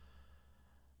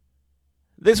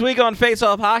This week on Face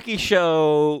Off Hockey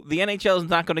Show, the NHL is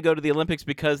not going to go to the Olympics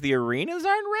because the arenas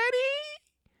aren't ready.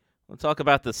 We'll talk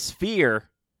about the Sphere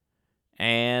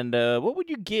and what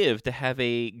would you give to have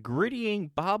a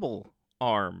grittying bobble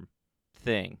arm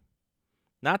thing?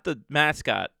 Not the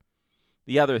mascot,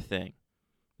 the other thing,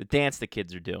 the dance the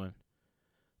kids are doing.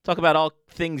 Talk about all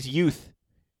things youth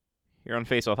here on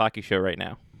Face Off Hockey Show right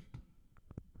now.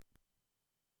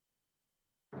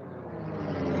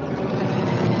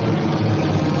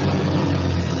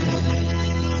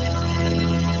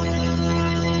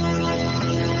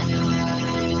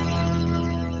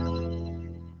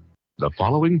 The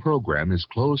following program is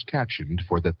closed captioned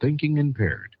for the thinking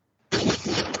impaired.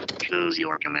 Choose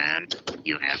your command.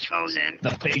 You have chosen the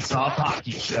Face Off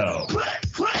Hockey Show.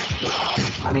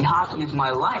 I mean, hockey is my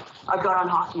life. I've got on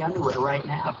hockey underwear right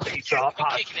now. The Face Off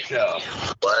Hockey Show.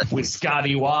 What? With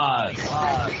Scotty Waz.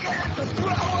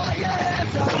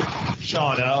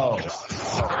 Sean O.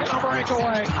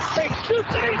 Breakaway. Big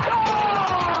City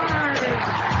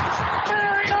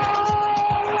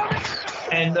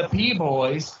And the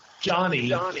P-Boys,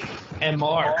 Johnny and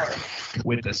Mark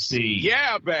with the C.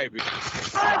 Yeah, baby.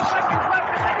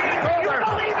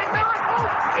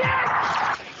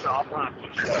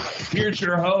 Here's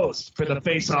your host for the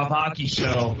Face Off Hockey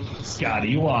Show,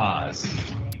 Scotty Waz.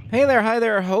 Hey there, hi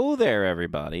there, ho there,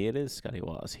 everybody. It is Scotty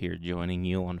Waz here joining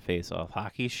you on Face Off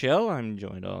Hockey Show. I'm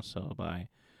joined also by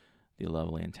the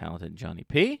lovely and talented Johnny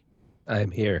P. I'm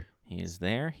here. He is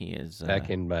there. He is Back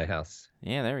in my house.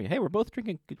 Yeah, there. Hey, we're both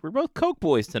Coke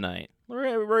boys tonight.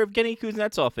 We're getting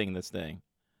Kuznetsoving this thing.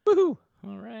 Woohoo!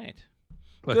 All right.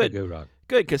 What Good. could go wrong?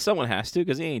 Good, because someone has to,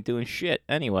 because he ain't doing shit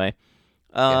anyway.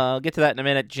 I'll get to that in a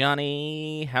minute.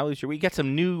 Johnny, how was your week? Got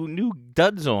some new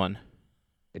duds on.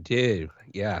 I did,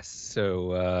 yes.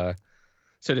 So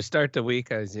to start the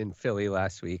week, I was in Philly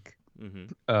last week.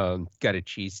 Mm-hmm. Got a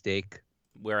cheesesteak.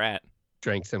 Where at?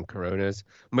 Drank some Coronas.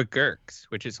 McGurk's,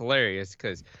 which is hilarious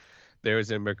because there was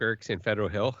a McGurk's in Federal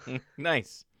Hill.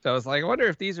 Nice. So I was like, I wonder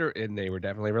if these are, and they were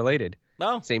definitely related.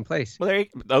 Oh. Same place. Well, there you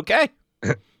okay.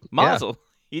 Mazel.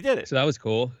 You did it. So that was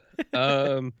cool.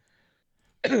 And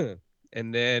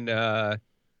then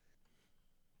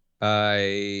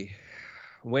I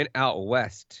went out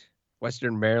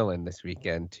Western Maryland this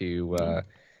weekend to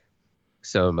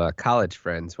some college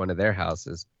friends, one of their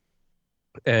houses.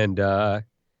 And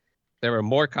there were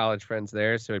more college friends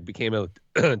there, so it became a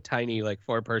tiny, like,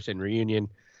 4-person reunion.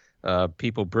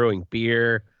 People brewing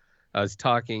beer. I was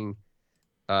talking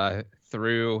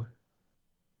through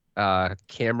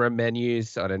camera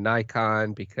menus on a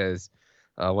Nikon because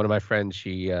one of my friends,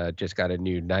 she just got a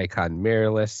new Nikon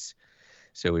mirrorless.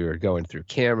 So we were going through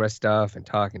camera stuff and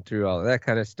talking through all of that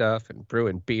kind of stuff and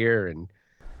brewing beer and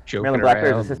joking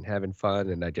around and having fun.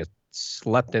 And I just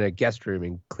slept in a guest room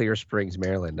in Clear Springs,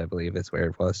 Maryland, I believe that's where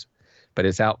it was. But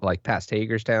it's out like past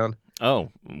Hagerstown. Oh,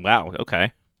 wow.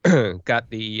 Okay. It's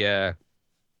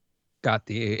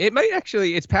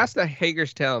past the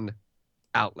Hagerstown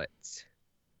outlets.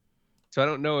 So I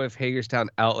don't know if Hagerstown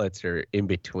outlets are in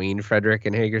between Frederick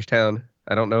and Hagerstown.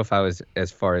 I don't know if I was as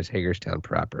far as Hagerstown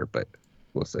proper, but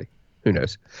we'll see. Who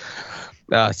knows?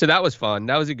 So that was fun.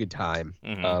 That was a good time.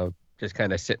 Mm-hmm. Just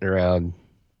kind of sitting around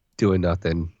doing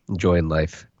nothing, enjoying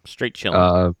life. Straight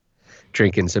chilling.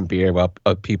 Drinking some beer while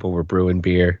people were brewing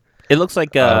beer. It looks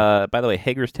like, by the way,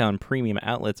 Hagerstown premium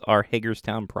outlets are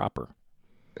Hagerstown proper.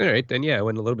 All right, then, yeah, I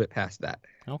went a little bit past that.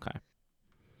 Okay.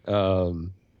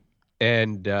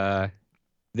 And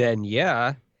then,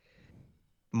 yeah,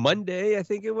 Monday, I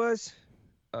think it was.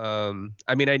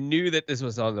 I mean, I knew that this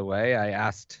was on the way. I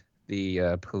asked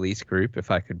the police group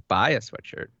if I could buy a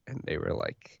sweatshirt, and they were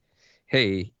like,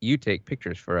 hey, you take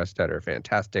pictures for us that are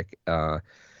fantastic.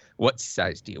 What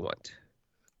size do you want?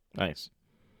 Nice.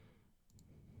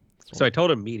 So I told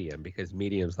them medium because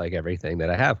medium's like everything that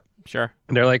I have. Sure.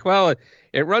 And they're like, well,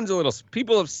 it runs a little.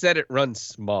 People have said it runs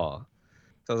small.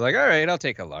 So I was like, all right, I'll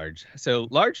take a large. So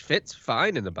large fits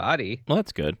fine in the body. Well,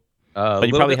 that's good. But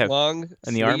you probably have long.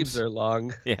 in the sleeves arms are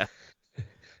long. Yeah.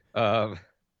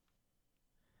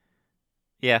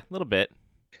 Yeah, a little bit.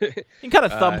 You can cut a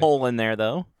thumb hole in there,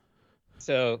 though.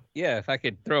 So, yeah, if I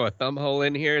could throw a thumb hole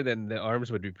in here, then the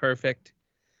arms would be perfect.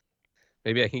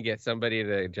 Maybe I can get somebody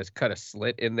to just cut a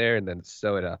slit in there and then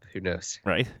sew it up. Who knows?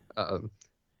 Right.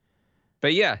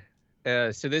 But, yeah,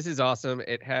 so this is awesome.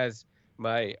 It has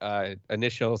my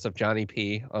initials of Johnny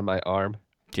P on my arm.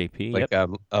 JP, like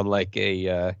yep. I'm like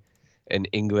an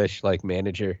English, like,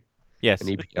 manager. Yes. An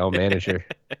EPL manager.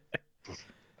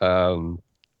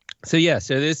 So, yeah,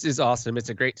 so this is awesome. It's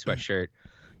a great sweatshirt.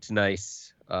 It's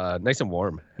nice. Nice and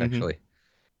warm, actually.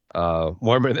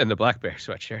 Warmer than the Black Bear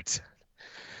sweatshirts.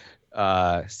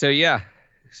 So yeah,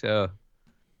 So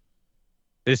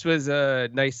this was a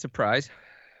nice surprise.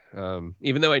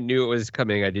 Even though I knew it was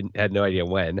coming, I had no idea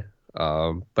when.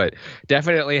 But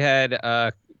definitely had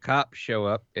a cop show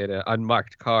up in an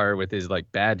unmarked car with his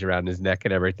like badge around his neck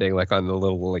and everything, like on the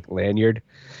little like lanyard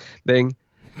thing,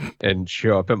 and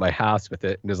show up at my house with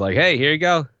it and was like, "Hey, here you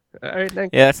go." All right,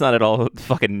 thanks. Yeah, that's not at all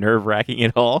fucking nerve-wracking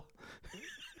at all.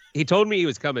 He told me he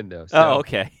was coming though. So, Oh,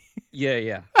 okay.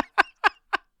 Yeah.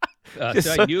 Just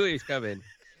So I knew he was coming.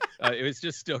 It was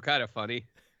just still kind of funny.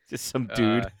 Just some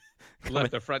dude.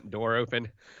 Left the front door open.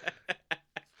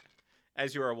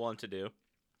 As you are wont to do.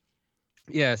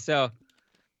 Yeah, so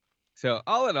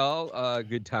all in all,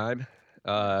 good time.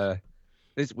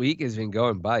 This week has been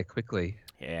going by quickly.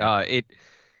 Yeah. It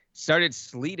started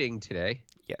sleeting today.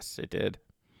 Yes, it did.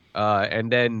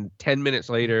 And then 10 minutes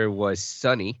later was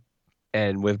sunny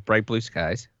and with bright blue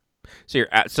skies.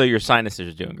 So your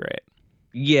sinuses are doing great.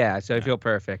 Yeah, so I feel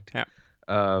perfect. Yeah.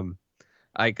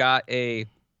 I got a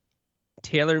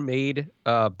tailor-made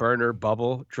burner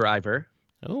bubble driver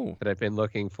that I've been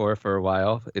looking for a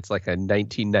while. It's like a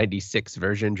 1996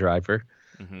 version driver.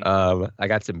 Mm-hmm. I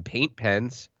got some paint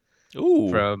pens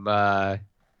from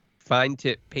fine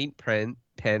tip paint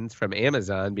pens from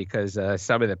Amazon because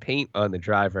some of the paint on the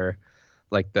driver,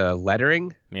 like the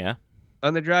lettering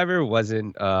on the driver,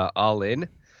 wasn't all in.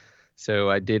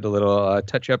 So I did a little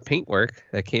touch-up paint work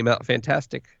that came out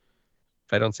fantastic,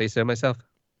 if I don't say so myself.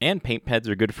 And paint pads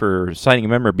are good for signing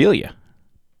memorabilia.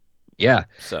 Yeah.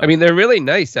 So. I mean, they're really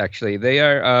nice, actually. They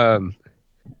are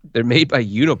they're made by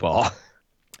Uniball.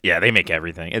 Yeah, they make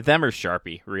everything. Them or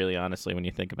Sharpie, really, honestly, when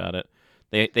you think about it.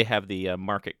 They have the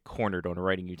market cornered on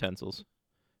writing utensils.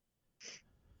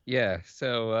 Yeah,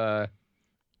 so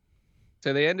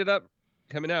they ended up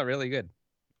coming out really good.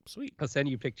 Sweet. I'll send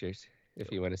you pictures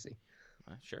if you want to see.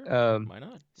 Sure. Why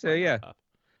not? So yeah.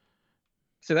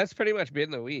 So that's pretty much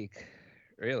been the week,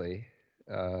 really.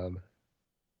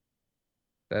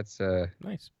 That's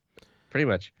nice. Pretty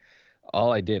much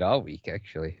all I did all week,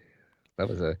 actually. It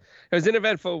was an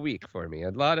eventful week for me.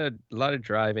 A lot of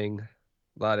driving,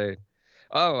 I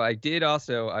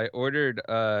ordered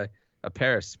a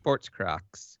pair of sports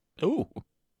Crocs. Ooh.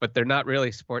 But they're not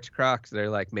really sports Crocs. They're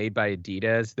like made by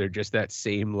Adidas. They're just that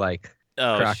same like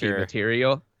Crocky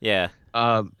material. Yeah.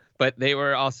 But they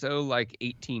were also like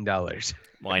 $18.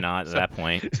 Why not at that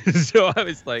point? So I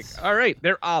was like, all right,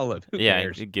 they're olive. Who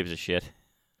cares? It gives a shit.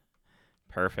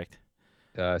 Perfect.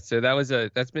 So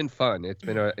that's been fun. It's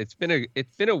been a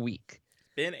week.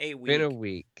 Been a week. Been a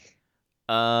week.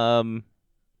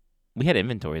 We had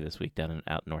inventory this week out in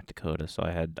North Dakota, so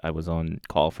I was on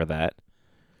call for that.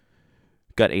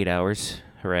 Got 8 hours.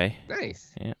 Hooray.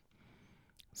 Nice. Yeah.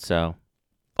 So,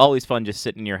 always fun just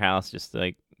sitting in your house, just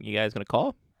like, you guys gonna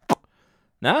call?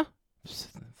 No?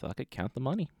 Fuck it, count the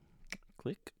money.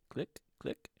 Click, click,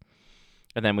 click.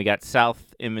 And then we got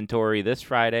South inventory this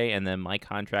Friday, and then my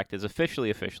contract is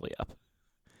officially up.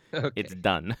 Okay. It's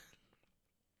done.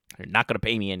 They're not gonna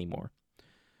pay me anymore.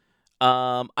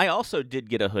 I also did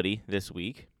get a hoodie this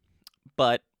week,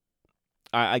 but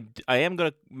I am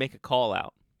gonna make a call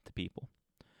out to people.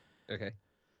 Okay.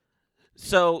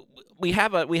 So we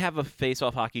have a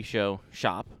face-off hockey show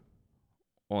shop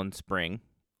on spring.com,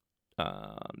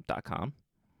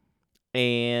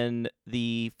 and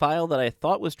the file that I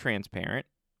thought was transparent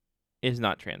is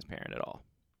not transparent at all.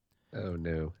 Oh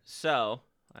no. So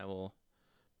I will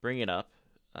bring it up.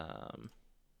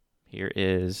 Here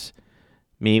is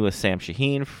me with Sam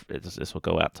Shaheen. This will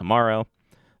go out tomorrow.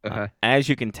 As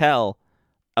you can tell,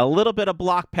 a little bit of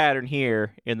block pattern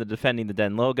here in the Defending the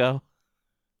Den logo.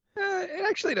 It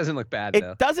actually doesn't look bad,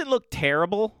 though. It doesn't look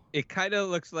terrible. It kind of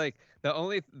looks like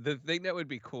the thing that would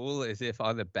be cool is if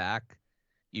on the back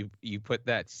you put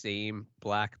that same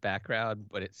black background,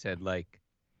 but it said like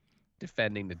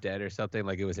Defending the Dead or something,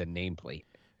 like it was a nameplate.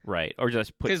 Right. Or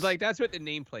just put, because like that's what the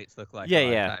nameplates look like.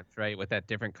 Times, right, with that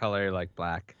different color, like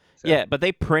black. So. Yeah, but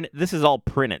they print. This is all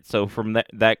printed, so from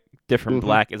that different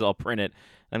black is all printed.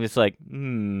 I'm just like,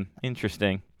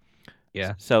 interesting.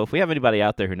 Yeah. So if we have anybody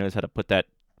out there who knows how to put that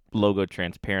logo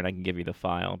transparent, I can give you the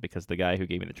file, because the guy who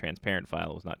gave me the transparent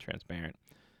file was not transparent.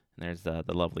 And there's the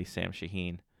lovely Sam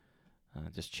Shaheen,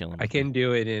 just chilling. I can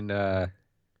do it in. I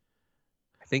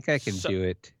think I can do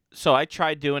it. So I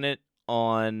tried doing it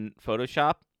on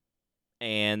Photoshop,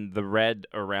 and the red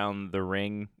around the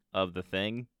ring of the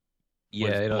thing was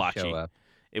it'll blotchy. show up.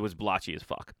 It was blotchy as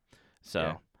fuck.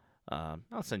 So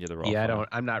I'll send you the raw Yeah, file.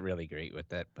 I'm not really great with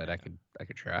that, but I could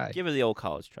try. Give it the old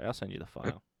college try. I'll send you the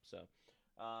file. So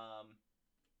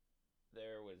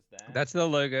there was that. That's the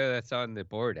logo that's on the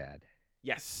board ad.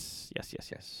 Yes.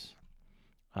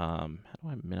 How do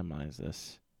I minimize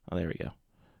this? Oh, there we go.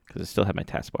 because I still have my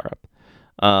taskbar up.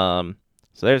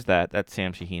 So there's that. That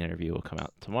Sam Shaheen interview will come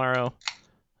out tomorrow.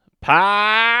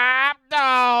 Pop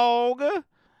Dog!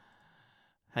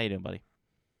 How you doing, buddy?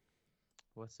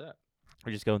 What's up?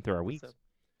 We're just going through our What's weeks. up?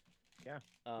 Yeah.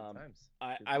 Good times.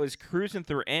 I was cruising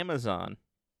through Amazon,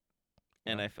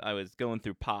 and I was going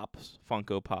through Pops,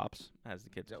 Funko Pops, as the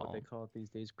kids Is that call what they them. call it these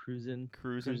days? Cruising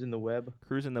Cruising the web.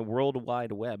 Cruising the World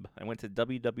Wide Web. I went to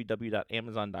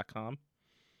www.amazon.com,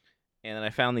 and then I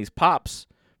found these Pops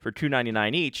for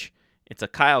 $2.99 each. It's a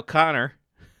Kyle Connor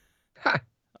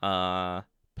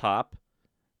pop,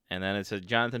 and then it's a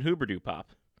Jonathan Huberdeau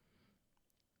pop.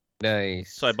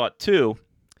 Nice. So I bought two,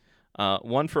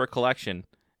 one for a collection,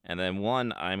 and then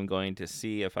one I'm going to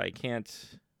see if I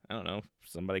can't, I don't know,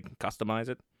 somebody can customize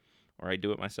it, or I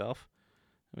do it myself,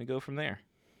 and we go from there.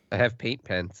 I have paint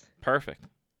pens. Perfect.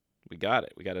 We got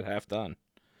it. We got it half done.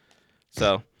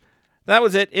 So that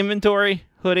was it. Inventory,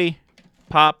 hoodie,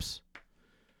 pops,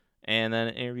 and then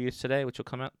interviews today, which will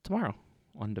come out tomorrow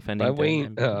on Defending My Dead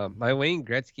Wayne, NBA. my Wayne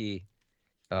Gretzky,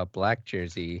 black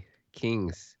jersey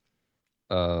Kings,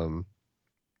 pop,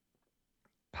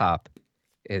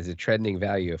 is a trending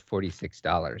value of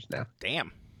 $46 now.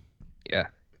 Damn. Yeah.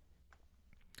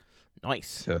 Nice.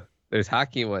 So those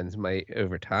hockey ones might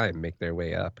over time make their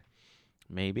way up.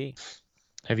 Maybe.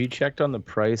 Have you checked on the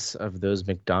price of those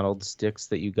McDonald's sticks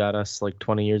that you got us like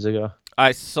 20 years ago?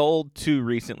 I sold two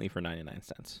recently for 99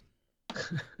 cents.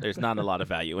 There's not a lot of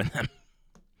value in them,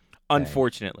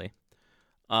 unfortunately,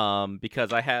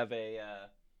 because I have so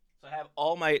I have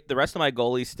the rest of my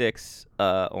goalie sticks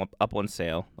up on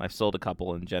sale. I've sold a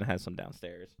couple, and Jen has some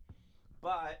downstairs,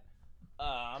 but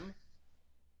I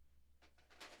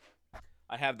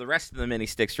have the rest of the mini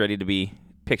sticks ready to be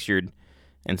pictured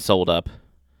and sold up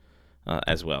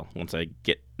as well once I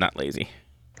get not lazy.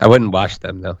 I wouldn't wash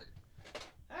them though.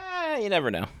 You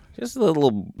never know. Just a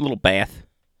little bath.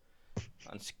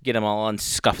 Get them all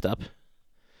unscuffed up.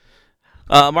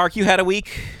 Mark, you had a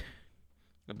week,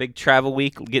 a big travel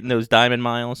week, getting those diamond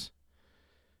miles.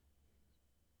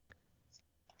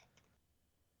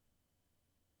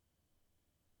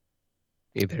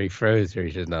 Either he froze or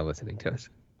he's just not listening to us.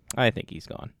 I think he's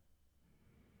gone.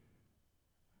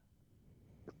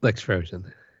 Looks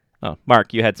frozen. Oh,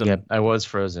 Mark, you had some. Yep, I was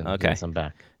frozen. Okay. Yes, I'm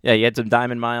back. Yeah, you had some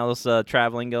diamond miles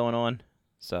traveling going on.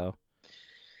 So.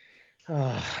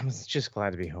 I'm just glad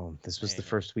to be home. This was the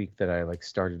first week that I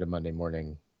started a Monday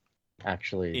morning.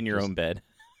 Actually, In your own bed.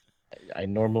 I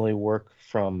normally work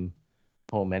from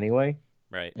home anyway,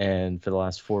 Right. and for the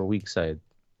last 4 weeks I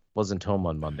wasn't home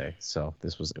on Monday. So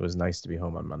it was nice to be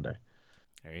home on Monday.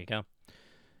 There you go.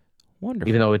 Wonderful.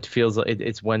 Even though it feels like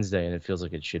it's Wednesday and it feels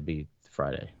like it should be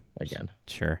Friday again.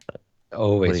 Sure.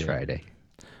 Always Friday.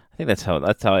 I think that's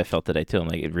how I felt today too. I'm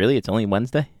like, really? It's only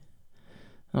Wednesday?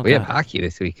 Oh, We God. have hockey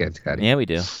this weekend, Scotty. Yeah, we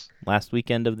do. Last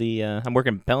weekend of the I'm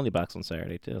working penalty box on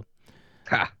Saturday too.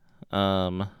 Ha.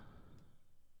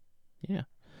 Yeah.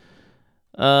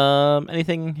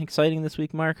 Anything exciting this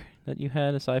week, Mark, that you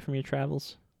had aside from your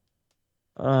travels?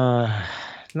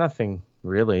 Nothing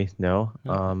really. No.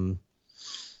 No.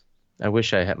 I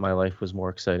wish my life was more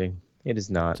exciting. It is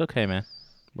not. It's okay, man.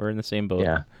 We're in the same boat.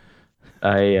 Yeah.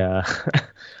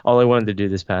 All I wanted to do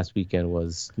this past weekend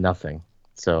was nothing.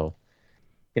 So,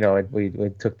 we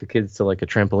took the kids to a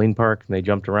trampoline park and they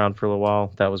jumped around for a little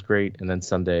while. That was great. And then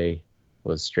Sunday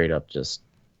was straight up just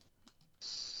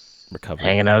Recovery.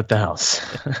 hanging out at the house.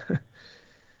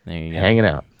 There you go. Hanging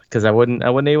out. Because I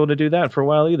wasn't able to do that for a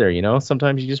while either,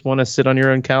 Sometimes you just want to sit on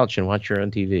your own couch and watch your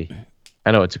own TV.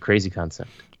 I know it's a crazy concept.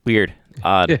 Weird.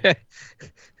 Odd.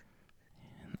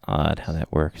 Odd how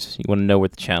that works. You want to know where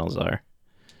the channels are.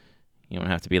 You don't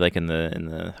have to be in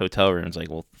the hotel rooms.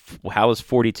 How is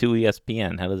 42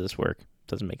 ESPN? How does this work?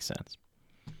 Doesn't make sense.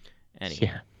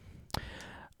 Anyway. Yeah.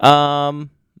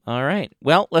 All right.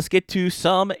 Well, let's get to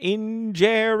some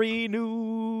injury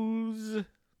news.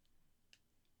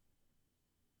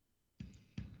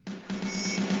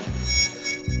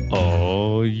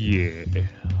 Oh, yeah.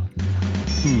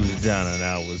 Who's down and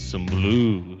out with some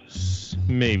blues?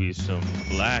 Maybe some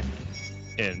black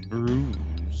and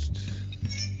bruised.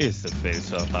 It's the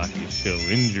Face Off Hockey Show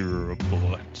Injury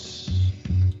Reports.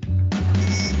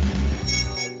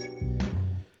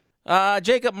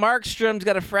 Jacob Markstrom's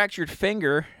got a fractured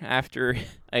finger after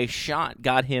a shot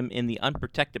got him in the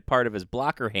unprotected part of his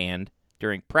blocker hand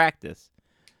during practice.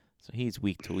 So he's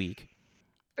week to week.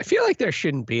 I feel like there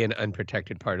shouldn't be an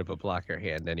unprotected part of a blocker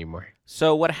hand anymore.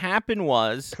 So what happened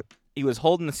was he was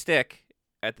holding the stick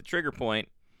at the trigger point,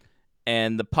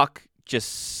 and the puck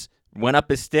just went up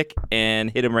his stick and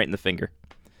hit him right in the finger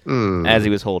as he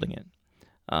was holding it.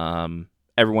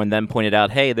 everyone then pointed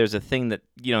out, hey, there's a thing that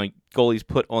goalies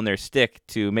put on their stick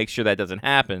to make sure that doesn't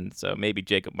happen. So maybe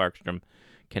Jacob Markstrom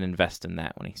can invest in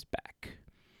that when he's back.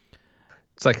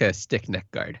 It's like a stick neck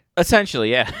guard.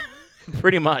 Essentially, yeah,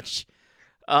 pretty much.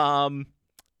 Dougie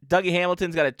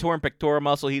Hamilton's got a torn pectoral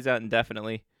muscle. He's out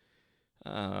indefinitely.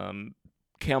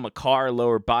 Cale Makar,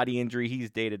 lower body injury.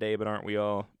 He's day-to-day, but aren't we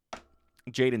all?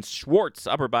 Jaden Schwartz,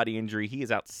 upper body injury. He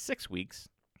is out 6 weeks.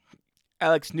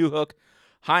 Alex Newhook,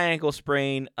 high ankle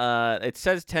sprain. It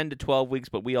says 10 to 12 weeks,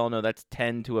 but we all know that's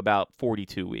 10 to about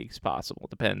 42 weeks possible.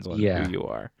 Depends on who you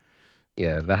are.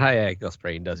 Yeah, the high ankle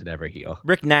sprain doesn't ever heal.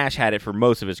 Rick Nash had it for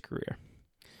most of his career.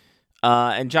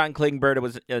 And John Klingberg, it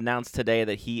was announced today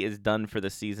that he is done for the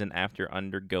season after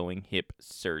undergoing hip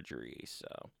surgery.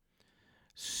 So,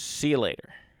 see you later.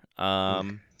 That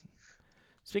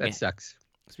sucks.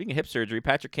 Speaking of hip surgery,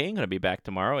 Patrick Kane going to be back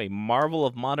tomorrow. A marvel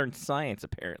of modern science,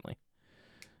 apparently.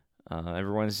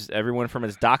 Everyone from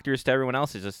his doctors to everyone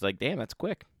else is just like, damn, that's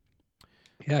quick.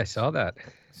 Yeah, I saw that.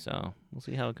 So we'll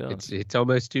see how it goes. It's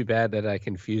almost too bad that I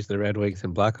confused the Red Wings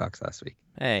and Blackhawks last week.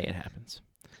 Hey, it happens.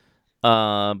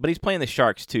 But he's playing the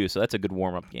Sharks too, so that's a good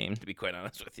warm-up game, to be quite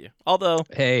honest with you. Although,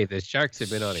 hey, the Sharks have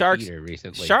been on a heater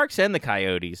recently. Sharks and the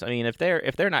Coyotes. I mean, if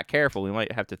they're not careful, we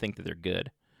might have to think that they're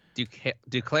good.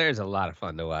 Duclair is a lot of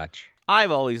fun to watch.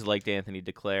 I've always liked Anthony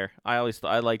Duclair. I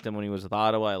liked him when he was with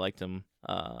Ottawa. I liked him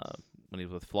when he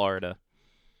was with Florida.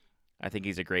 I think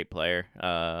he's a great player.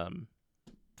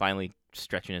 Finally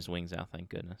stretching his wings out, thank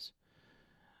goodness.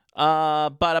 Gary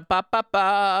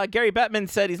Bettman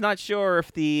said he's not sure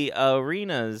if the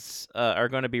arenas are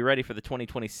going to be ready for the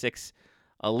 2026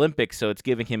 Olympics, so it's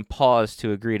giving him pause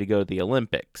to agree to go to the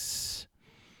Olympics.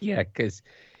 Yeah, because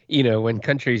when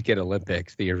countries get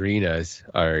Olympics, the arenas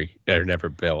are never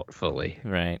built fully.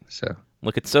 Right. So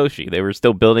look at Sochi; they were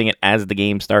still building it as the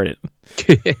game started.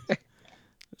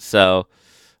 So,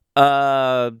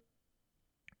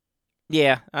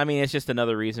 yeah, I mean, it's just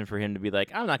another reason for him to be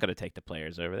like, I'm not going to take the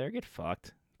players over there. Get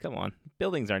fucked. Come on.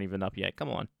 Buildings aren't even up yet. Come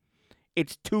on.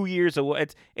 It's 2 years away.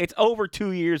 It's over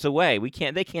 2 years away.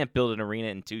 They can't build an arena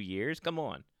in 2 years. Come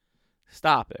on.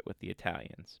 Stop it with the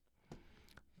Italians.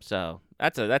 So,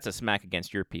 that's a smack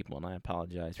against your people, and I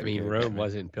apologize for Rome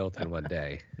wasn't built in one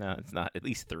day. No, it's not. At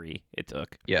least 3 it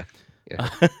took. Yeah.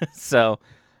 So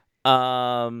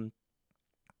there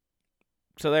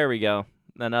we go.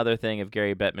 Another thing of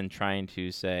Gary Bettman trying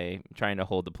to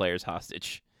hold the players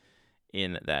hostage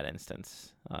in that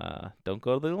instance. Don't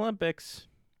go to the Olympics,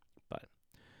 but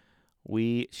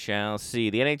we shall see.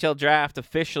 The NHL draft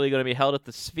officially going to be held at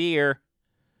the Sphere.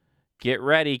 Get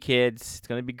ready, kids. It's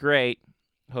going to be great.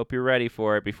 Hope you're ready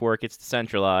for it before it gets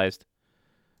decentralized.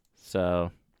 So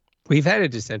we've had a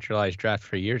decentralized draft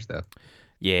for years, though.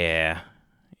 Yeah.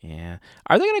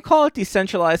 Are they going to call it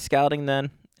decentralized scouting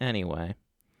then? Anyway.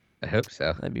 I hope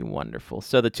so. That'd be wonderful.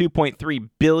 So the $2.3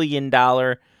 billion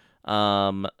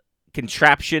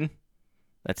contraption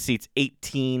that seats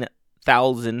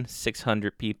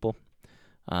 18,600 people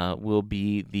will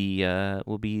be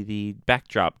the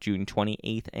backdrop June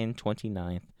 28th and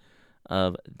 29th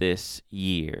of this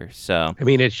year. So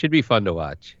it should be fun to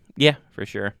watch. Yeah, for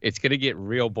sure. It's going to get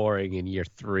real boring in year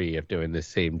 3 of doing the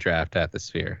same draft at the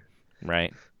Sphere.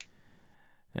 Right.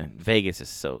 And Vegas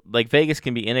is Vegas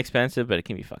can be inexpensive, but it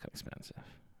can be fucking expensive,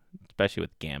 especially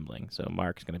with gambling. So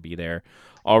Mark's going to be there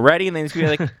already, and then he's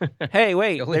going to be like, hey,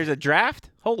 wait, there's a draft?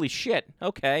 Holy shit.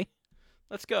 Okay,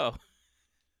 let's go.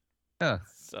 Huh.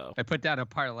 So I put down a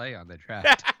parlay on the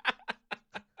draft.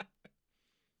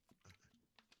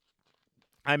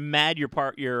 I'm mad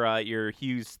your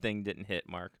Hughes thing didn't hit,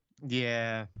 Mark.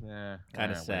 Yeah.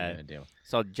 Kind of sad. What are you gonna do?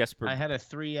 So Jesper, I had a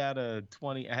 3 out of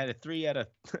 20. I had a 3 out of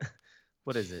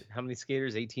what is it? How many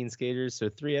skaters? 18 skaters. So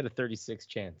 3 out of 36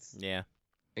 chance. Yeah.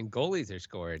 And goalies are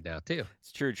scoring now too.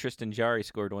 It's true. Tristan Jarry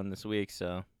scored one this week.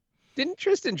 So didn't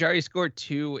Tristan Jarry score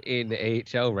 2 in the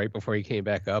AHL right before he came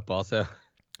back up? Also,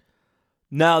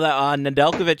 no, that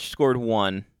Nedeljkovic scored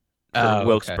 1 for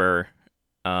Wilkes-Barre,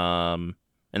 and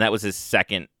that was his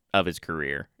second of his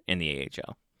career in the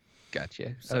AHL.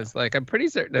 Gotcha. So. I was like, I'm pretty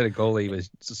certain that a goalie was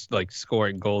just like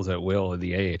scoring goals at will in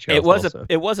the AHL.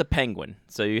 It was a Penguin,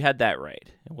 so you had that right.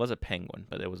 It was a Penguin,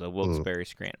 but it was a Wilkes-Barre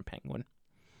Scranton Penguin,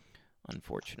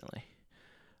 unfortunately.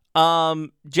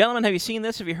 Gentlemen, have you seen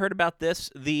this? Have you heard about this?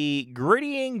 The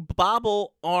grittying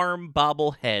bobble arm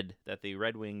bobblehead that the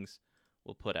Red Wings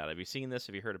will put out. Have you seen this?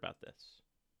 Have you heard about this?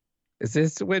 Is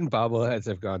this when bobbleheads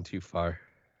have gone too far?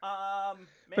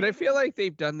 But I feel like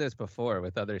they've done this before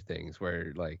with other things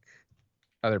where like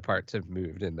other parts have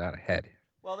moved and not a head.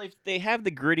 Well, they have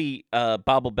the gritty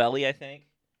bobble belly, I think,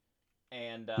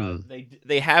 and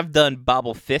they have done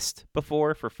bobble fist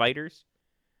before for fighters.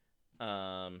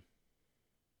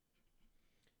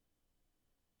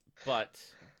 But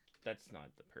that's not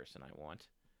the person I want.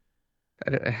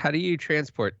 How do you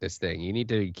transport this thing? You need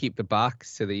to keep the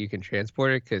box so that you can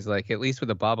transport it, because like at least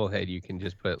with a bobblehead, you can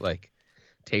just put like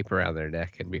tape around their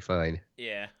neck and be fine.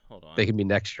 Yeah, hold on. They can be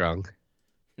neck strong.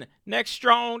 Next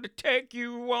strong to take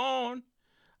you on.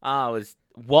 It was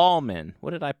Wallman.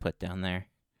 What did I put down there?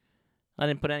 I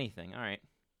didn't put anything. All right.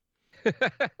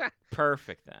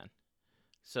 Perfect then.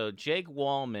 So Jake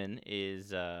Wallman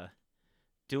is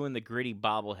doing the gritty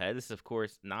bobblehead. This is, of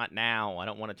course, not now. I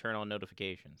don't want to turn on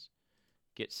notifications.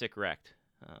 Get sick wrecked.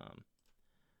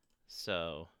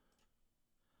 So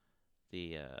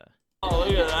the oh,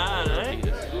 look at that,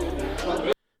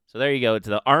 eh? So there you go. It's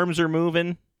the arms are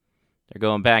moving. They're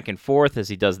going back and forth as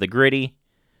he does the gritty.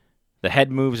 The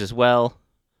head moves as well.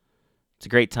 It's a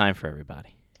great time for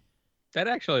everybody. That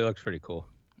actually looks pretty cool.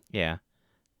 Yeah.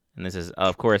 And this is,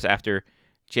 of course, after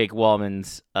Jake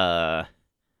Wallman's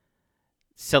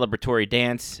celebratory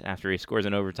dance. After he scores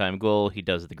an overtime goal, he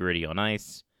does the gritty on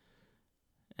ice.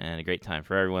 And a great time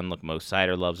for everyone. Look, Mo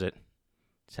Sider loves it.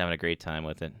 He's having a great time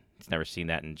with it. He's never seen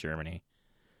that in Germany.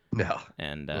 No.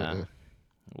 And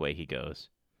away he goes.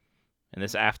 And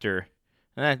this after...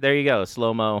 there you go,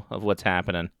 slow-mo of what's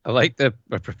happening. I like the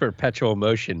perpetual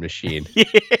motion machine.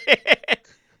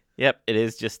 Yep, it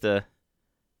is just a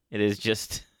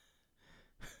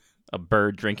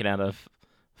bird drinking out of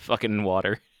fucking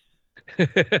water.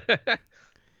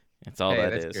 That's all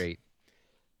that is. That's great.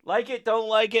 Like it, don't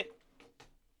like it.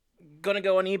 Gonna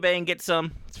go on eBay and get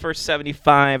some. It's for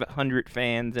 7,500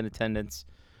 fans in attendance.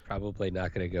 Probably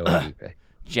not going to go on eBay.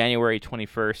 January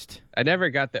 21st. I never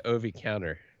got the Ovi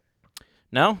counter.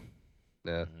 No?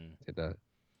 No, did not.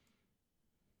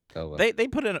 Oh, well. They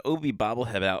put an Obi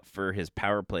bobblehead out for his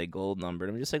power play gold number,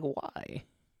 and I'm just like, why?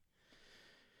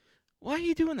 Why are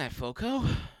you doing that, Foco?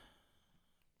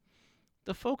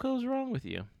 The Foco's wrong with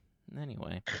you.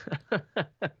 Anyway.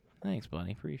 Thanks,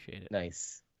 buddy. Appreciate it.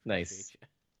 Nice.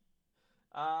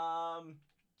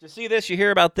 To see this, you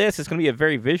hear about this. It's going to be a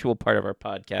very visual part of our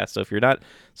podcast. So if you're not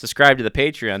subscribed to the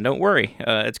Patreon, don't worry.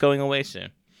 It's going away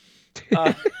soon.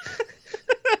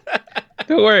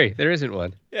 Don't worry, there isn't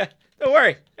one. Yeah, don't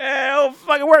worry. Don't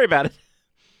fucking worry about it.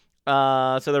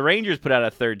 So the Rangers put out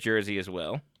a third jersey as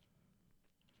well.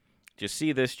 Did you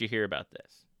see this? Did you hear about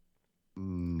this?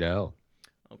 No.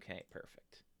 Okay,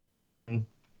 perfect.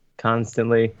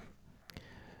 Constantly.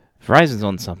 Verizon's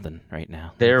on something right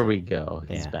now. There we go.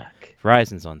 He's Yeah. back.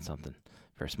 Verizon's on something.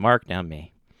 First Mark, now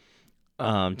me.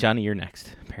 Johnny, you're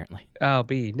next, apparently. I'll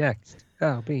be next.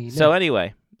 So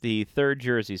anyway, the third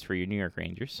jerseys for your New York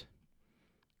Rangers.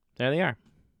 There they are.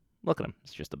 Look at them.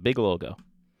 It's just a big logo.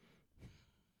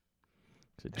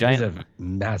 It's a giant. It's a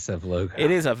massive logo. It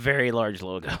is a very large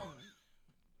logo.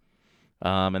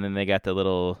 And then they got the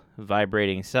little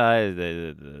vibrating side,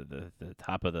 the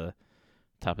top of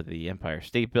the Empire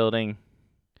State Building.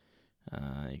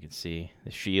 You can see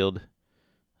the shield.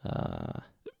 What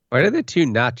are the two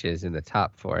notches in the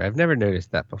top for? I've never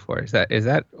noticed that before. Is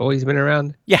that always been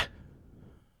around? Yeah.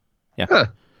 Huh.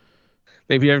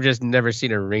 Maybe I've just never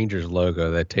seen a Rangers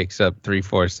logo that takes up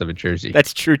 3/4 of a jersey.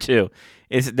 That's true too.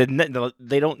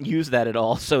 They don't use that at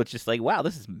all, so it's just like, wow,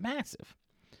 this is massive.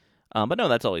 But no,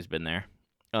 that's always been there.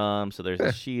 So there's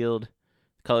the shield,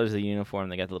 colors of the uniform.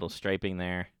 They got the little striping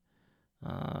there.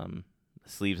 The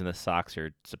sleeves and the socks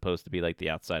are supposed to be like the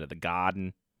outside of the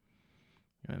garden.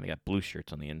 And then they got blue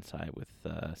shirts on the inside with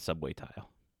subway tile.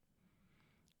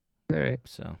 All right.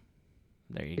 So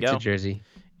there you It's go. a jersey.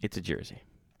 It's a jersey.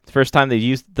 It's the first time they've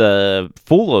used the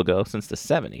full logo since the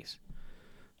 70s.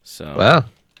 So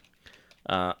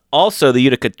Wow. Also, the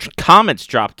Utica Comets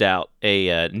dropped out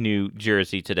a new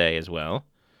jersey today as well.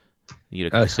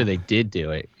 Oh, so they did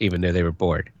do it, even though they were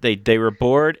bored. They were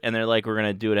bored, and they're like, we're going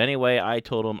to do it anyway. I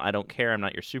told them, I don't care. I'm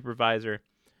not your supervisor.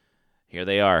 Here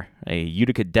they are. A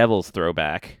Utica Devils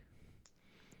throwback.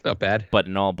 Not bad. But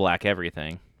in all black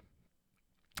everything.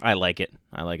 I like it.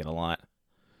 I like it a lot.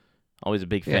 Always a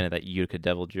big fan of that Utica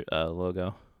Devil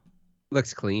logo.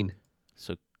 Looks clean.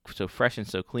 So fresh and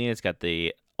so clean. It's got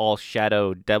the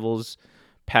all-shadow Devils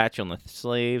patch on the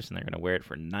sleeves, and they're going to wear it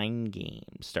for 9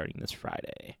 games starting this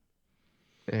Friday.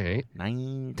 All right.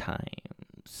 9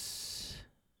 times.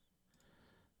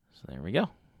 So there we go.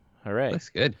 All right. Looks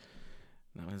good.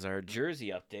 That was our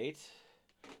jersey update.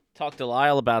 Talked to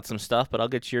Lyle about some stuff, but I'll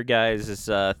get your guys'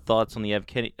 thoughts on the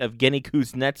Evgeny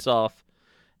Kuznetsov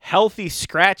healthy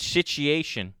scratch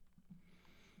situation.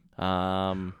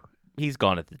 He's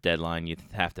gone at the deadline, you'd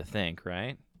have to think,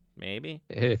 right? Maybe?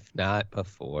 If not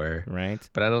before. Right?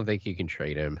 But I don't think you can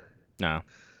trade him. No.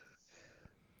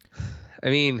 I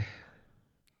mean,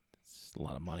 It's a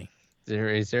lot of money.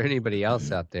 Is there anybody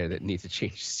else out there that needs to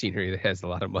change the scenery that has a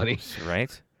lot of money?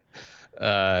 Right?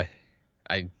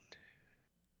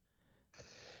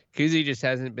 Kuzi just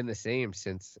hasn't been the same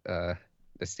since the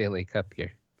Stanley Cup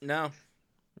here. No,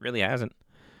 really hasn't.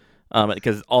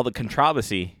 Because all the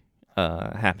controversy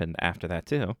happened after that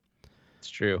too. It's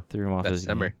true. Threw him off That his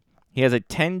summer. game. He has a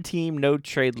 10-team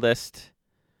no-trade list,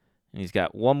 and he's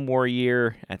got one more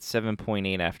year at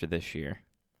 7.8 after this year.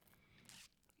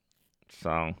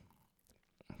 So,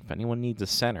 if anyone needs a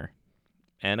center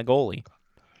and a goalie.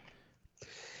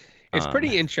 It's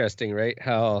pretty interesting, right?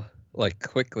 How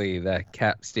quickly that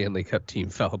Cap Stanley Cup team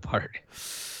fell apart.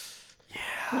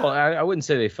 Well, I wouldn't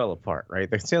say they fell apart, right?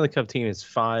 The Stanley Cup team is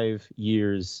 5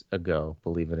 years ago,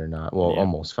 believe it or not. Well,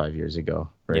 almost 5 years ago,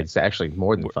 right? Yeah. It's actually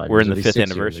more than 5 years. We're in the It'll be 5th 6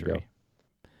 years anniversary. ago,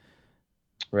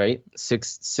 right?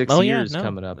 Six Oh, years yeah, no,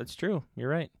 coming up That's true. You're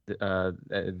right.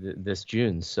 this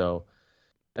June. So,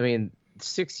 I mean,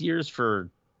 6 years for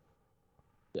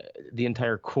the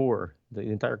entire core. The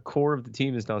entire core of the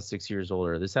team is now 6 years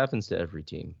older. This happens to every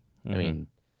team. Mhm. I mean,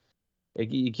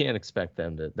 you can't expect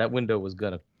them to. That window was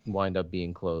going to wind up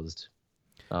being closed.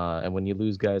 And when you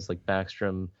lose guys like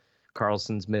Backstrom,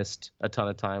 Carlson's missed a ton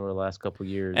of time over the last couple of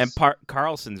years. And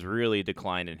Carlson's really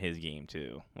declined in his game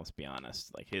too. Let's be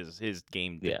honest. His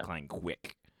game declined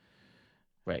quick.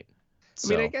 Right. I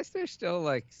mean, I guess there's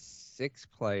still 6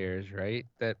 players, right,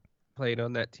 that played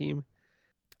on that team.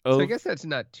 So I guess that's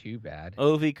not too bad.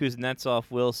 Ovi, Kuznetsov,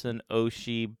 Wilson,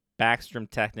 Oshie, Backstrom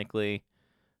technically,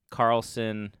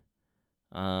 Carlson,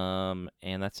 and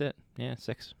that's it. Yeah,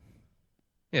 6.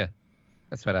 Yeah,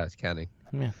 that's what I was counting.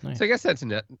 Yeah, nice. So I guess that's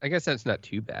not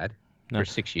too bad for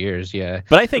 6 years. Yeah,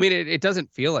 but I mean, it doesn't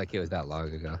feel like it was that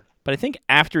long ago. But I think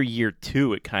after year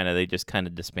 2, they just kind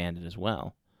of disbanded as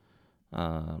well.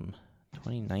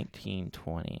 2019-20.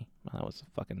 Well, that was a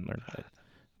fucking learn how to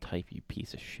type, you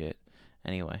piece of shit.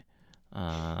 Anyway,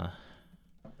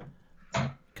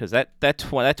 because that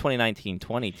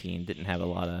 2019-20 team didn't have a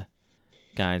lot of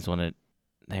guys on it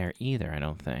there either. I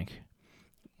don't think.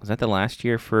 Was that the last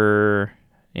year for?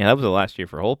 Yeah, that was the last year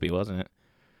for Holtby, wasn't it?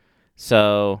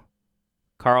 So,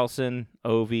 Carlson,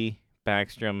 Ovi,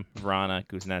 Backstrom, Vrana,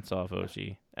 Kuznetsov,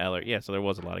 Oshie, Eller. Yeah, so there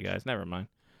was a lot of guys. Never mind.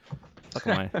 Fuck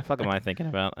am I thinking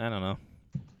about? I don't know.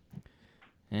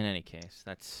 In any case,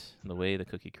 that's the way the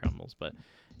cookie crumbles. But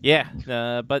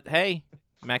yeah, but hey,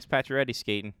 Max Pacioretty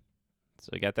skating, so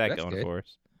we got that That's going good. for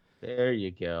us. There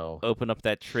you go. Open up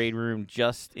that trade room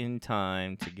just in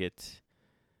time to get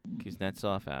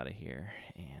Kuznetsov out of here,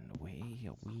 and away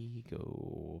we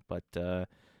go. But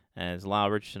as Lyle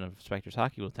Richardson of Spector's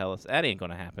Hockey will tell us, that ain't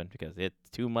going to happen because it's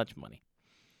too much money.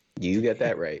 You get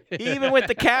that right. Even with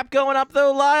the cap going up,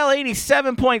 though, Lyle,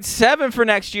 87.7 for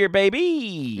next year,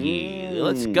 baby.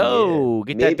 Let's go. Yeah.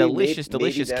 Get Maybe- that delicious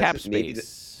maybe that's cap a- maybe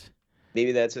space.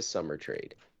 Maybe that's a summer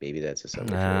trade.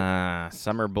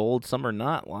 Summer bold, summer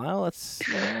not, Lyle. That's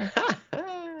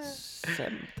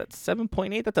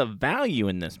 7.8. That's a value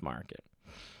in this market.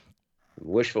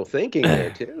 Wishful thinking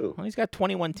there, too. Well, he's got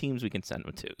 21 teams we can send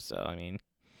him to, so, I mean.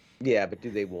 Yeah, but do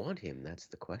they want him? That's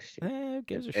the question. Who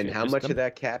gives a And shit? how Just much them- of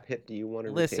that cap hit do you want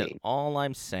to Listen, retain? all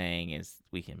I'm saying is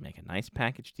we can make a nice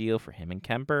package deal for him and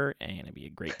Kemper, and it'd be a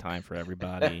great time for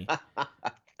everybody.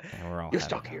 And we're all You're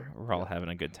stuck here. We're all having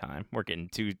a good time. We're getting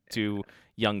two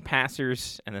young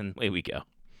passers, and then away we go.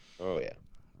 Oh yeah,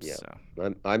 yeah.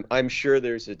 So, I'm sure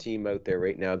there's a team out there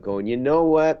right now going, you know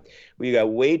what? We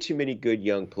got way too many good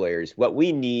young players. What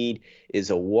we need is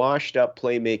a washed-up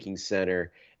playmaking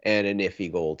center and an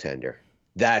iffy goaltender.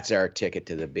 That's our ticket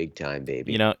to the big time,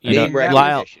 baby. you know, Name Lyle.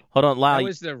 recognition. Hold on, Lyle. That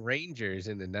was the Rangers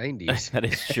in the 90s. That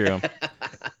is true.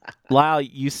 Lyle,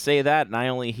 you say that, and I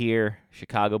only hear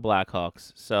Chicago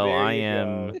Blackhawks. So There I you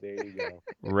am go, there you go.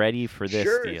 ready for this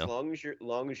Sure, deal. as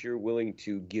long as you're willing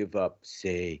to give up,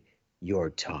 say, your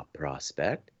top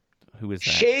prospect. Who is that?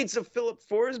 Shades of Philip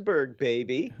Forsberg,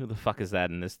 baby. Who the fuck is that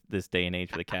in this day and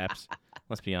age for the Caps?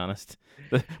 Let's be honest.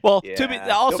 Well, Yeah. to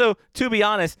be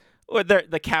honest,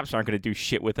 the Caps aren't going to do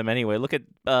shit with him anyway. Look at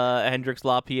Hendricks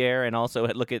Lapierre, and also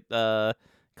look at Connor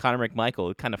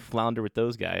McMichael. Kind of flounder with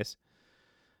those guys.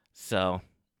 So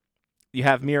you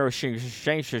have Miro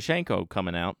Shevchenko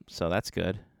coming out, so that's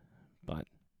good. But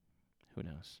who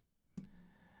knows?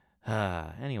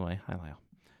 Anyway, hi Lyle.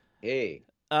 Hey.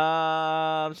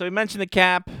 So we mentioned the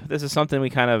cap. This is something we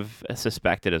kind of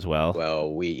suspected as well.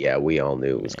 Well, we all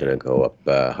knew it was going to go up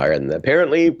higher than that.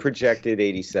 Apparently projected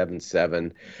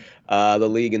 87.7. The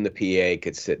league and the PA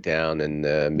could sit down and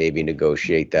maybe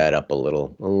negotiate that up a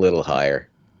little higher.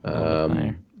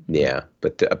 Higher. Yeah,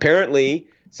 but apparently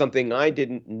something I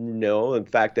didn't know, in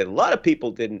fact, that a lot of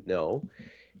people didn't know,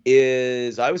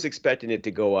 is I was expecting it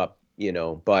to go up,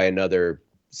 by another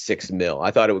 6 mil.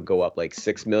 I thought it would go up like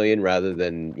 6 million rather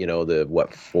than, the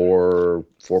 4.2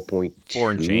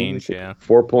 4 and change, yeah.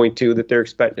 4.2 that they're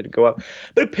expecting to go up.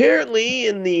 But apparently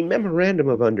in the memorandum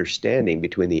of understanding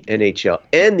between the NHL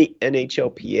and the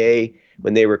NHLPA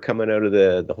when they were coming out of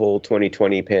the whole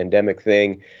 2020 pandemic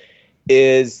thing,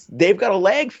 is they've got a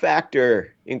lag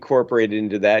factor incorporated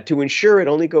into that to ensure it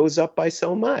only goes up by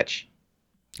so much.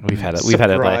 We've had a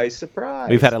surprise.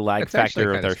 We've had a lag That's actually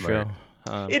factor with kinda our smart.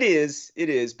 show. It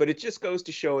is, but it just goes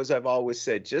to show, as I've always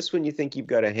said, just when you think you've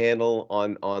got a handle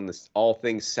on this all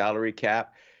things salary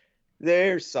cap,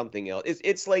 there's something else.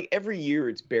 It's like every year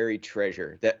it's buried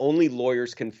treasure that only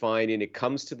lawyers can find, and it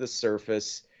comes to the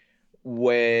surface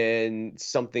when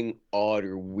something odd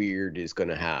or weird is going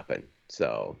to happen.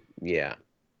 So yeah.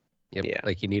 Yep. Yeah.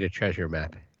 Like you need a treasure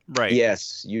map. Right.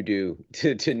 Yes, you do.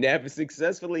 To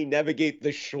successfully navigate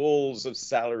the shoals of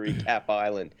Salary Cap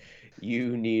Island,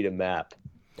 you need a map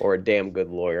or a damn good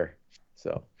lawyer.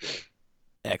 So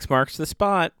X marks the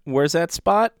spot. Where's that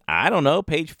spot? I don't know.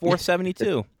 Page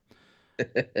 472.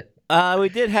 We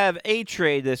did have a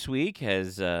trade this week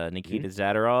as Nikita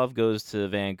Zadorov goes to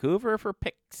Vancouver for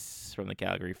picks from the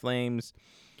Calgary Flames.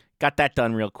 Got that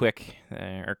done real quick,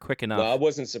 or quick enough. Well, it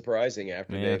wasn't surprising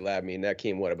after Yeah. I mean, that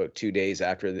came about 2 days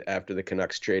after the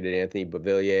Canucks traded Anthony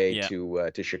Beauvillier Yeah.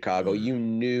 to Chicago. You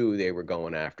knew they were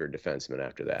going after a defenseman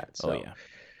after that. So Oh,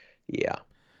 yeah.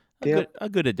 A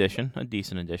good addition, a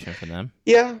decent addition for them.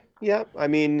 Yeah. I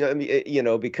mean,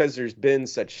 because there's been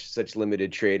such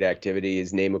limited trade activity,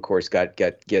 his name, of course,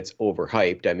 gets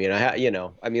overhyped.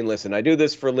 I mean, listen, I do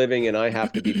this for a living, and I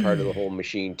have to be part of the whole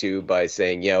machine too by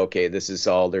saying, yeah, okay, this is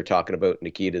all they're talking about,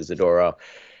 Nikita Zadorov,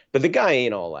 but the guy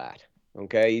ain't all that.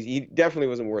 Okay, he definitely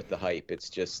wasn't worth the hype. It's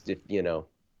just,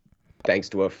 thanks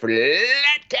to a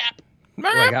flat cap. Oh,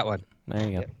 I got one. There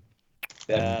you go.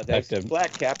 Thanks to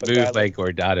flat cap. Moved by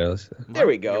Gordados. There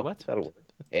we go. Your what? That'll work.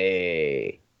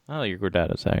 Hey. Oh, your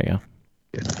Gordados. There you go.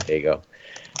 There you go.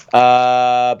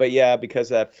 But yeah,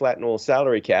 because of that flat and old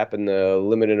salary cap and the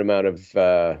limited amount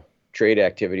of trade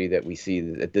activity that we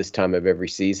see at this time of every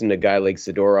season, a guy like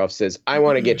Zadorov says, I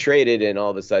want to get traded, and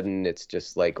all of a sudden it's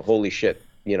just like, holy shit,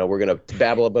 we're going to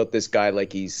babble about this guy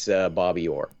like he's Bobby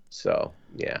Orr. So,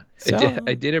 yeah.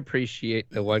 I did appreciate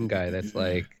the one guy that's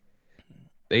like,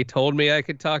 they told me I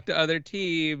could talk to other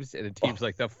teams, and the team's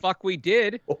like, the fuck we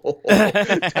did.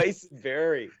 Tyson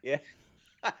Berry. Yeah.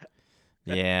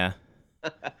 Yeah.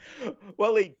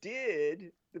 Well, they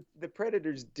did. The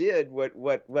Predators did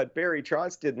what Barry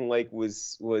Trotz didn't like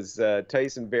was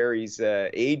Tyson Berry's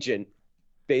agent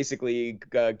basically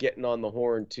getting on the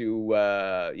horn to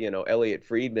Elliot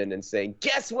Friedman and saying,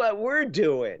 guess what we're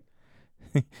doing?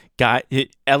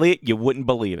 Elliot, you wouldn't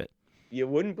believe it. You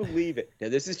wouldn't believe it. Now,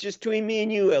 this is just between me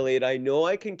and you, Elliot. I know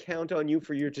I can count on you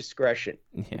for your discretion.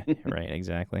 Yeah, right,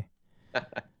 exactly.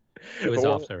 It was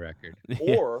off the record.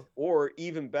 Or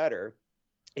even better,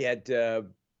 he had Daily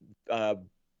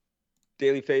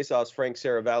Faceoff's Frank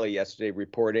Saravalli yesterday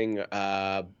reporting,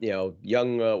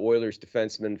 young Oilers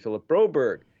defenseman Philip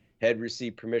Broberg had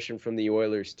received permission from the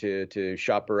Oilers to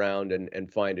shop around and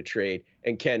find a trade.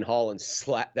 And Ken Holland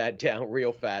slapped that down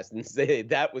real fast and said,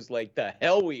 that was like, the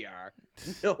hell we are.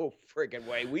 No friggin'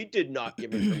 way. We did not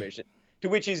give him permission. To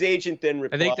which his agent then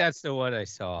replied. I think that's the one I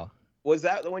saw. Was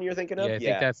that the one you're thinking of? Yeah, I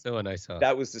think that's the one I saw.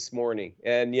 That was this morning.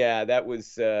 And yeah, that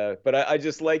was, but I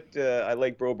just liked, I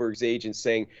like Broberg's agent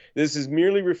saying, this is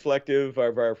merely reflective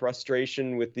of our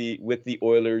frustration with the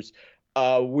Oilers.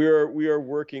 We are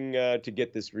working to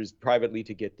get this privately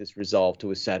to get this resolved to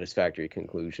a satisfactory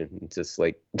conclusion. It's just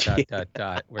like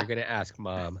dot. We're gonna ask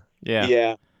Mom.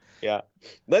 Yeah.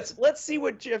 Let's see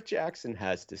what Jeff Jackson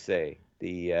has to say.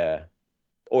 The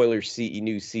Oilers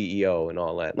new CEO and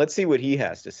all that. Let's see what he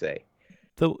has to say.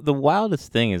 The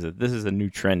wildest thing is that this is a new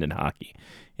trend in hockey,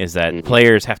 is that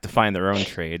players have to find their own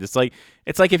trade. It's like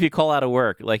if you call out of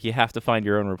work, like you have to find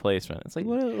your own replacement. It's like,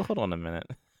 hold on a minute.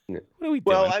 What are we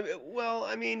doing?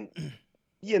 I mean,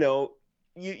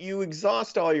 you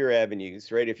exhaust all your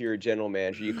avenues, right? If you're a general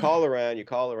manager, you call around, see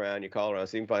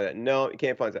if you can find that. No, you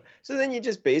can't find that. So then you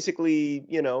just basically,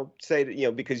 say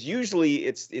that, because usually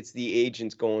it's the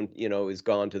agent's is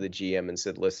gone to the GM and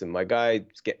said, listen, my guy's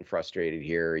getting frustrated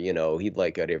here. He'd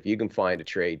like it. If you can find a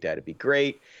trade, that'd be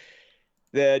great.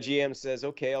 The GM says,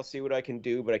 okay, I'll see what I can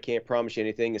do, but I can't promise you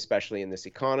anything, especially in this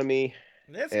economy.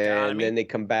 Then they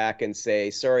come back and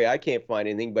say, sorry, I can't find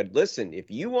anything. But listen,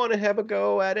 if you want to have a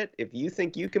go at it, if you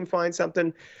think you can find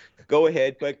something, go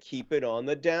ahead, but keep it on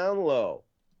the down low.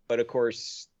 But of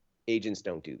course, agents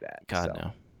don't do that. God,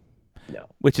 no. No.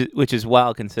 Which is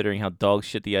wild considering how dog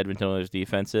shit the Edmonton Oilers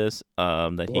defense is.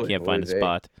 That he Boy, can't boy, find a they-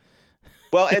 spot.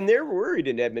 Well, and they're worried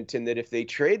in Edmonton that if they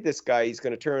trade this guy, he's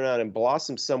going to turn around and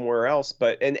blossom somewhere else.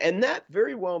 But and that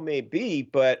very well may be.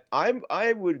 But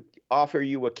I would offer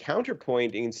you a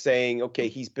counterpoint in saying, okay,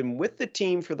 he's been with the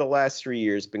team for the last 3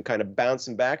 years, been kind of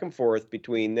bouncing back and forth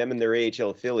between them and their AHL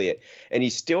affiliate, and he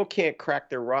still can't crack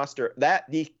their roster. That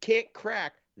he can't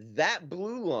crack that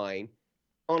blue line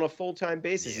on a full-time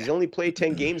basis. He's only played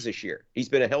 10 games this year. He's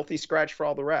been a healthy scratch for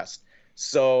all the rest.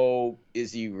 So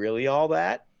is he really all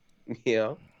that? You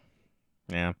know?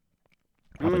 Yeah.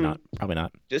 Probably not. Probably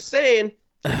not. Just saying.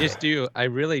 I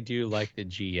really do like the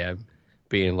GM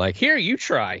being like, here, you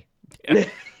try.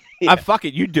 Yeah. Fuck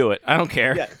it. You do it. I don't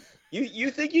care. Yeah. You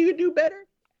think you can do better?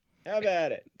 How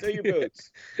about it? Do your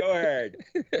boots. Go hard.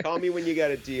 Call me when you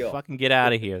got a deal. Fucking get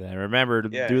out of here then. Remember to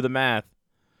Yeah. do the math.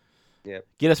 Yeah.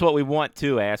 Get us what we want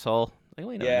too, asshole. Like,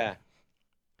 wait a minute. Yeah.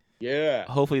 Yeah.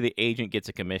 Hopefully the agent gets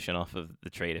a commission off of the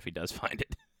trade if he does find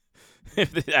it.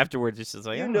 If afterwards it's just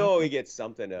like, You oh, know he gets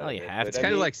something out Oh, of you it. have but It's I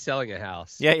kind of mean, like selling a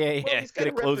house. Yeah. well, he's got Get to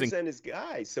a closing. represent his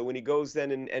guy. So when he goes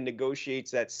then and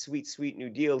negotiates that sweet new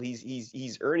deal,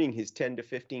 he's earning his 10 to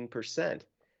 15%.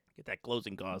 Get that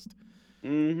closing cost.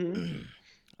 Mm-hmm.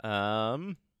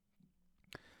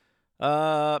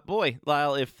 Boy,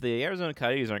 Lyle, if the Arizona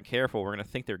Coyotes aren't careful, we're gonna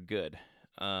think they're good.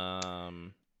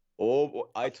 Oh,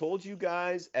 I told you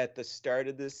guys at the start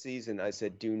of this season, I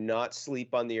said, do not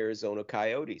sleep on the Arizona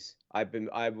Coyotes. I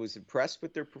was impressed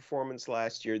with their performance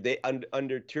last year. They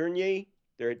under Tournier,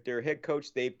 their head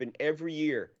coach, they've been every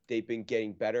year they've been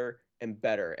getting better and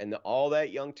better, and all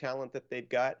that young talent that they've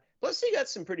got. Plus, they got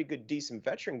some pretty good, decent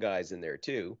veteran guys in there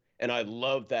too. And I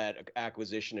love that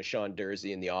acquisition of Sean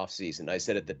Dursey in the offseason. I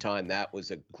said at the time that was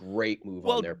a great move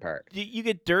on their part. You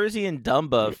get Dursey and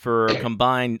Dumba for a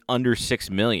combined under $6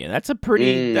 million. That's a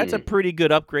pretty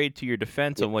good upgrade to your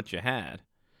defense on what you had.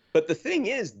 But the thing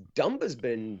is, Dumba's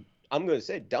been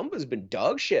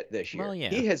dog shit this year. Well, yeah.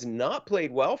 He has not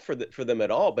played well for them at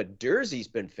all, but Dursey's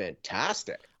been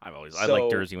fantastic. I like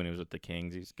Dursey when he was with the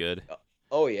Kings. He's good.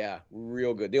 Oh yeah,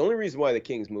 real good. The only reason why the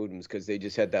Kings moved him is because they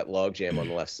just had that logjam on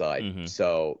the left side. Mhm.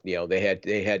 So, they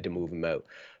had to move him out.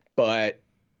 But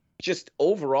just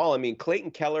overall, I mean,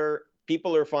 Clayton Keller,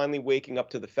 people are finally waking up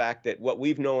to the fact that what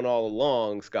we've known all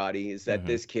along, Scotty, is that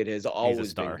this kid has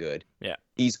always been good. Yeah.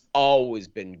 He's always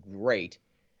been great.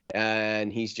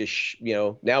 And he's just,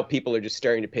 now people are just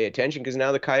starting to pay attention because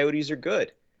now the Coyotes are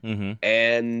good. Mm-hmm.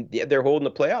 And they're holding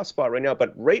the playoff spot right now.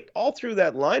 But right all through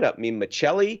that lineup, I mean,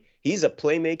 Michelli, he's a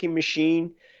playmaking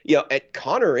machine. At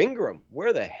Connor Ingram,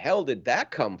 where the hell did that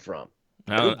come from?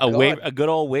 A good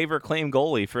old waiver claim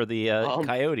goalie for the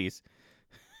Coyotes.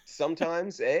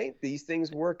 Sometimes, these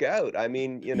things work out. I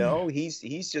mean,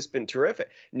 he's just been terrific.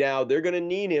 Now they're going to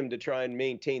need him to try and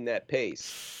maintain that pace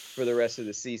for the rest of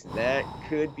the season. That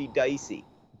could be dicey,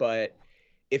 but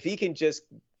if he can just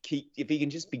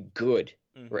be good.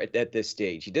 Right at this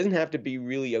stage, he doesn't have to be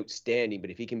really outstanding, but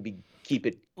if he can keep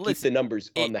the numbers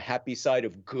on the happy side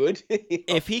of good.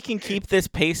 If he can keep this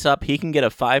pace up, he can get a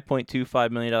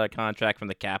 $5.25 million contract from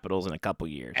the Capitals in a couple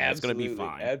years. It's going to be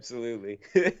fine. Absolutely.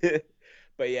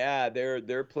 But yeah,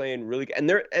 they're playing really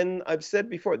good, and I've said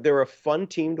before, they're a fun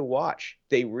team to watch.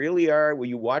 They really are. When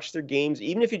you watch their games,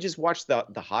 even if you just watch the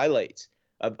highlights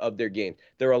of their games,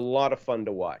 they're a lot of fun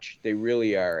to watch. They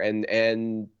really are, and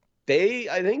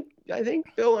I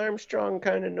think Bill Armstrong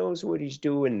kind of knows what he's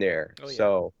doing there. Oh, yeah.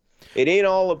 So it ain't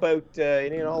all about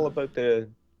the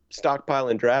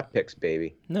stockpiling draft picks,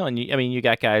 baby. No, and you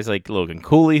got guys like Logan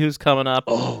Cooley who's coming up.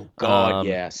 Oh God,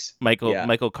 yes. Michael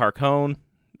Carcone.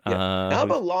 Yeah. How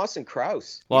about Lawson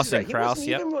Krause? He wasn't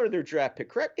even one of their draft pick.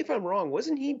 Correct me if I'm wrong.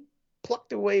 Wasn't he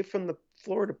plucked away from the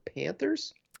Florida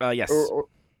Panthers? Yes.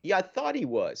 Yeah, I thought he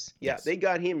was. Yeah, yes. They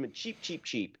got him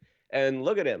cheap. And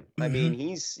look at him. I mean,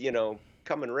 he's,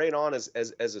 coming right on as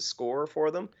a scorer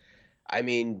for them. I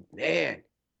mean, man,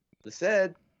 they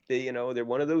said they're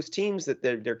one of those teams that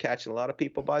they're catching a lot of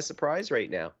people by surprise right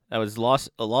now. That was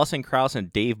Lawson Krause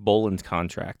and Dave Boland's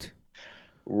contract.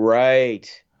 Right.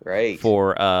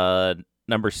 For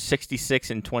number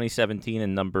 66 in 2017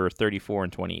 and number 34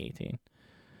 in 2018.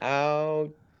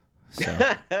 Oh. So,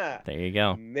 there you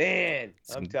go. Man,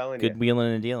 I'm telling you. Good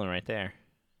wheeling and dealing right there.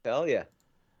 Hell yeah.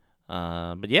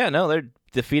 But yeah, no, they're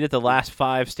defeated the last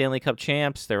 5 Stanley Cup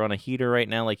champs. They're on a heater right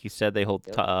now. Like you said, they hold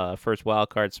first wild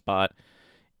card spot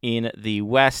in the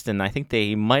West, and I think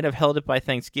they might have held it by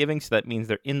Thanksgiving, so that means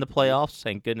they're in the playoffs.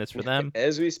 Thank goodness for them.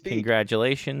 As we speak.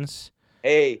 Congratulations.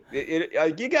 Hey,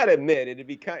 you gotta admit it'd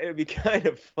be kind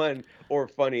of fun or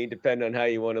funny, depending on how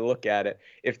you want to look at it,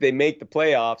 if they make the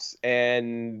playoffs.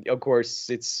 And of course,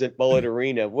 it's at Bullet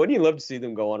Arena. Wouldn't you love to see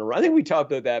them go on a run? I think we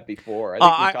talked about that before. I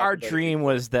think we talked Our about it dream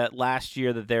before. was that last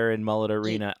year that they're in Mullet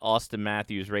Arena, Austin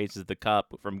Matthews raises the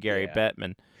cup from Gary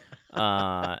Bettman,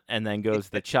 and then goes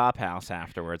to the Chop House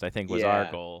afterwards. I think was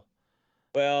our goal.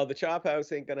 Well, the Chop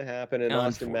House ain't gonna happen, and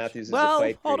Austin Matthews is a Well,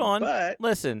 pipe hold dream, on. But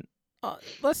Listen,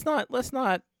 let's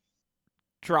not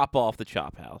drop off the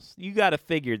Chop House. You got to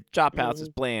figure Chop House is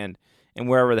planned, and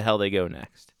wherever the hell they go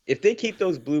next. if they keep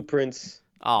those blueprints,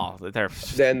 then the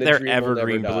they're dream will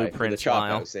evergreen never die for the blueprints. Chop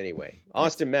Lyle. House anyway.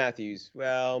 Austin Matthews,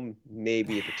 well,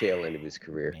 maybe at the tail end of his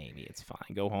career. Maybe it's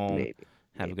fine. Go home, Maybe.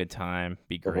 have a good time,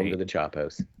 be Go great. home to the Chop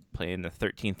House. Play in the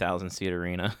 13,000 seat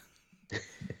arena.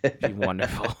 Be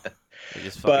wonderful.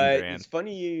 Just fucking But grand. it's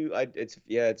funny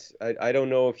I don't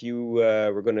know if you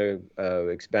were going to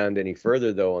expound any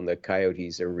further though on the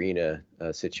Coyotes arena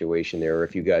situation there, or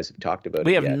if you guys have talked about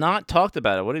We it have yet. not talked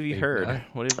about it. What have you heard?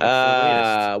 What's the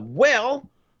latest? Well,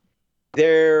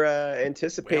 they're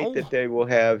anticipate that they will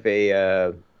have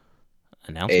a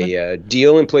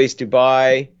deal in place to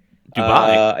buy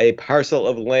a parcel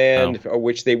of land on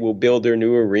which they will build their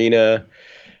new arena.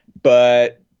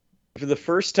 But for the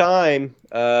first time,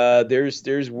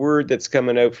 there's word that's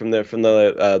coming out from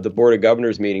the Board of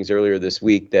Governors meetings earlier this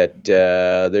week that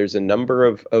there's a number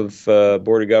of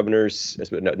Board of Governors,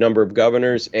 a number of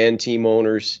governors and team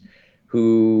owners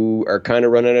who are kind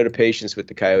of running out of patience with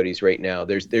the Coyotes right now.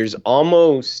 There's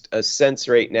almost a sense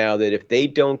right now that if they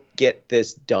don't get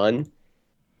this done,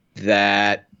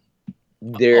 that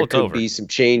there could be some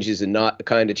changes, and not the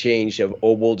kind of change of,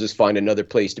 we'll just find another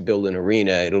place to build an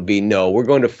arena. It'll be, no, we're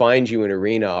going to find you an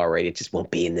arena, all right. It just won't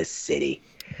be in this city.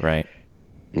 Right.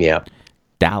 Yeah.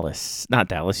 Dallas. Not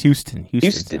Dallas. Houston.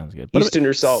 Houston sounds good. Houston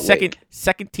or Salt Lake.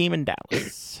 Second team in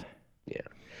Dallas. Yeah.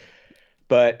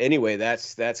 But anyway,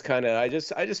 that's kind of, I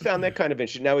just found that kind of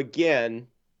interesting. Now, again,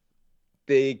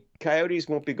 the Coyotes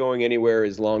won't be going anywhere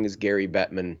as long as Gary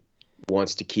Bettman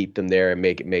wants to keep them there and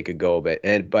make a go of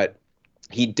it. But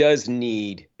he does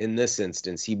need, in this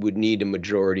instance, he would need a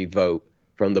majority vote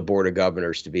from the Board of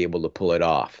Governors to be able to pull it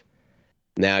off.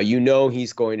 Now,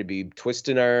 he's going to be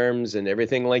twisting arms and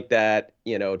everything like that,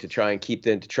 to try and keep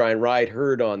them, to try and ride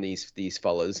herd on these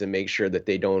fellas and make sure that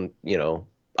they don't,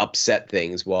 upset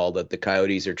things while the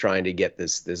Coyotes are trying to get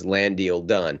this land deal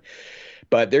done.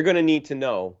 But they're going to need to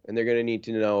know, and they're going to need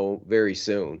to know very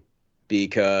soon,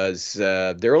 because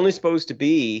they're only supposed to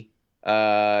be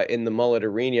in the Mullet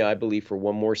Arena, I believe, for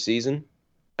one more season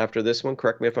after this one.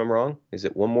 Correct me if I'm wrong. Is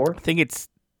it one more? I think it's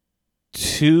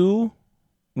 2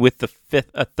 with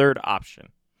a third option.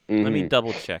 Mm-hmm. Let me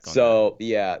double check on that.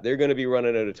 Yeah, they're going to be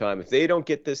running out of time if they don't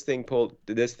get this thing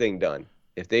done.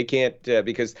 If they can't,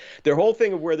 because their whole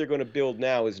thing of where they're going to build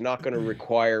now is not going to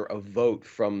require a vote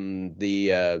from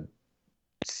the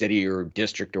city or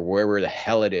district or wherever the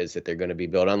hell it is that they're going to be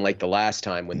built. Unlike the last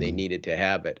time when they needed to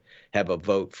have a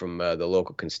vote from the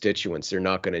local constituents, they're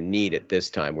not going to need it this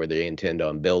time where they intend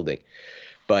on building.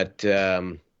 But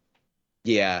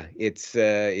yeah,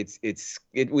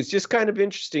 it was just kind of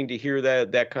interesting to hear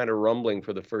that kind of rumbling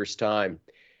for the first time.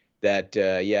 That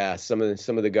some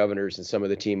of the governors and some of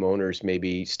the team owners may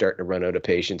be starting to run out of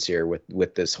patience here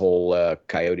with this whole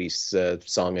Coyotes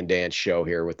song and dance show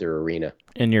here with their arena.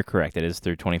 And you're correct; it is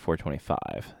through 24-25.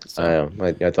 So.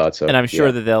 I thought so. And I'm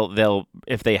sure that they'll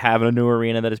if they have a new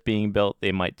arena that is being built,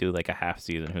 they might do like a half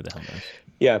season. Who the hell knows?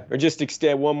 Yeah, or just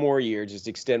extend one more year. Just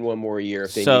extend one more year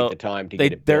if they need the time to get it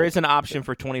built. There is an option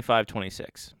for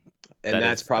 25-26. And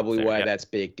that's probably why that's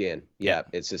baked in. Yeah,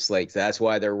 it's just like, that's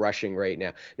why they're rushing right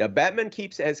now. Now, Bettman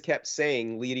has kept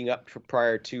saying, leading up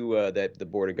prior to the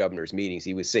Board of Governors meetings,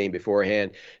 he was saying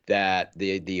beforehand that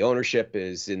the ownership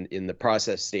is in the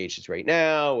process stages right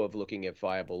now of looking at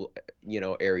viable,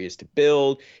 areas to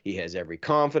build. He has every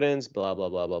confidence, blah, blah,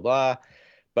 blah, blah, blah.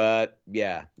 But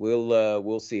yeah,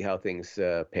 we'll see how things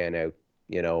pan out.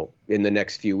 In the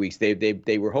next few weeks.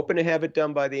 They were hoping to have it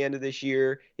done by the end of this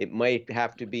year. It might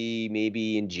have to be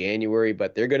maybe in January,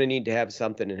 but they're going to need to have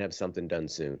something done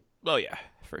soon. Oh yeah,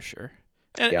 for sure.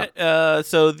 And yeah.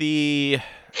 That's the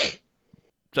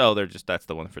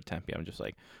one for Tempe. I'm just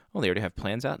like, they already have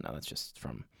plans out? No, that's just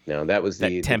from. No, that was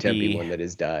the Tempe one that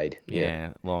has died.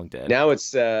 Yeah, long dead. Now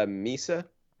it's Mesa,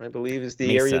 I believe, is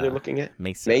the area they're looking at.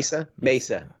 Mesa. Yeah,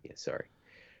 sorry.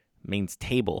 Means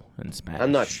table in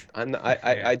Spanish. I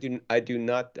do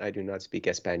not speak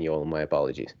Espanol. My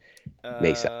apologies.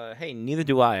 Mesa. Hey, neither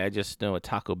do I. I just know a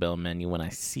Taco Bell menu when I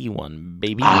see one,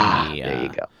 baby. There you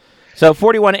go. So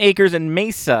 41 acres in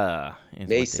Mesa. Is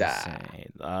Mesa. What they say.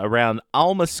 Around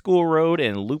Alma School Road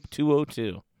and Loop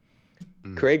 202.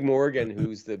 Craig Morgan,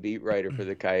 who's the beat writer for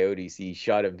the Coyotes, he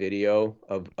shot a video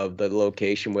of the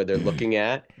location where they're looking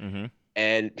at,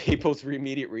 and people's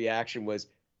immediate reaction was,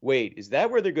 wait, is that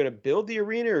where they're going to build the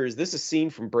arena, or is this a scene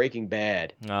from Breaking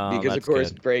Bad? Oh, Because, of that's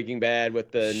course, good. Breaking Bad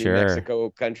with the New Mexico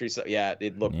country. So, yeah,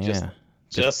 it looked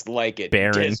just like it.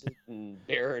 Barren. Desert and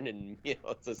barren, and,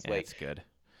 it's just like, that's good.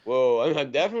 whoa,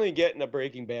 I'm definitely getting a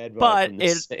Breaking Bad vibe But from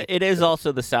this thing. it is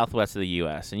also the southwest of the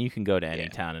U.S., and you can go to any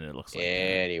town, and it looks like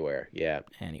anywhere. Yeah.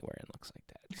 Anywhere it looks like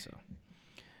that. So.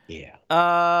 Yeah.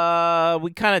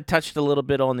 We kind of touched a little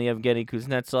bit on the Evgeny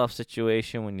Kuznetsov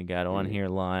situation when you got on here,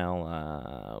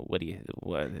 Lyle. What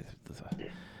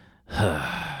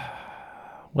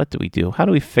do we do? How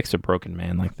do we fix a broken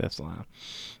man like this, Lyle?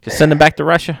 Just send him back to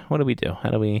Russia? What do we do? How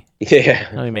do we make this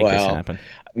happen?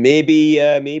 Maybe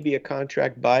a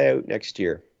contract buyout next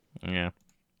year. Yeah.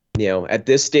 At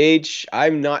this stage,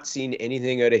 I'm not seeing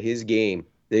anything out of his game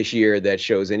this year that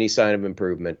shows any sign of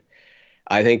improvement.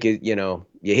 I think you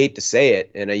hate to say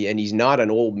it, and he's not an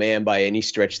old man by any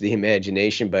stretch of the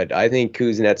imagination, but I think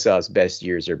Kuznetsov's best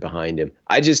years are behind him.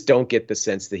 I just don't get the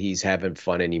sense that he's having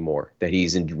fun anymore, that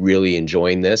he's really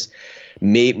enjoying this.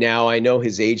 Now, I know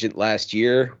his agent last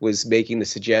year was making the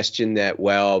suggestion that,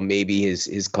 well, maybe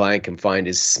his client can find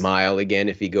his smile again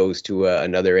if he goes to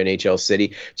another NHL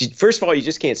city. First of all, you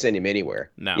just can't send him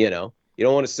anywhere. No. You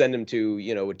don't want to send him to,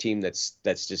 a team that's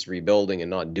just rebuilding and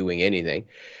not doing anything.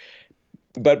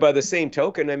 But by the same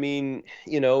token, I mean,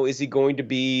 is he going to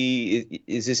be?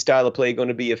 Is his style of play going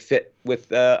to be a fit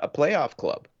with a playoff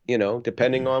club?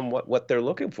 Depending on what they're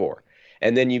looking for.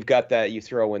 And then you've got that. You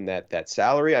throw in that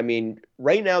salary. I mean,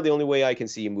 right now the only way I can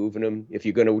see you moving him, if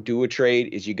you're going to do a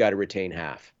trade, is you got to retain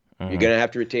half. You're going to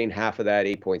have to retain half of that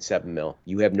 $8.7 million.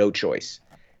 You have no choice.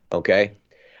 Okay.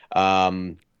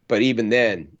 But even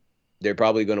then, they're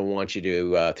probably going to want you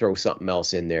to throw something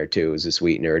else in there too, as a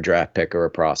sweetener, a draft pick or a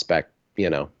prospect.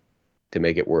 To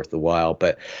make it worth the while.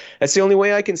 But that's the only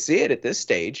way I can see it at this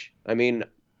stage. I mean,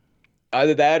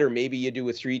 either that or maybe you do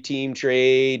a 3-team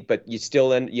trade, but you're still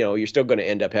going to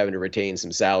end up having to retain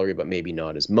some salary, but maybe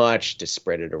not as much, to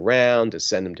spread it around, to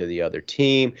send them to the other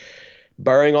team.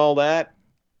 Barring all that,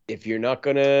 if you're not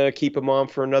going to keep him on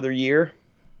for another year,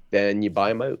 then you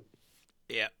buy him out.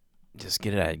 Yeah. Just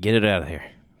get it out of here.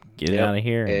 Get it out of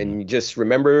here. And just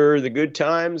remember the good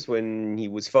times when he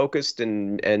was focused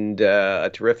and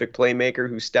a terrific playmaker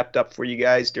who stepped up for you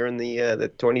guys during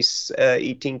the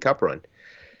 2018 Cup run.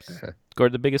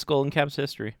 Scored the biggest goal in Caps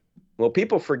history. Well,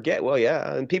 people forget. Well,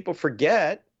 yeah, and people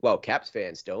forget. Well, Caps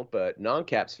fans don't, but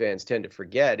non-Caps fans tend to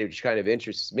forget, which kind of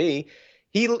interests me.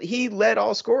 He led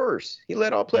all scorers. He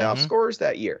led all playoff scorers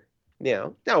that year.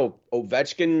 Now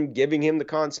Ovechkin giving him the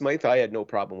Conn Smythe, I had no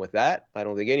problem with that. I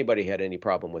don't think anybody had any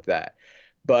problem with that.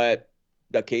 But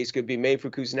the case could be made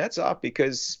for Kuznetsov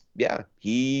because,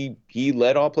 he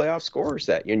led all playoff scorers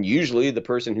that year. And usually the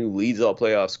person who leads all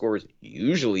playoff scorers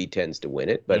usually tends to win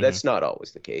it, but that's not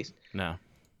always the case. No.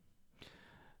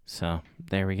 So,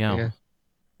 there we go. Yeah.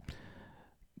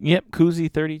 Yep,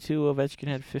 Kuzi 32, Ovechkin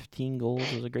had 15 goals.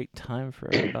 It was a great time for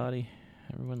everybody.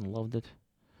 Everyone loved it.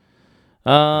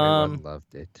 Everyone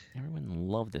loved it. Everyone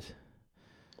loved it.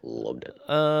 Loved it.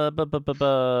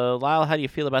 Lyle, how do you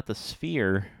feel about the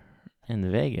Sphere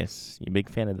in Vegas? You a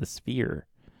big fan of the Sphere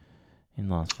in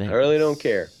Las Vegas? I really don't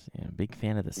care. Yeah, big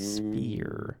fan of the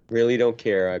Sphere. Really don't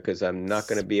care because I'm not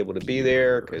going to be able to be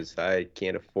there because I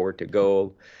can't afford to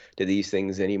go to these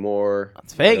things anymore.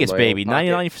 It's Vegas, baby.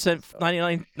 99 flights,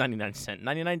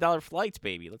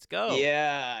 baby. Let's go.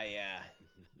 Yeah.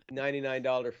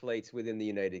 $99 flights within the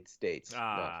United States.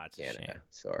 Not Canada. Shame.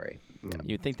 Sorry.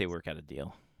 You'd think they work out a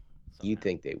deal. You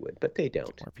think they would, but they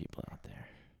don't. More people out there.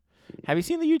 Have you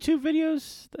seen the YouTube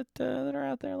videos that are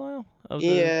out there, Lyle?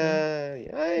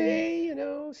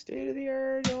 State of the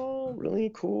art, all really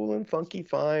cool and funky,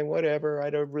 fine, whatever. I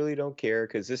really don't care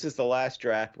because this is the last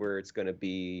draft where it's going to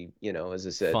be, as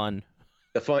I said, fun.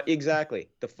 The fun, exactly.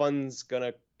 The fun's going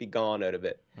to be gone out of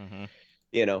it.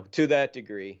 To that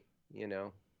degree.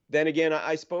 Then again,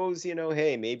 I suppose,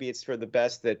 hey, maybe it's for the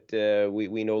best that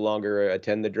we no longer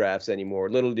attend the drafts anymore.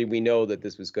 Little did we know that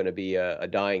this was going to be a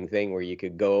dying thing where you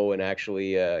could go and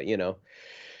actually,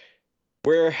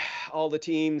 where all the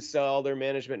teams, all their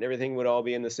management and everything would all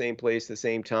be in the same place at the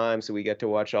same time. So we got to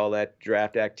watch all that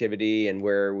draft activity and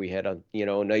where we had a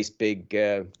nice big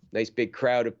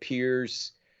crowd of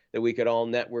peers that we could all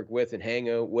network with and hang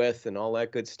out with and all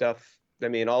that good stuff. I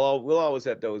mean, we'll always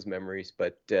have those memories,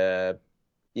 but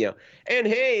and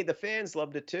hey, the fans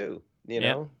loved it too. You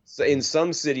Yep. know, so in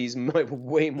some cities,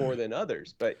 way more than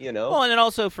others. But Well, and then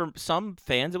also for some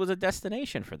fans, it was a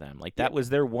destination for them. Like that was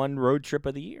their one road trip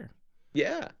of the year.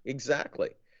 yeah, exactly.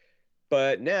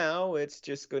 But now it's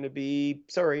just going to be.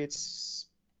 Sorry, it's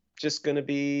just going to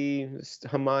be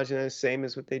homogenous, same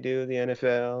as what they do in the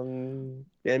NFL and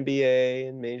NBA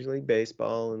and Major League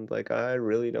Baseball. And like, I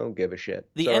really don't give a shit.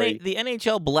 The Sorry. the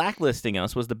NHL blacklisting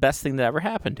us was the best thing that ever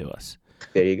happened to us.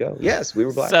 There you go. Yes, we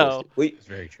were blacklisted. It's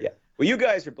very true. Yeah. Well, you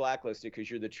guys are blacklisted because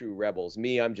you're the true rebels.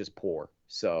 Me, I'm just poor.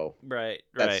 So Right.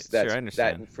 that's Sure, I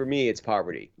understand. that for me. It's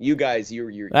poverty. You guys, you're.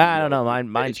 I don't know.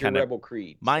 Mine's it's your kind of rebel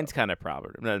creed. Mine's kind of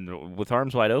proper. With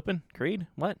arms wide open. Creed.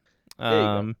 What?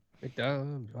 There you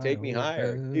go. Take me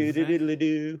higher.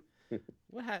 Do.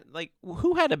 What had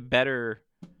who had a better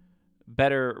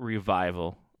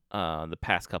revival the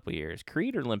past couple years?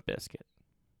 Creed or Limp Bizkit?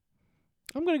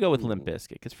 I'm gonna go with Limp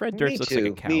Bizkit because Fred Durst looks like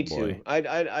a cowboy. Me too.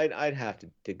 I'd have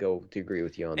to go to agree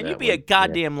with you on that. And you'd be a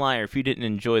goddamn liar if you didn't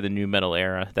enjoy the new metal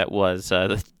era that was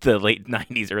the late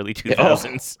 '90s, early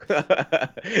 2000s.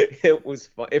 It was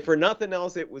fun. If for nothing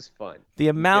else, it was fun. The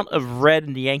amount of red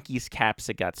Yankees caps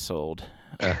that got sold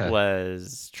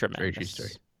was tremendous. Very true story.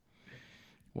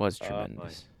 Was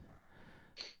tremendous.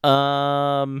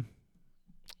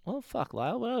 Well, fuck,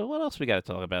 Lyle. What else we got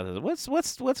to talk about?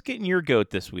 What's getting your goat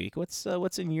this week? What's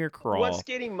in your crawl? What's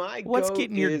getting my What's goat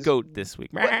getting your is- goat this week?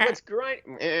 What's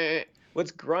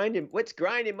grinding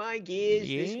my gears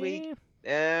this week?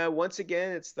 Once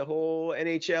again, it's the whole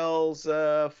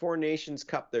NHL's Four Nations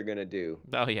Cup they're gonna do.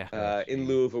 Oh yeah. In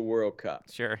lieu of a World Cup.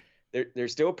 Sure. They're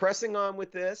still pressing on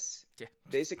with this. Yeah.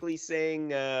 Basically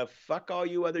saying, fuck all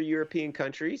you other European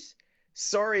countries.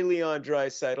 Sorry, Leon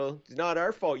Draisaitl. It's not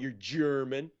our fault. You're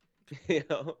German. You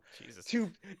know. Jesus.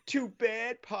 Too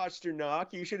bad,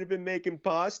 Pasternak. You should have been making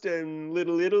pasta in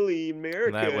Little Italy,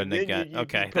 America. That wouldn't have and then got- you'd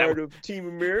okay, be that part of Team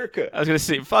America. I was gonna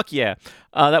say, fuck yeah.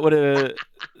 That would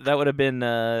have been.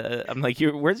 I'm like,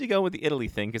 where's he going with the Italy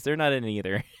thing? Because they're not in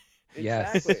either.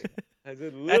 Yes. Exactly. I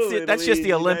said, That's just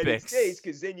the Olympics.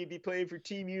 Because then you'd be playing for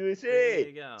Team USA There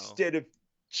you go. instead of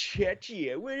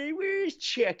Czechia. Where is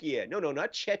Czechia? No,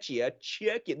 not Czechia.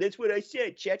 Czechia. That's what I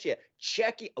said. Czechia.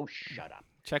 Oh, shut up.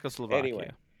 Czechoslovakia. Anyway,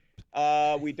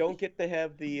 we don't get to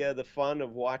have the fun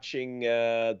of watching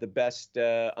the best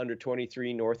under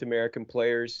 23 North American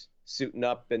players suiting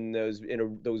up in those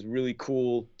really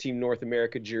cool Team North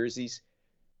America jerseys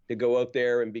to go out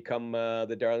there and become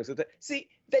the darlings of the. See,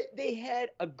 they had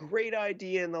a great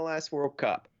idea in the last World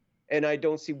Cup, and I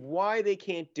don't see why they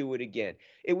can't do it again.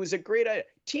 It was a great idea.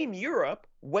 Team Europe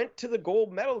went to the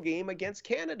gold medal game against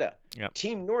Canada. Yep.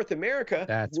 Team North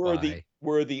America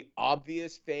were the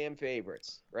obvious fan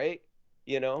favorites, right?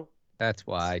 You know? That's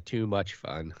why. Too much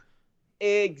fun.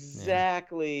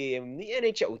 Exactly. And the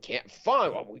NHL, we can't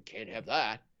fun. Well, we can't have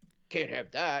that. Can't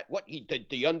have that. What,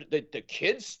 the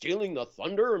kids stealing the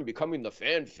thunder and becoming the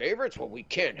fan favorites? Well, we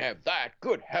can't have that.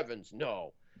 Good heavens,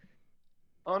 no.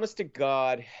 Honest to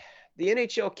God, the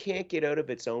NHL can't get out of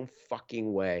its own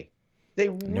fucking way. They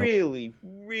really,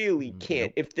 really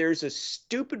can't. If there's a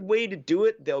stupid way to do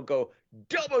it, they'll go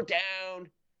double down.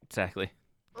 Exactly.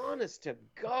 Honest to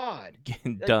God.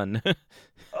 Done.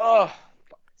 Oh,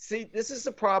 see, this is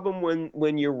the problem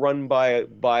when you're run by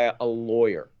a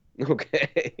lawyer.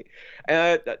 Okay.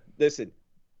 Listen,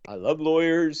 I love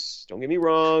lawyers. Don't get me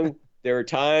wrong. There are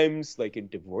times, like in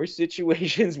divorce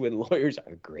situations, when lawyers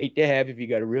are great to have if you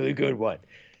got a really good one,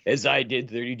 as I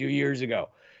did 32 years ago.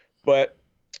 But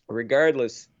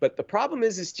regardless, but the problem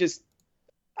is just,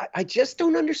 I just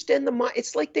don't understand the mind.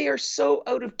 It's like they are so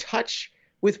out of touch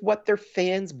with what their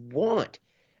fans want.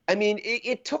 I mean,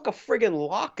 it took a friggin'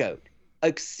 lockout,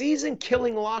 a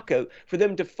season-killing lockout, for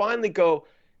them to finally go,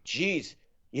 geez,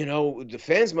 you know, the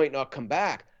fans might not come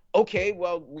back. Okay,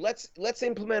 well, let's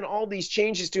implement all these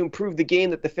changes to improve the game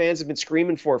that the fans have been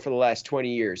screaming for the last 20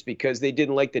 years because they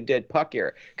didn't like the dead puck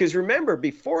era. Because remember,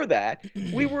 before that,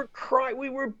 we were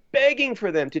begging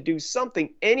for them to do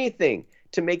something, anything,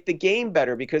 to make the game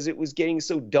better because it was getting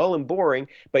so dull and boring.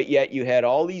 But yet you had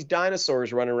all these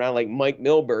dinosaurs running around like Mike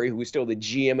Milbury, who was still the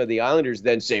GM of the Islanders,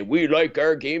 then say, we like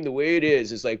our game the way it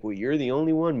is. It's like, well, you're the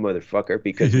only one, motherfucker,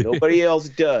 because nobody else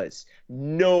does.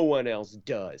 No one else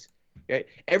does. Okay?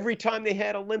 Every time they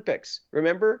had Olympics,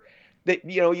 remember that,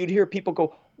 you know, you'd hear people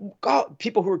go, God,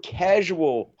 people who are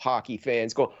casual hockey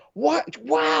fans go, What?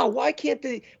 Wow! Why can't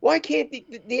the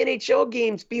NHL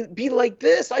games be like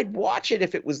this? I'd watch it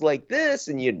if it was like this.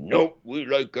 And we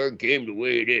like our game the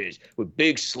way it is, with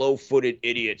big slow-footed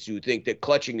idiots who think that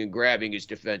clutching and grabbing is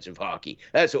defensive hockey.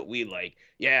 That's what we like.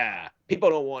 Yeah, people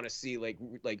don't want to see like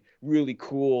really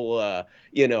cool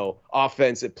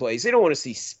offensive plays. They don't want to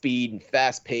see speed and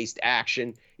fast-paced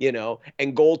action.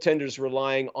 And goaltenders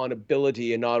relying on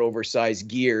ability and not oversized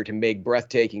gear to make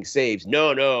breathtaking saves.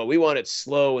 No, we want it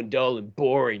slow and dull and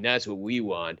boring. That's what we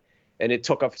want. And it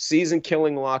took a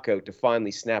season-killing lockout to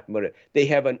finally snap them out of it. They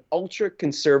have an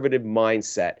ultra-conservative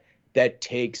mindset that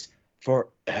takes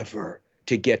forever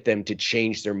to get them to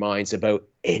change their minds about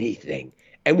anything.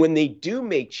 And when they do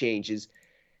make changes,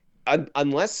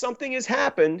 unless something has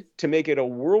happened to make it a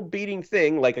world-beating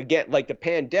thing, like the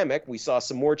pandemic, we saw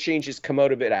some more changes come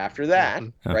out of it after that,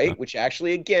 right? Which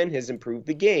actually, again, has improved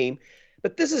the game.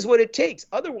 But this is what it takes.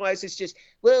 Otherwise, it's just,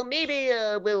 well, maybe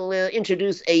we'll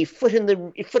introduce a foot in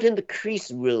the crease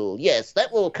rule. Yes,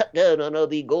 that will cut down on all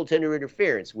the goaltender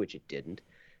interference, which it didn't.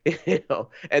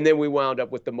 And then we wound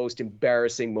up with the most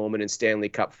embarrassing moment in Stanley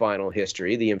Cup final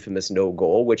history, the infamous no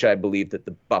goal, which I believe that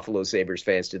the Buffalo Sabres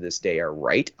fans to this day are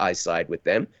right. I side with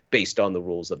them based on the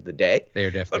rules of the day. They're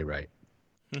definitely right.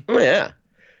 Yeah.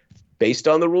 Based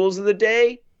on the rules of the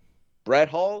day, Brett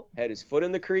Hull had his foot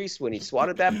in the crease when he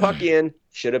swatted that puck in.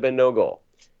 Should have been no goal.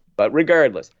 But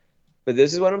regardless,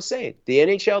 this is what I'm saying. The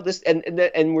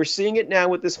NHL, and we're seeing it now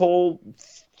with this whole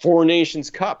Four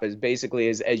Nations Cup, as basically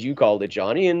as you called it,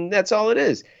 Johnny, and that's all it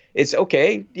is. It's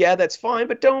okay, yeah, that's fine,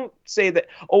 but don't say that,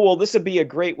 this would be a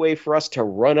great way for us to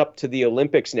run up to the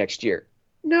Olympics next year.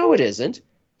 No, it isn't.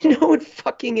 No, it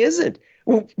fucking isn't.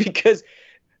 Because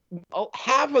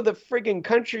half of the friggin'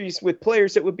 countries with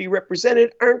players that would be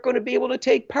represented aren't going to be able to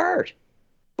take part,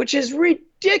 which is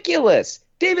ridiculous.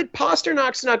 David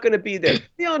Pasternak's not going to be there.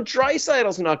 Leon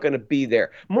Draisaitl's not going to be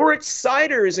there. Moritz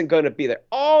Seider isn't going to be there.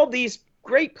 All these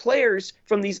great players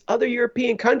from these other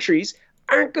European countries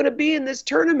aren't going to be in this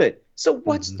tournament. So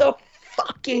what's the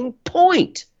fucking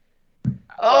point?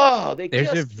 Oh,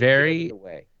 there's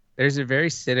a very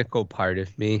cynical part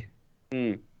of me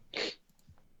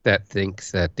that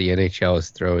thinks that the NHL is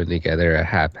throwing together a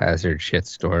haphazard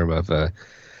shitstorm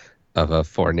of a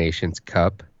Four Nations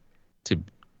Cup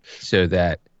so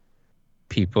that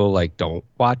people don't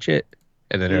watch it.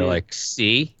 And then they're like,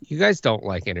 see, you guys don't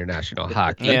like international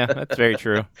hockey. Yeah, that's very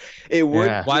true. It would.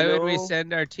 Yeah. Why would we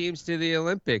send our teams to the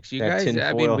Olympics? You guys,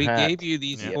 we gave you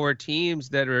these 4 teams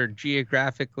that are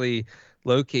geographically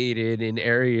located in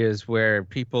areas where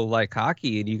people like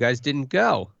hockey, and you guys didn't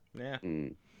go. Yeah.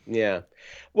 Yeah.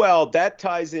 Well, that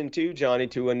ties into, Johnny,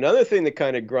 to another thing that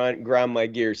kind of ground my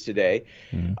gears today.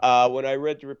 When I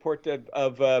read the report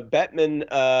of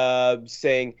Bettman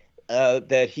saying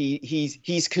that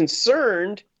he's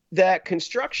concerned that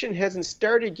construction hasn't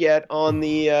started yet on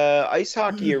the ice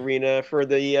hockey arena for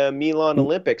the Milan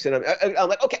Olympics. And I'm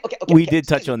like, okay. We did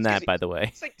touch on that, by the way.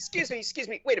 It's like, excuse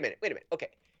me. Wait a minute. Okay.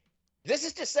 This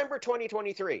is December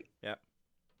 2023. Yeah.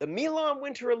 The Milan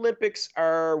Winter Olympics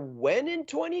are when in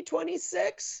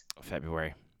 2026?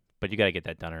 February. But you got to get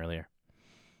that done earlier.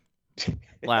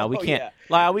 Lyle, we can't.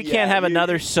 Lyle, we can't have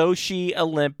another Sochi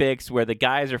Olympics where the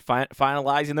guys are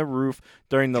finalizing the roof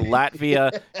during the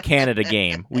Latvia-Canada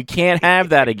game. We can't have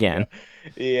that again.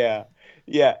 Yeah.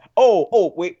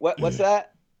 Oh, wait, what's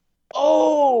that?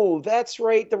 Oh, that's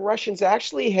right. The Russians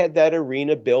actually had that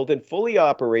arena built and fully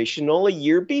operational a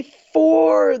year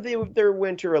before their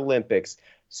Winter Olympics.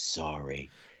 Sorry.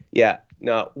 Yeah,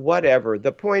 no, whatever.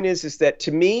 The point is that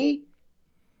to me,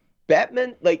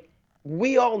 Bettman,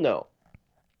 we all know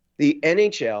the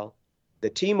NHL, the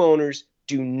team owners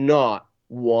do not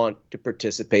want to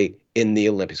participate in the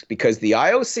Olympics because the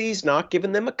IOC's not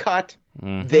giving them a cut.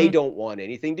 Mm-hmm. They don't want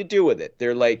anything to do with it.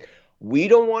 They're like, we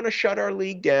don't want to shut our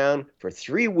league down for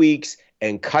 3 weeks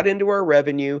and cut into our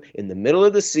revenue in the middle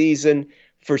of the season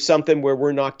for something where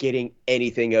we're not getting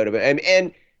anything out of it.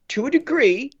 And to a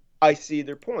degree, I see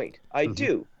their point. I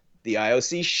do. The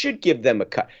IOC should give them a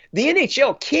cut. The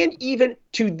NHL can't even,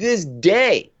 to this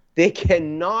day, they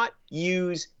cannot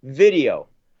use video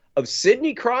of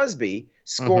Sidney Crosby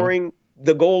scoring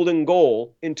the golden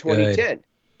goal in 2010. Good.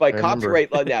 By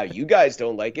copyright law. Now, you guys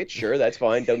don't like it. Sure, that's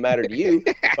fine. Doesn't matter to you.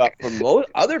 But for most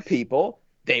other people,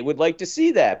 they would like to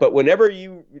see that. But whenever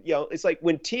it's like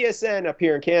when TSN up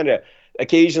here in Canada,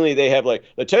 occasionally they have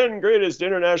the 10 greatest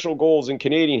international goals in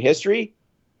Canadian history.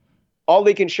 All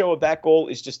they can show of that goal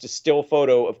is just a still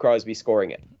photo of Crosby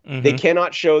scoring it. Mm-hmm. They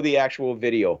cannot show the actual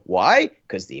video. Why?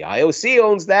 Because the IOC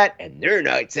owns that, and they're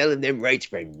not selling them rights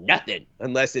for nothing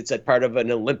unless it's a part of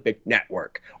an Olympic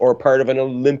network or part of an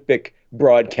Olympic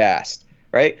broadcast.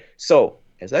 right? So,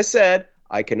 as I said,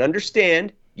 I can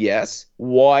understand, yes,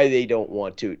 why they don't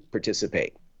want to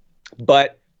participate.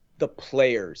 But the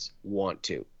players want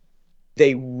to.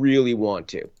 They really want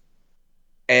to.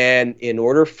 And in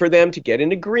order for them to get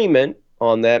an agreement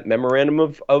on that memorandum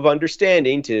of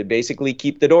understanding to basically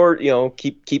keep the door,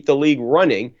 keep the league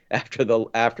running after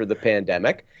the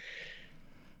pandemic,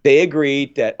 they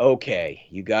agreed that, okay,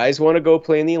 you guys want to go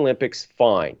play in the Olympics,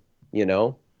 fine.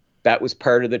 That was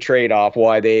part of the trade-off,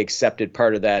 why they accepted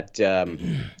part of that,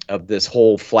 of this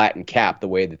whole flattened cap, the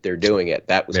way that they're doing it.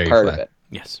 That was part of it.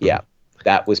 Yes. Yeah,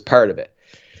 that was part of it.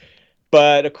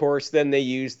 But, of course, then they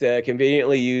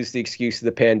conveniently used the excuse of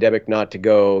the pandemic not to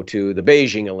go to the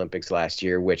Beijing Olympics last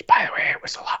year, which, by the way, it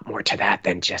was a lot more to that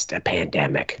than just a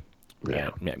pandemic.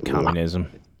 Yeah,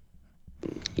 communism.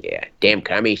 Yeah, damn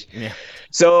commies. Yeah.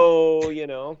 So,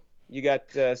 you got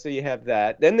so you have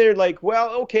that. Then they're like,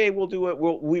 well, okay, we'll do it.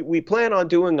 We plan on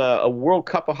doing a World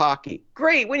Cup of hockey.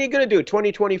 Great. When are you going to do it?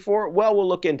 2024? Well, we'll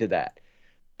look into that.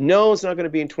 No, it's not going to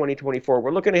be in 2024. We're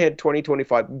looking ahead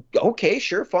 2025. Okay,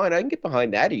 sure, fine. I can get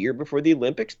behind that a year before the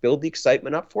Olympics. Build the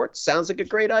excitement up for it. Sounds like a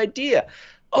great idea.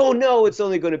 Oh, no, it's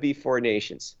only going to be 4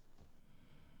 nations.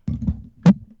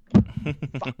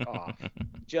 Fuck off.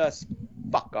 Just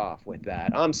fuck off with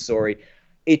that. I'm sorry.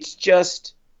 It's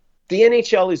just the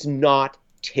NHL is not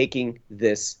taking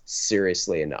this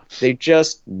seriously enough. They're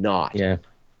just not. Yeah.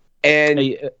 And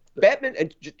Bettman,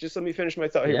 and just let me finish my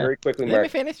thought here very quickly, Mark.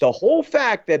 The whole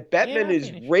fact that Bettman is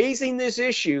raising this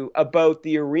issue about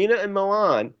the arena in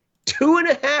Milan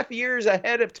 2.5 years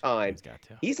ahead of time,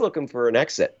 he's looking for an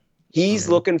exit. He's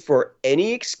looking for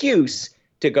any excuse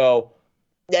to go,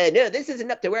 no, this isn't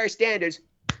up to our standards.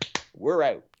 We're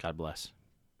out. God bless.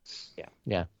 Yeah.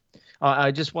 Yeah.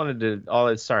 I just wanted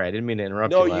to. Sorry, I didn't mean to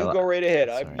interrupt you. No, Lyle. you go right ahead.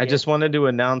 I just wanted to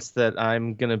announce that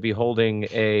I'm going to be holding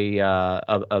a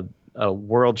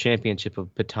world championship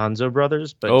of Patanzo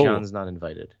Brothers, but John's not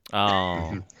invited.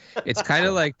 Oh, it's kind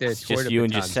of like the Tour just de you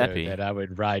and Patanzo Giuseppe that I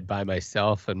would ride by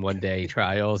myself and one day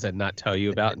trials and not tell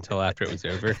you about until after it was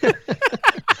over.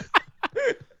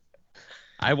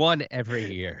 I won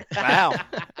every year. Wow,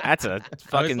 that's a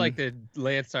fucking. I was like the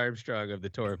Lance Armstrong of the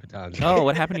Tour of Patanzo. Oh,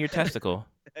 what happened to your testicle?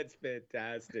 That's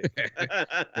fantastic.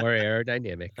 More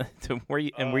aerodynamic. Were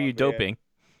you doping?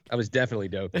 I was definitely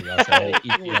doping. Also,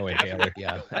 EPO inhaler.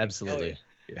 Yeah, absolutely.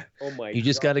 Yeah. Oh my! You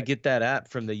just got to get that app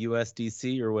from the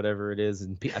USDC or whatever it is,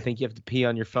 and I think you have to pee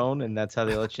on your phone, and that's how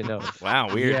they let you know.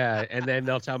 Wow, weird. Yeah, and then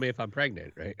they'll tell me if I'm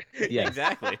pregnant, right? Yeah,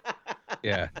 exactly.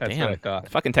 Yeah, that's Damn, what I thought.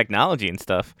 Fucking technology and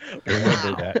stuff. I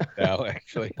remember that now,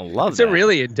 actually. I love it's that. a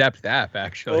really in-depth app,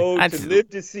 actually. Oh, to live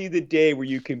to see the day where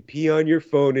you can pee on your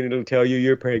phone and it'll tell you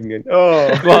you're pregnant.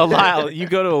 Oh. Well, Lyle, you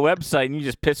go to a website and you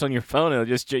just piss on your phone, and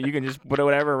you can just put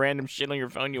whatever random shit on your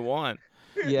phone you want.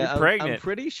 Yeah, You're pregnant. I'm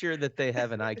pretty sure that they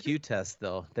have an IQ test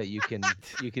though that you can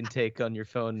take on your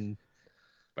phone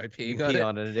by pee peeing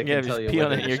on it. And it Yeah, can just tell you pee on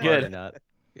whether it, you're you're smart good. or not.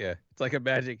 Yeah, it's like a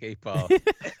magic 8-ball.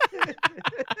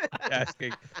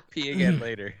 Asking, pee again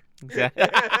later. Exactly.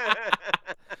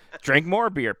 Drink more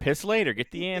beer, piss later,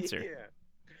 get the answer.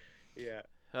 Yeah.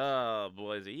 Oh,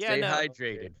 boys. Yeah, Stay no.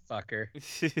 hydrated, fucker.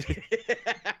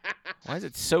 Why is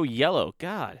it so yellow?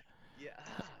 God.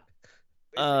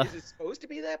 Yeah. Is it supposed to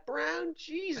be that brown?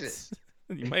 Jesus.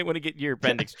 You might want to get your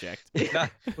appendix checked.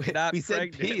 Not We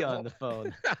said pregnant. pee on the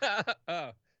phone.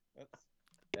 Oh,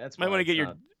 That's Might why want to it's get your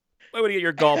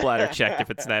not. gallbladder checked if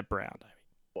it's that brown.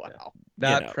 Wow.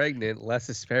 not know. pregnant, less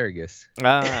asparagus.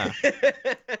 Ah,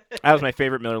 that was my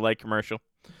favorite Miller Lite commercial.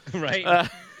 Right.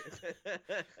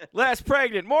 Less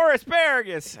pregnant, more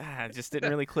asparagus. It just didn't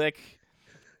really click.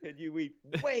 And you eat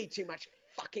way too much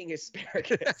fucking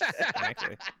asparagus.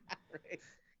 Exactly. Right.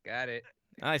 Got it.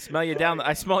 I smell you down.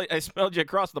 I smelled you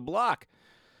across the block.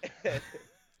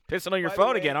 Pissing on your By the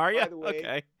phone way- again, are you? by the way-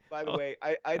 Okay. By the way,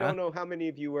 I don't know how many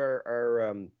of you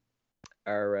are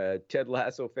Ted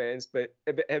Lasso fans, but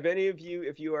have any of you,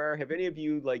 if you are, have any of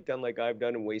you done like I've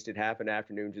done and wasted half an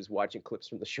afternoon just watching clips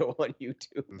from the show on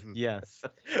YouTube? Yes.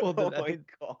 Well, Oh I my think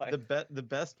God. the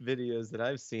best videos that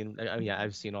I've seen. I mean, yeah,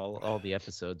 I've seen all the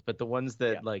episodes, but the ones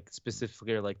that like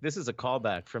specifically are like, this is a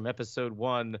callback from episode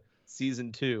 1,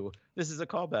 season 2. This is a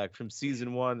callback from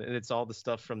season 1, and it's all the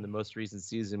stuff from the most recent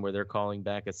season where they're calling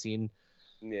back a scene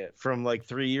Yeah. from like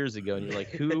 3 years ago, and you're like,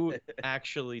 who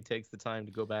actually takes the time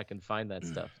to go back and find that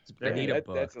stuff? I need a that-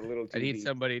 book. That's a little too I need deep.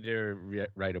 somebody to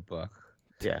write a book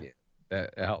Yeah.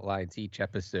 that outlines each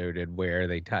episode and where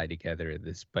they tie together in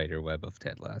the spider web of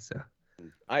Ted Lasso.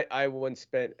 I once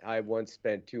spent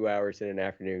 2 hours in an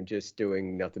afternoon just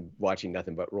doing nothing, watching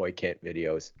nothing but Roy Kent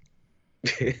videos.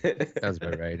 Sounds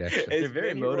about right, actually. They're As very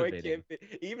many Roy motivating. Kemp-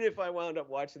 even if I wound up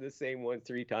watching the same one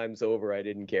 3 times over, I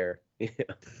didn't care.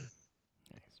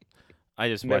 I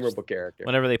just watch Memorable character.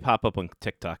 whenever they pop up on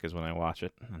TikTok is when I watch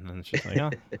it, and then it's just like,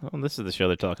 oh, this is the show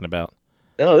they're talking about.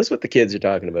 No, this is what the kids are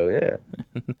talking about. Yeah,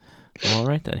 All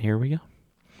right, then here we go.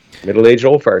 middle-aged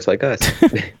old farts like us.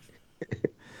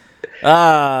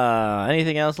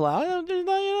 Anything else, Lyle?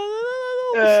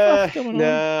 Nah, Stuff going on.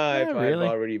 I've really?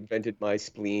 already vented my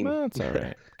spleen. Well, that's all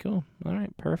right. Cool. All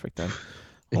right, perfect then.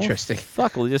 Interesting.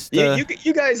 Fuck, we'll just.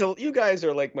 You guys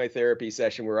are like my therapy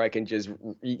session where I can just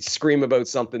scream about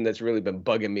something that's really been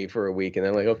bugging me for a week, and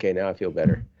I'm like, okay, now I feel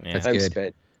better. Yeah. That's I'm good.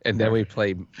 spent. And then we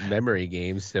play memory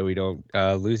games so we don't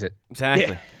lose it.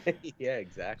 Exactly. Yeah,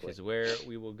 exactly. Which is where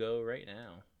we will go right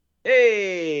now.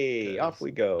 Hey, off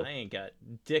we go. I ain't got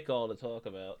dick all to talk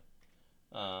about.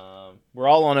 We're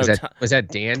all on Was that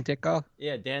Dan Dickoff?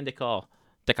 Yeah, Dan Dickoff.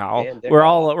 Dan We're Dickoff.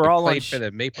 all we're all on Played for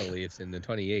the Maple Leafs in the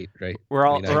 28, right? we're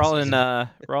all 29 we're all in season.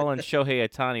 we're all in Shohei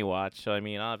Ohtani watch. So I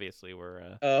mean, obviously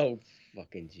we're. Oh,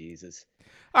 fucking Jesus.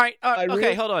 All right. I Okay,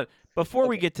 really- hold on. Before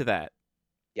we Okay. get to that,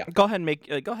 Yeah. Go ahead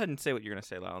and go ahead and say what you're gonna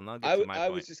say, Lyle, and I'll get to my I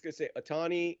point. was just gonna say,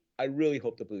 Ohtani. I really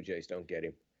hope the Blue Jays don't get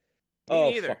him. Me Oh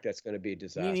neither. fuck, that's gonna be a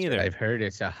disaster. Me neither. I've heard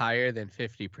it's a higher than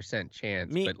 50%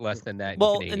 chance, Me- but less than that. in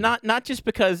Well, Canadian. not just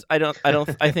because I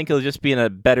think he'll just be in a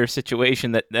better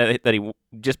situation that he will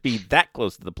just be that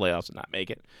close to the playoffs and not make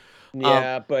it.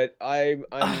 Yeah, but I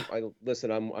listen.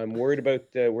 I'm worried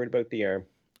about the arm.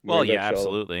 Well, Worried yeah, about shoulder.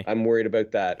 absolutely. I'm worried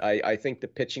about that. I think the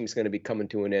pitching's going to be coming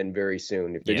to an end very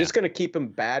soon. If they're Yeah. just going to keep him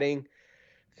batting,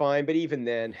 fine. But even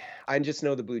then, I just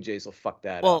know the Blue Jays will fuck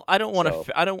that Well, up. I don't want to.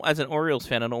 so- I don't, as an Orioles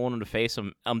fan, I don't want him to face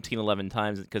him 11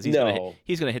 times because he's No.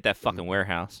 gonna hit that fucking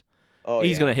warehouse. Oh,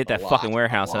 He's yeah, gonna hit a that lot, fucking a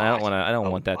warehouse, and I don't lot, want to. I don't a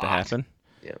want that to lot. happen.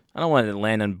 Yeah. I don't want it to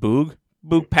land on Boog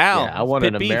Powell. Yeah, I want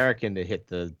an Pit beef. American to hit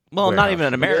the. Well, not warehouse. even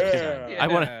an American. Yeah.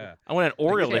 I want an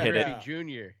Oriole to Like hit it.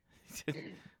 Griffey Jr.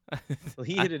 Well,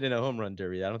 he hit it in a home run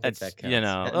derby. I don't think That's, that counts. you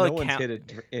know, no well, it one's count-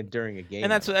 hit it during a game. And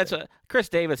that's I don't think. what Chris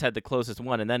Davis had the closest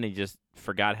one, and then he just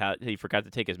forgot to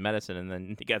take his medicine, and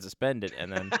then he got suspended, and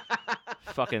then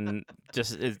fucking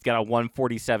just has got a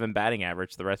 147 batting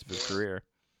average the rest of his career.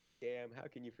 Damn, how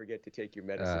can you forget to take your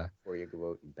medicine before you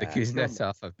go out and The bat?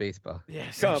 Kuznetsov of baseball. Yeah,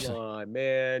 Come on,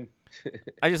 man.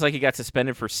 I just like he got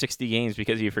suspended for 60 games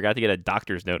because he forgot to get a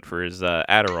doctor's note for his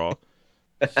Adderall.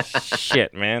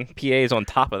 Shit, man. PA is on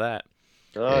top of that.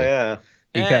 Oh yeah.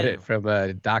 He got Anyway. it from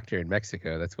a doctor in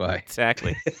Mexico. That's why.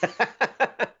 Exactly.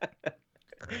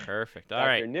 Perfect. All Dr.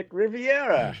 right. Nick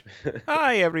Riviera.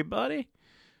 Hi, everybody.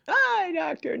 Hi,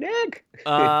 Dr. Nick.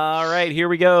 All right, here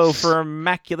we go for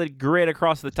immaculate grid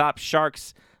across the top.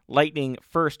 Sharks, Lightning,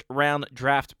 first round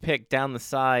draft pick down the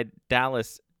side.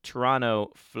 Dallas,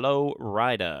 Toronto,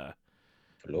 Florida.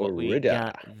 What we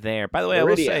got there. By the way, I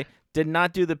will Florida. say, did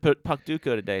not do the Puck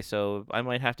Duco today, so I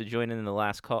might have to join in the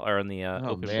last call or on the Oh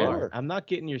open man, bar. I'm not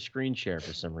getting your screen share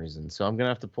for some reason, so I'm gonna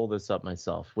have to pull this up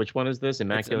myself. Which one is this? It's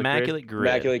Immaculate Grid? immaculate grid.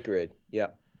 Immaculate Grid. Yeah.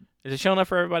 Is it showing up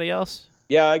for everybody else?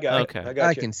 Yeah, I got Okay. it. I got I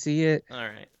you. can see it. All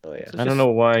right. Oh yeah. I don't know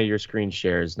why your screen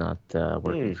share is not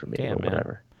working for me, damn, but man.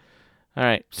 whatever. All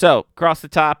right. So, across the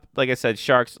top, like I said,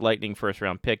 Sharks, Lightning, first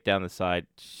round pick. Down the side,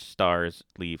 Stars,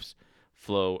 Leafs,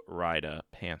 Florida,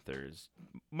 Panthers.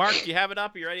 Mark, do you have it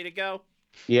up? Are you ready to go?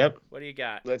 Yep. What do you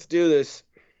got? Let's do this.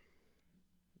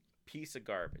 Piece of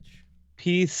garbage.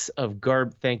 Piece of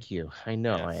garb. Thank you. I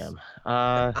know I Yes. am.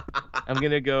 I'm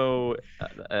gonna go.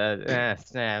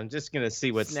 I'm just gonna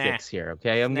see what Snah. sticks here.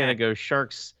 Okay, I'm Snah. gonna go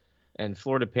Sharks and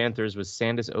Florida Panthers with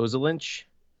Sandis Ozolinsh.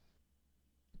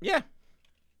 Yeah.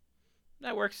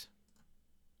 That works.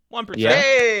 1%. Yeah.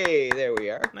 Hey, there we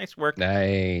are. Nice work.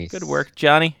 Nice. Good work,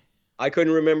 Johnny. I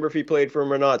couldn't remember if he played for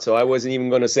him or not, so I wasn't even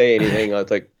going to say anything. I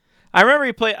was like, I remember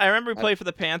he played for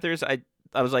the Panthers. I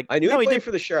was like, I knew no, he played did.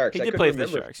 for the Sharks. He I did couldn't play for the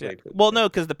remember if Sharks. he Yeah. played for the Well, Sharks. no,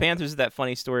 because the Panthers is that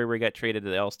funny story where he got traded to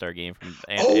the All-Star game from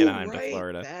Oh, Anaheim to right.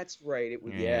 Florida. That's right. It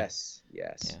was Yeah. yes.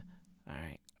 Yeah. All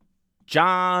right.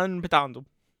 John Patando.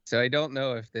 So I don't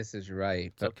know if this is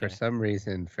right, but for okay. some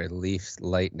reason, for Leafs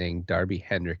Lightning, Darby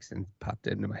Hendrickson popped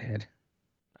into my head.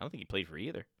 I don't think he played for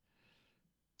either.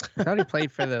 I thought he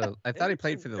played for the. I thought he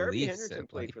played for the Darby Leafs. Henderson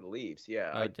played for the Leafs.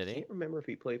 Yeah. Oh, I did he? can't remember if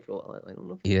he played for. I don't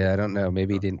know. Yeah, I don't know.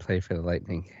 Maybe he didn't play for the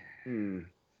Lightning. Hmm.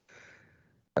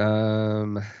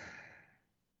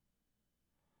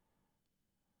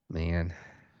 Man,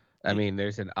 I mean,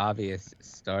 there's an obvious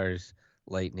Stars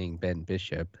Lightning Ben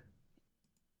Bishop,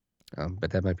 but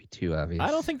that might be too obvious.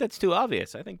 I don't think that's too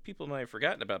obvious. I think people might have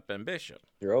forgotten about Ben Bishop.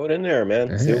 Throw it in there,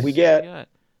 man. All See what right. we What get. do you got?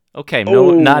 Okay,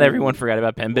 no, not Oh. everyone forgot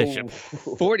about Ben Bishop.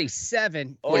 Oh.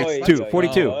 47. Oh, It's yeah. like- 42,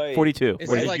 42, Oi. 42.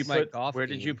 It's Where like did you my put? golf Where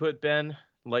did game. you put Ben?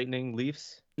 Lightning,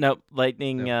 Leafs, Nope.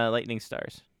 Lightning. No. Lightning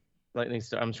Stars. Lightning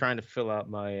Star. I'm trying to fill out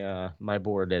my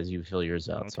board as you fill yours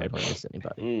out, so I Okay. don't miss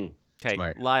anybody. Mm. Okay.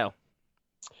 Smart. Lyle.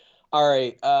 All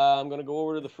right, I'm gonna go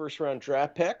over to the first round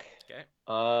draft pick. Okay.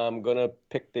 I'm gonna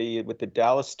pick with the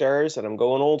Dallas Stars, and I'm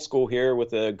going old school here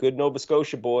with a good Nova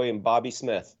Scotia boy and Bobby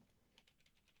Smith.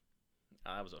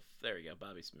 There you go,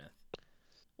 Bobby Smith.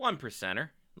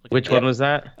 1%er. Which one was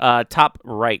that? Top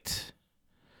right.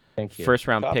 Thank you. First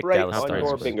round Top pick, right Dallas on Stars.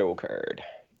 your bingo card.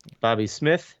 Bobby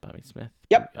Smith. Bobby Smith.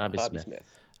 Yep, Bobby Smith.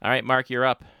 All right, Mark, you're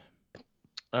up.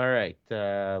 All right.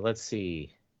 Let's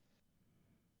see.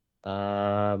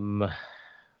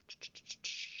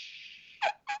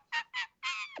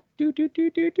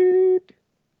 Do.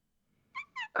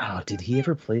 Oh, did he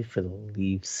ever play for the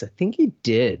Leafs? I think he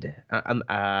did.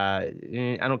 I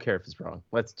don't care if it's wrong.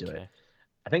 Let's do it.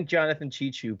 I think Jonathan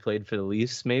Chichu played for the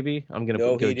Leafs. Maybe I'm gonna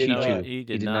No, go he did Chichu. not. He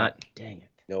did not. Dang it.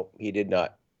 Nope, he did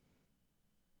not.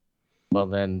 Well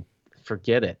then,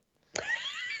 forget it.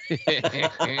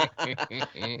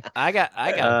 I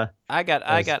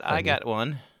got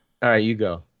one. All right, you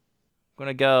go. I'm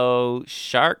gonna go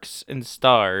Sharks and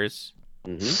Stars,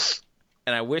 Mm-hmm.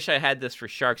 and I wish I had this for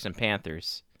Sharks and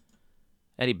Panthers.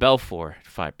 Eddie Belfour,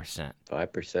 5%,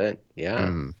 5%.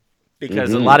 Yeah.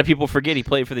 because a lot of people forget he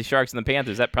played for the Sharks and the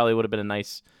Panthers. That probably would have been a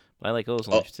nice. But I like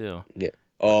Ozolinsh too. Yeah.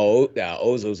 Oh, yeah.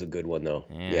 Ozo's a good one though.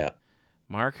 Yeah.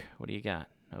 Mark, what do you got?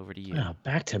 Over to you. Oh,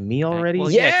 back to me already? Well,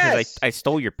 Yes! because I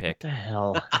stole your pick. What the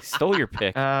hell? I stole your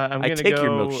pick. I'm I gonna take go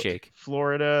your milkshake.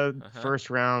 Florida, Uh-huh. first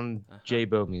round, Jay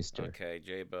Bouwmeester. Okay,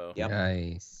 J-Bo. Yep.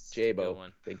 Nice. Good J-Bo.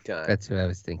 one. Big time. That's what I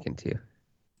was thinking too.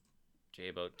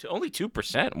 J-Bo. Only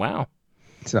 2%. Wow.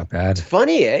 It's not bad. It's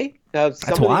funny, eh? How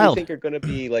somebody wild. you think are going to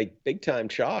be like big time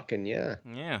chalk, and yeah.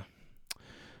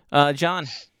 Yeah. John.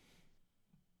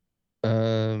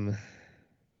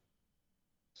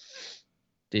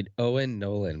 Did Owen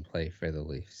Nolan play for the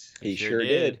Leafs? He Sure sure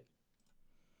did. did.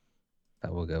 I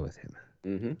will go with him.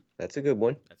 Mm-hmm. That's a good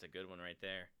one. That's a good one right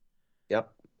there.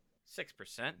 Yep.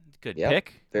 6%. Good Yep,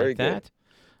 pick. very like good. that.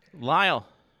 Lyle.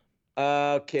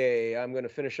 Okay, I'm going to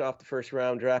finish off the first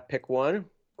round draft pick one. Of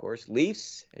course,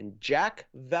 Leafs and Jack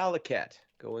Valaket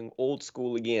going old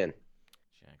school again.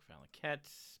 Jack Valaket,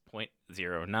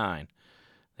 0.09.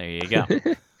 There you go.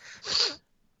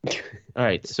 All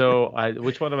right, so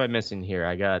which one am I missing here?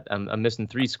 I'm missing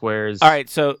 3 squares. All right,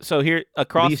 so here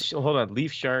across Hold on,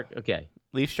 Leaf Shark. Okay,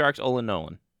 Leaf Sharks, Olin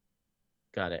Nolan.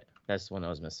 got it. That's the one I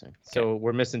was missing. So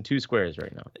we're missing 2 squares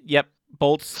right now. Yep.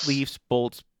 Bolts, Leafs,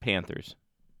 Bolts, Panthers.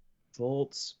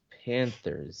 Bolts,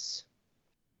 Panthers.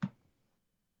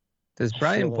 Does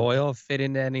Brian feel- Boyle fit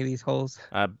into any of these holes?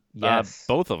 Yes.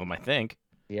 Both of them, I think.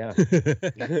 Yeah.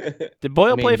 Did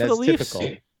Boyle I mean, play for the that's Leafs?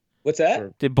 typical. What's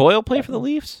that? Did Boyle play for the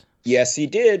Leafs? Yes, he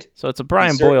did. So it's a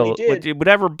Brian certainly Boyle. did.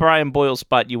 Whatever Brian Boyle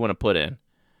spot you want to put in.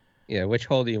 Yeah, which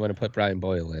hole do you want to put Brian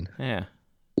Boyle in? Yeah.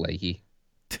 Leahy.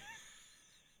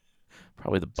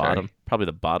 Probably the Sorry. bottom. Probably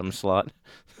the bottom slot.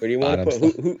 Where do you want to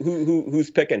Bottom put? Who's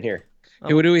picking here?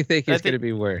 Who do we think I is going to think-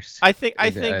 be worse? I think.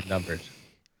 in the, numbers.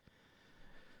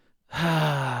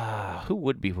 Who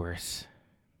would be worse?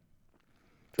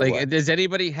 For Like, what? does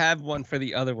anybody have one for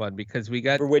the other one? Because we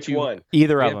got For which two, one?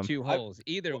 Either We of have them. 2 holes.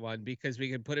 Either one, because we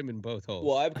can put them in both holes.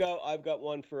 Well, I've got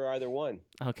one for either one.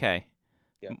 Okay.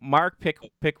 Yeah. Mark, pick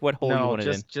what hole you No, want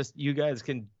it in. just you guys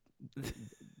can.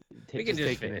 we can just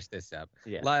take it. finish this up.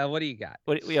 Yeah. Lyle, what do you got?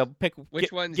 Pick.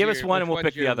 Which one's give us one and which we'll one's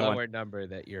pick the your other one. lower number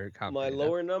that you're My confident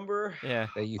lower number. of, Yeah.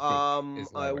 that you think is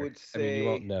I lower? would I mean, you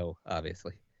won't say- know,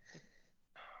 obviously.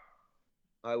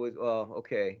 I would.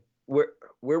 Okay. Where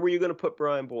were you going to put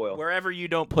Brian Boyle? Wherever you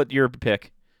don't put your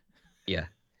pick. Yeah.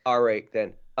 All right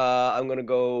then. I'm going to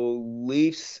go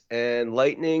Leafs and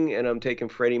Lightning, and I'm taking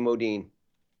Freddie Modine.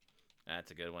 That's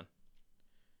a good one.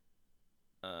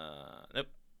 Nope.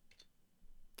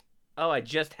 Oh, I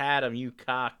just had him. You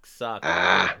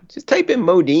cocksucker. Just type in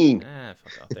Modine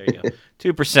Fuck off. There you go.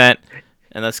 2%.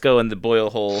 And let's go in the Boyle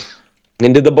hole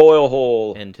into the Boyle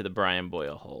hole. into the Brian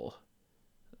Boyle hole.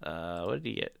 What did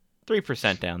he get?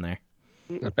 3% down there.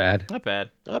 Not bad. Not bad.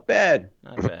 Not bad.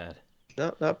 Not bad.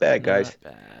 Not bad, guys.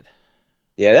 Not bad.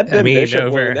 Yeah, that Ben I mean, Bishop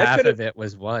over one, that half could've- of it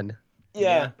was one.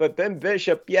 Yeah, but Ben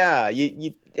Bishop, yeah,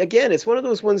 you again, it's one of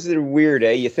those ones that are weird,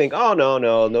 eh? You think, oh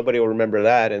no, nobody will remember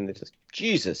that, and it's just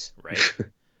Jesus. Right.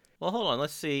 Well, hold on.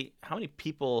 Let's see how many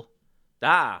people.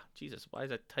 Jesus, why is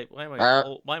that type? Why am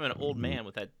I an old man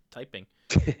with that typing?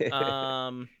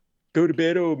 Go to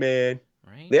bed, old man.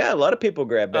 Right. Yeah, a lot of people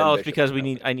grab Ben Oh, Bishop. it's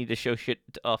because I need to show shit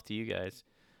off to you guys.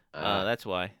 That's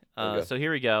why. Okay. So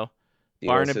here we go. You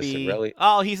know, it's just Barnaby. really-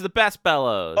 Oh, he's the best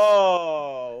Bellows.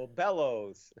 Oh,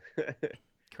 Bellows.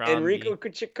 Enrico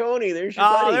Ciccone, there's your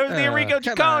Oh, buddy. there was the Enrico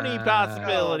come Ciccone on.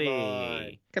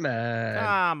 possibility. Come on.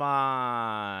 Come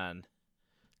on.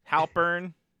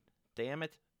 Halpern. Damn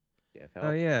it. Yeah,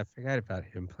 Oh yeah, I forgot about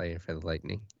him playing for the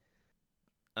Lightning.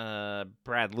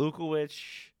 Brad Lukowicz.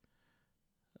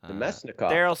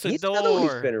 Nemesnikov. Daryl He's another one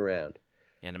who's Sador. been around.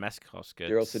 Yeah, Nemesnikov's good.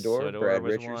 Daryl Sador, Brad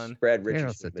was Richards. one. Brad Daryl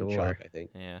Richards has been Sador. chalk, I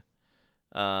think. Yeah.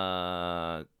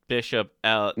 Bishop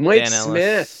out. Mike Dan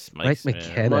Ellis, Smith. Mike Mike Smith.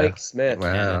 McKenna. Mike Smith.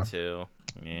 Wow. too.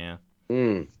 Yeah.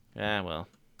 Mm. Yeah. Well,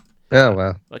 Oh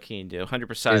well. what can you do?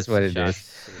 100% Is what it shots.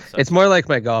 is. It's more like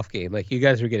my golf game. Like you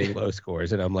guys were getting low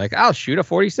scores, and I'm like, I'll shoot a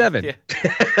 47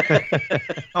 Yeah.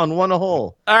 On one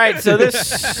hole. All right. So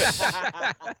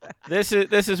this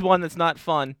is one that's not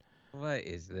fun. What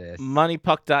is this?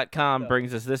 Moneypuck.com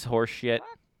brings us this horse shit.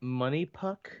 Money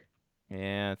puck?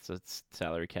 Yeah, it's a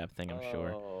salary cap thing, I'm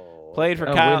sure. Oh, Played for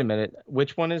Oh, Kyle. wait a minute.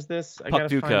 Which one is this? I Puck gotta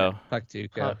find Duco. Puck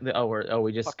Duca.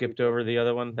 we just Puck skipped Duco. over the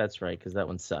other one. That's right, because that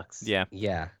one sucks. Yeah.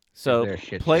 Yeah. So They're a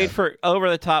shit played show. for over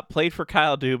the top. Played for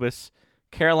Kyle Dubas,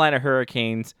 Carolina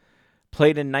Hurricanes.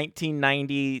 Played in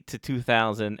 1990 to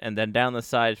 2000, and then down the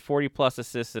side, 40+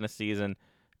 assists in a season.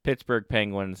 Pittsburgh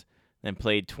Penguins. Then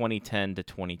played 2010 to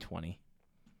 2020.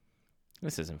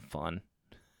 This isn't fun.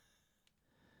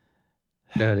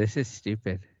 No, this is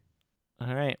stupid.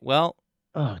 All right. Well,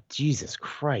 Oh, Jesus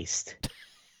Christ.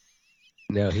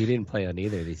 No, he didn't play on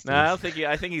either of these teams. no, I don't think.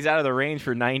 I think he's out of the range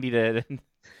for 90 to.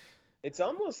 It's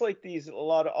almost like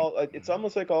it's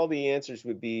almost like all the answers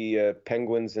would be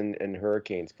Penguins and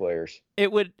Hurricanes players.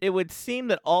 It would seem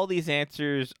that all these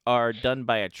answers are done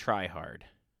by a tryhard.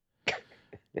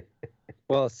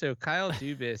 Well, so Kyle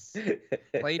Dubas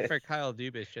played for Kyle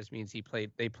Dubas just means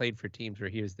they played for teams where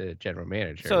he was the general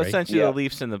manager. So right? essentially, Yeah. the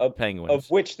Leafs and the Penguins.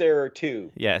 Of which there are two.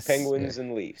 Yes. Penguins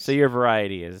and Leafs. So your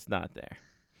variety is not there.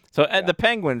 So the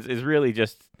Penguins is really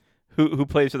just who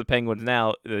plays for the Penguins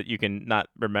now that you can not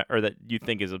remember or that you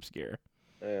think is obscure.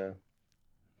 Yeah.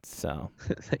 So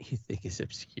that you think is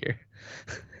obscure.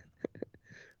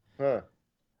 Huh.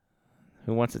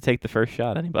 who wants to take the first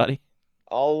shot? Anybody?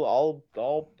 I'll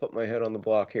put my head on the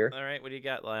block here. All right. What do you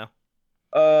got, Lyle?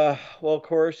 Well, of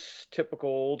course, typical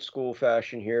old school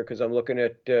fashion here because I'm looking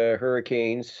at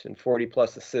Hurricanes and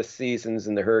 40+ assist seasons,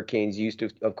 and the Hurricanes used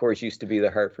to be the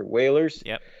Hartford Whalers.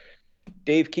 Yep.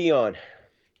 Dave Keon.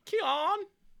 Keon.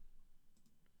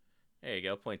 There you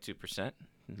go. 0.2%.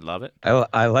 Love it.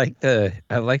 I like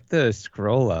the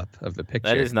scroll up of the picture.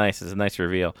 That is nice. It's a nice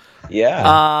reveal.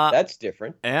 Yeah, that's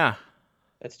different. Yeah.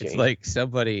 That's It's changed. like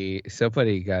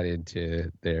somebody got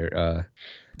into their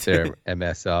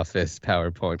MS Office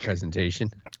PowerPoint presentation.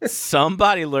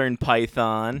 Somebody learned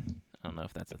Python. I don't know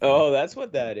if that's a thing. Oh, that's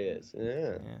what that is.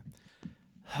 Yeah.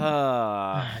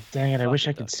 Dang it, I wish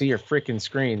I could see your freaking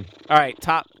screen. All right,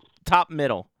 top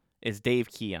middle is Dave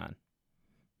Keon.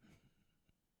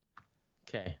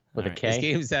 Okay. With All a right. This K?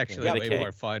 game's actually With a way K.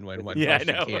 more fun when one Yeah, I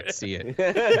person know. can't see it.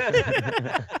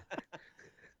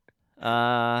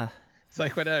 It's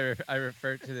like when I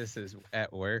refer to this as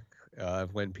at work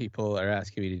when people are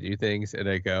asking me to do things, and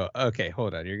I go, "Okay,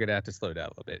 hold on, you're gonna have to slow down a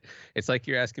little bit." It's like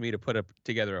you're asking me to put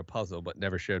together a puzzle, but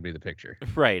never showed me the picture.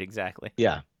 Right, exactly.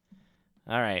 Yeah.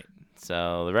 All right,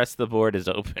 so the rest of the board is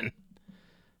open.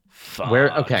 Where?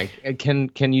 Fuck. Okay.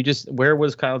 Can you just? Where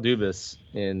was Kyle Dubas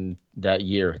in that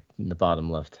year in the bottom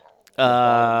left?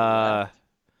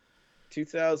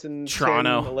 2010,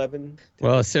 Toronto. 11.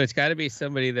 Well, so it's got to be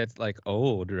somebody that's like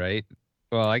old, right?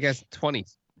 Well, I guess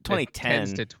 2010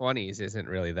 10s to 20s isn't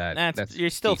really that. That's you're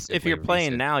still if decently you're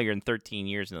playing recent. now, you're in 13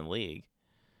 years in the league.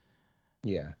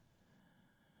 Yeah.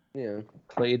 Yeah.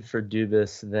 Played for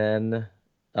Dubas then.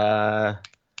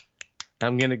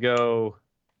 I'm gonna go.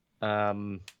 Yeah,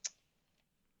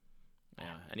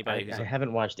 anybody I who's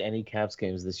haven't watched any Caps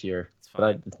games this year, it's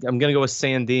but fine. I'm gonna go with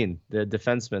Sandin, the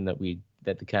defenseman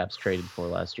that the Caps traded for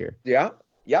last year. Yeah.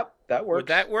 Yep. That works. Would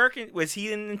that work? Was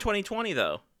he in 2020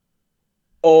 though?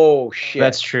 Oh shit.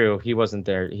 That's true. He wasn't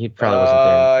there. He probably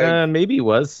wasn't there. Maybe he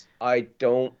was. I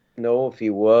don't know if he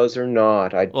was or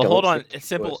not. Well, hold on. It's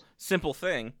simple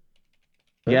thing.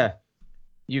 Yeah.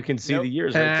 You can see Nope. the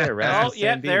years right there. Oh, Rasmus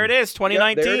yeah, Sandin. there it is. Yep,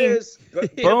 2019. there it is.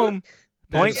 Boom.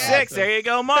 That's 0.6. awesome. There you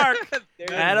go, Mark.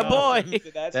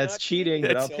 Attaboy. That's not cheating,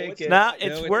 but I'll take it. Nah, No, it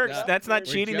it's works. not. That's not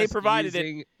We're cheating. They just provided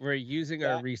it. We're using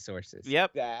our resources.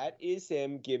 Yep. That is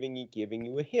him giving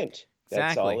you a hint.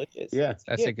 That's all Exactly. it is. Yeah. It's a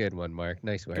That's a hint. good one, Mark.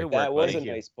 Nice work. Good work. That was a Thank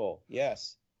you. nice pull.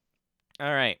 Yes.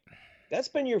 All right. That's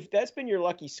been your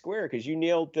lucky square because you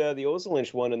nailed the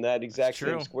Ozelinch one in that exact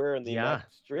true. same square in the Yeah.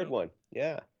 Madrid one.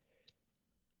 Yeah.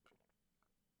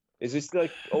 Is this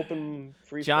like open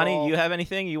free? Johnny, you have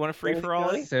anything you want to free for all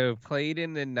Johnny? it? So played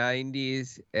in the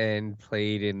 90s and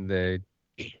played in the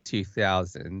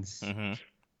 2000s.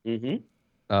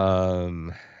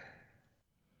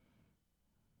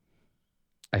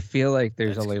 I feel like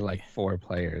there's That's only gonna like 4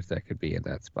 players that could be in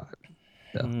that spot.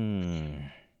 So.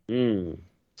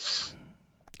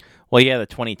 Well, yeah, the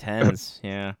 2010s.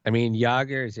 Yeah. I mean,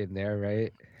 Yager's in there,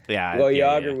 right? Yeah. Well,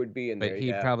 yeah, Yager yeah. would be in there. But he'd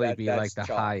yeah. probably be like that's the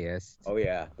chalk. highest. Oh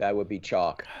yeah, that would be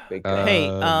chalk. Big time. Hey,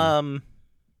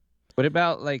 What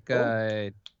about like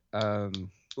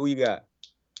Who you got?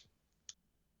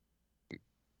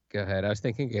 Go ahead. I was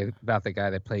thinking about the guy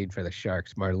that played for the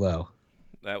Sharks, Marleau.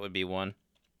 that would be one.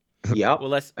 Yep. Well,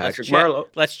 let's Patrick check. Marleau.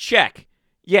 Let's check.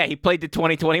 Yeah, he played the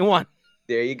 2021.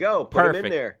 There you go. Put Perfect. him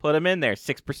in there. Put him in there.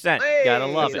 6%. Hey, Gotta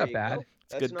love there it. you Not bad. go.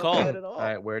 It's a That's good not call. bad at all. All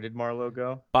right, where did Marleau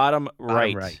go? Bottom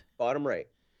right. right. Bottom right.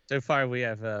 So far, we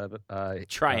have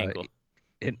Triangle.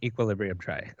 an equilibrium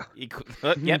triangle.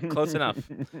 Yep, close enough.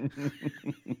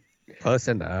 Close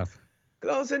enough.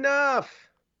 Close enough.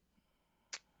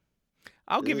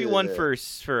 I'll give you one Ugh.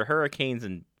 for Hurricanes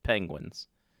and Penguins.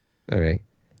 All right.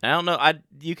 I don't know.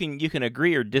 You can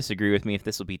agree or disagree with me if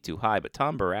this will be too high, but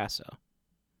Tom Barrasso.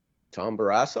 Tom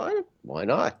Barrasso? Why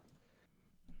not?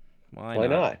 Why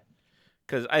not?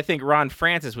 Because I think Ron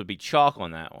Francis would be chalk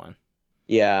on that one.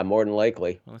 Yeah, more than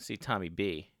likely. Well, let's see Tommy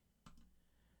B.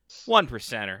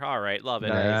 1%er. All right, love it.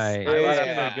 Nice.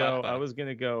 I was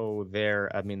gonna go there.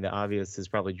 I mean, the obvious is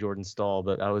probably Jordan Staal,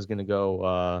 but I was gonna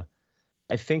go.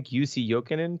 I think UC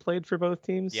Jokinen played for both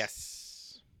teams.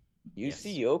 Yes.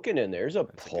 UC Jokinen, there's a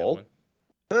That's a good pull. one.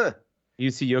 Huh.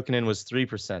 UC Jokinen was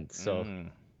 3%. So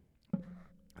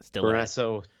Still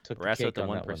Barrasso took the Barrasso cake to on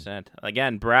that one. 1%.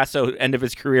 Again, Barrasso end of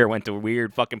his career went to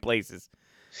weird fucking places.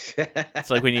 It's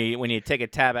like when you take a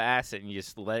tab of acid and you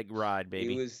just let it ride,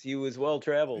 baby. He was well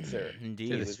traveled, sir. Indeed.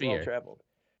 He the was sphere. well traveled.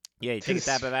 Yeah, you take a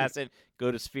tab of acid,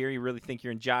 go to Sphere, you really think you're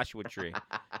in Joshua Tree.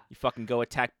 You fucking go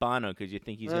attack Bono because you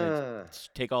think he's going to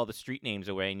take all the street names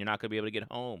away and you're not going to be able to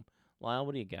get home. Lyle,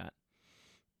 what do you got?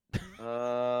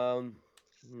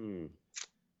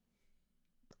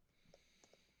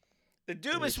 The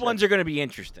Dubas ones are going to be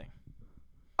interesting.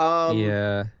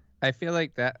 Yeah. I feel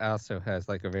like that also has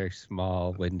like a very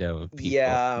small window of people.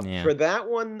 Yeah. For that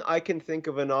one, I can think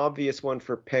of an obvious one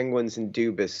for Penguins and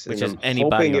Dubas. Which and is I'm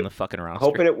anybody hoping on the fucking roster.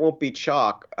 Hoping it won't be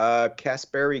chalk.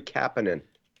 Kasperi Kapanen.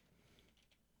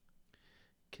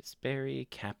 Kasperi,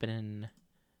 Kapanen.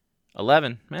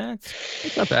 11.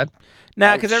 It's not bad.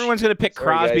 Nah, because everyone's going to pick Sorry,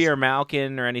 Crosby guys. or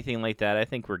Malkin or anything like that. I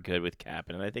think we're good with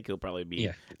Kapanen. I think he'll probably be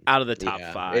out of the top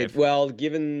 5. Well,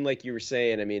 given like you were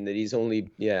saying, I mean that he's only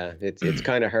it's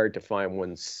kind of hard to find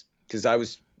ones because I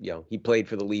was he played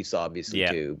for the Leafs obviously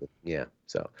too. But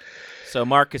So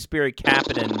Mark Kasperi,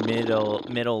 Kapanen,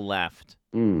 middle left.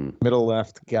 Middle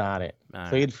left, got it. All right.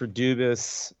 Played for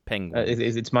Dubas. Penguins.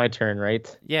 It's my turn,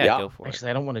 right? Yeah, go for it.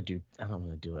 Actually, I don't want to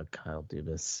do a Kyle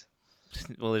Dubas.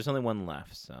 Well, there's only one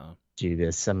left, so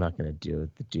Dubas. I'm not gonna do it.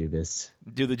 The Dubas.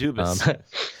 Do the Dubas.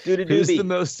 Do the Who is the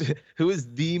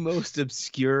doobie. most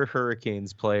obscure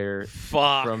Hurricanes player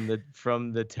Fuck. from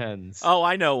the 10s? Oh,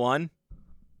 I know one.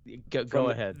 Go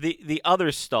ahead. The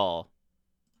other stall.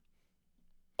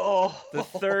 Oh, The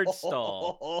third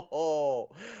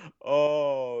stall.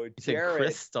 Oh, You said Jared.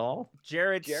 Chris Stahl?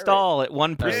 Jared Stahl at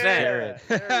 1%. Jared.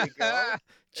 There you go.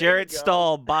 Jared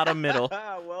Stahl, bottom middle.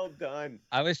 Well done.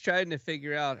 I was trying to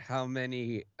figure out how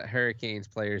many Hurricanes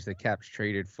players the Caps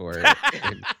traded for.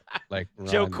 Like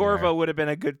Joe run Corvo there. would have been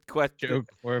a good question. Joe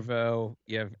Corvo.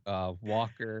 You have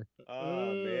Walker.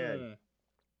 Oh man.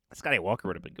 Scotty Walker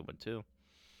would have been a good one too.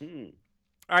 Hmm.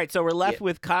 All right, so we're left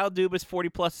with Kyle Dubas, 40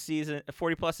 plus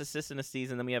assists in a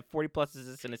season. Then we have 40 plus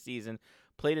assists in a season.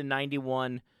 Played in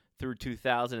 91 through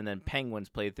 2000, and then Penguins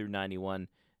played through 91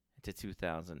 to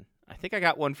 2000. I think I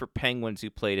got one for Penguins who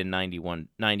played in 90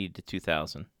 to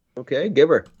 2000. Okay, give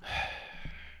her.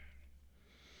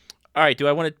 All right, do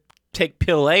I want to take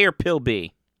Pill A or Pill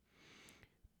B?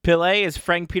 Pill A is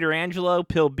Frank Pietrangelo.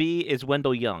 Pill B is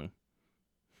Wendell Young.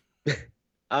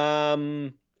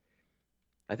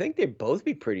 I think they'd both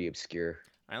be pretty obscure.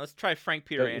 All right, let's try Frank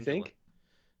Pietrangelo. Don't you think?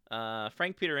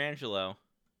 Frank Pietrangelo,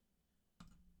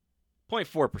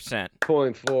 0.4%.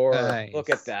 0.4. Nice. Look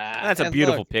at that. That's a And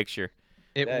beautiful look, picture.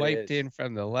 It That wiped is. in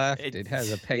from the left. It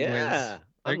has a Penguins. Yeah, They're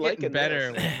I'm getting liking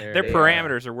better. this. When they're, Their They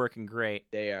parameters are working great.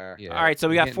 They are. Yeah, All right, so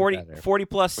we they're got getting 40, better 40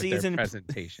 plus with their season,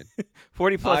 presentation.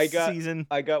 40 plus I got- season.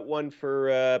 I got one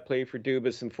for play for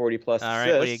Dubas and 40 plus All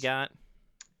assists. right, what do you got?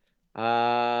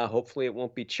 Hopefully it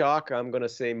won't be chalk. I'm gonna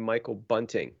say Michael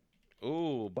Bunting.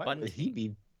 Ooh, Why would Bunting. he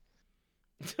be?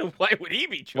 Why would he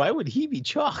be? Why would he be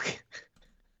chalk?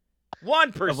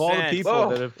 1%. Of all the people Oh,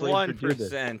 that have played for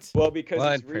Judas. 1%. Well,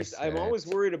 because it's recent. I'm 1%. always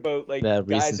worried about like That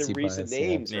guys recency and recent bias, yeah.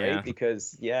 names, Yeah. right?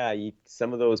 Because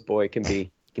some of those can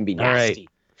be All right. nasty.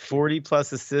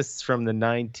 40+ assists from the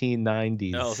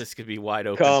 1990s. Oh, this could be wide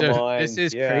open. Come So on, this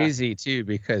is yeah. crazy too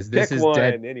because this Pick is one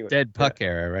dead, dead puck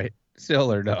era, right?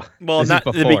 Still or no? Well, this not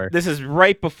is before. This is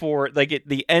right before. Like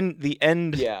the end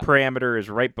Yeah. parameter is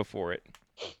right before it.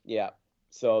 Yeah.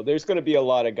 So there's going to be a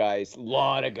lot of guys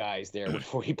there with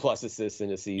 40+ assists in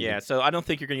a season. Yeah. So I don't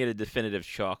think you're gonna get a definitive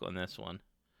chalk on this one.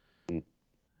 I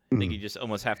think you just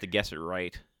almost have to guess it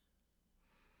right.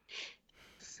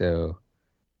 So,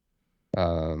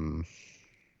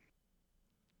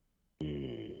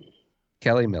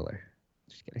 Kelly Miller.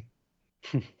 Just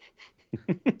kidding.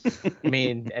 I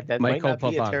mean, that Michael might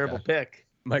not be a Pavanka. terrible pick.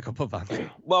 Michael Pavanka.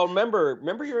 Well,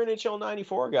 remember your NHL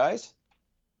 94, guys?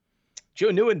 Joe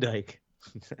Nieuwendyk.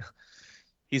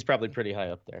 He's probably pretty high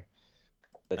up there.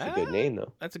 That's a good name,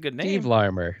 though. That's a good name. Steve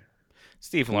Larmer.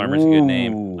 Steve Larmer's a good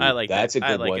name. Ooh, I like that's that. a good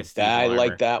I like one. a Steve I Larmer.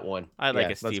 like that one. I like Yeah, a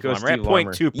let's Steve go Larmer at Steve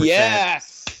Larmer. 0.2%.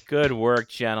 Yes. Good work,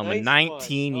 gentlemen. Nice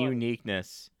 19 one.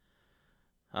 uniqueness.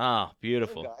 Oh, Good,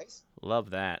 beautiful. guys. Love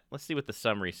that. Let's see what the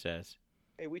summary says.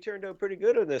 Hey, we turned out pretty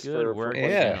good on this. Good for work,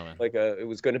 yeah. gentlemen. like it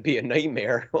was going to be a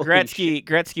nightmare. Holy shit.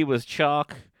 Gretzky was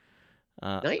chalk.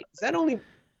 Is that only?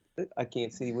 I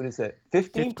can't see. What is that?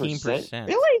 15%. 15%.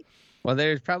 Really? Well,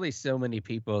 there's probably so many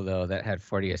people though that had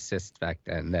 40 assists back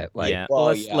then that like yeah. well,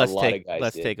 let's yeah, a let's lot take of guys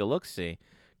let's did. take a look. See,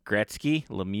 Gretzky,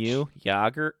 Lemieux,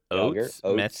 Yager, Oates,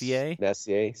 Messier.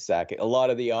 Sakic. A lot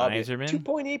of the obvious. Yzerman.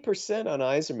 2.8% on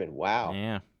Yzerman. Wow.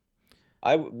 Yeah.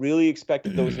 I really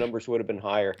expected those numbers would have been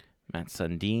higher. Matt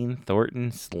Sundin, Thornton,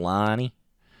 Slonny,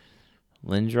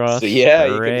 Lindros. So yeah,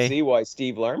 you Bure. can see why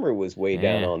Steve Larmer was way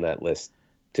down Yeah. on that list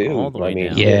too. All the way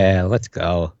down. yeah, let's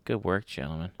go. Good work,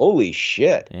 gentlemen. Holy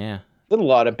shit. Yeah. There's a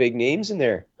lot of big names in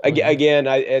there. yeah. Again,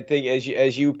 I think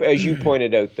as you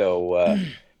pointed out though,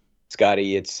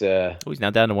 Scotty, it's Oh, he's now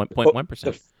down to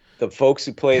 1.1%. the folks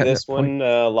who play Yeah, this that one,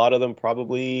 a lot of them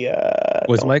probably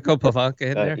Was don't- Michael Pavanka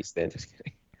in there? he's thin. Just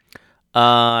kidding.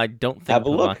 I don't think Have a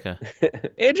look. Pavanka.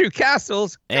 Andrew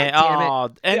Castles. God And,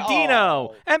 damn it. and Dino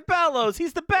Oh. and Bellows.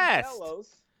 He's the best. Bellows.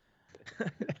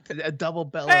 A double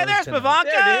bellow. Hey, there's Pavanka.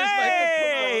 There it is,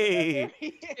 Hey, There he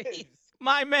is.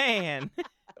 my man.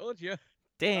 Told you.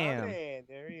 Damn. Man,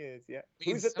 there he is. Yeah.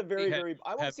 Means Who's at the very, somebody had- very? I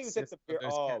want have to see who's at the assists very. for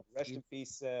those Oh, Caps rest in teams.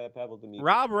 peace, Pavel Demidov.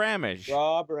 Rob Ramage.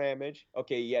 Rob Ramage.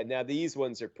 Okay, yeah. Now these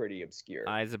ones are pretty obscure.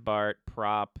 Isabart,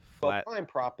 Prop, Well, Flat. Prime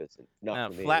Prop isn't.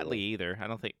 Not for me, Flatley anyway. either. I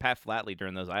don't think Pat Flatley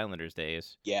during those Islanders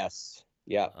days. Yes.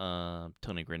 Yeah.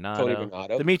 Tony Granato. Tony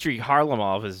Granato. Dmitry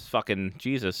Harlamov is fucking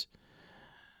Jesus.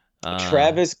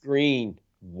 Travis Green.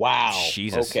 Wow.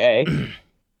 Jesus. Okay.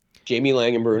 Jamie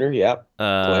Langenbrunner. Yeah.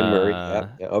 Glenn Murray.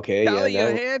 Yeah. Okay. Kelly Yeah.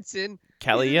 now- Johansson.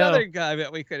 Kelly He's Yo. another guy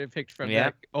that we could have picked from Yeah.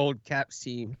 that old Caps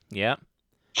team. Yeah.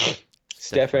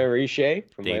 Stefan Richer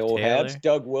from Dave my old Taylor. Habs.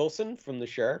 Doug Wilson from the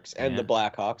Sharks and Yeah. the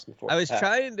Blackhawks before. I was that.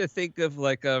 trying to think of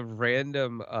like a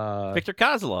random. Victor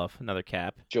Kozlov, another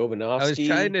cap. Jovanovski. I was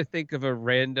trying to think of a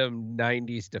random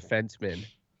 '90s defenseman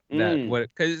that Mm. would,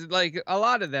 because like a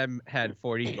lot of them had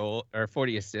 40 goal or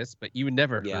 40 assists, but you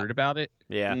never Yeah. heard about it.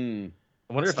 Yeah. Mm.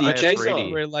 I wonder if Steve I have Jason.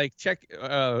 Brady. We're like, check.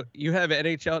 You have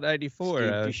NHL '94. Steve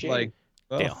It's Duchesne. like,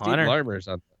 well, Dale Steve Hunter. Larmer's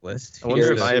on the list. I wonder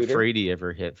Here's if a I have shooter. Brady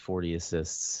ever hit 40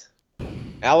 assists.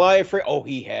 Ally Frey. Oh,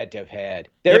 he had to have had.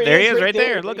 Yep, there he is right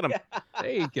there. Look at him.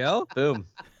 There you go. Boom.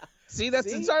 See,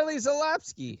 that's See? Zarly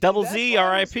Zalapsky. Double That's Z, why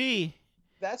I was- RIP.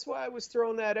 That's why I was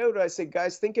throwing that out. I said,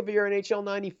 guys, think of your NHL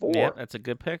 94. Yeah, that's a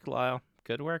good pick, Lyle.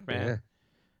 Good work, man. Yeah.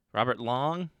 Robert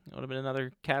Long would have been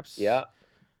another Caps. Yeah.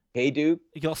 Hey, Duke.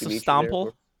 You also Dimitri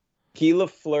Stomple. Keela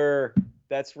Fleur.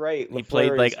 That's right. He Lafleur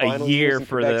played in like his a final year years in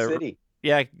for Quebec the- City.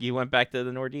 Yeah, you went back to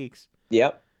the Nordiques.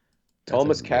 Yep. That's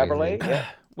Thomas amazing. Caberlet. Yeah.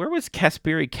 Where was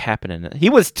Kasperi Kapanen? He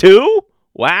was 2?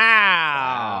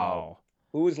 Wow.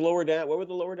 Who was lower down? What were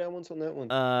the lower down ones on that one?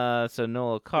 So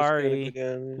Noel Who's gonna Akari, go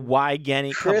down? Y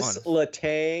Genny, come Chris on.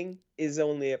 Letang is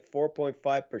only at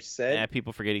 4.5%. Yeah,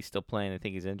 people forget he's still playing. I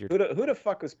think he's injured. Who the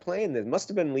fuck was playing this? Must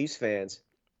have been Leafs fans.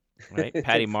 Right?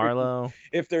 Patty Marlowe,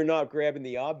 If they're not grabbing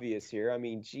the obvious here. I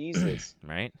mean, Jesus.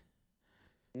 right?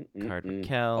 Card Mm-mm-mm.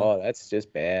 McKell, Oh, that's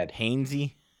just bad.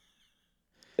 Hainsey.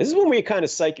 This is when we kind of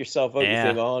psych yourself out. Yeah. You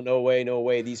think, oh, no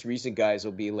way. These recent guys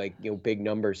will be like, big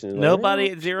numbers. And Nobody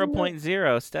like, at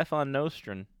 0.0. Stefan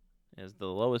Nostrin is the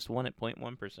lowest one at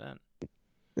 0.1%.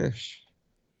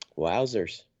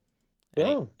 Wowzers. Any-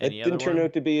 No, it any other didn't turn one?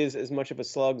 out to be as much of a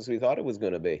slug as we thought it was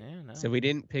going to be. Yeah, no. So we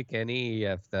didn't pick any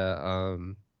of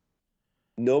the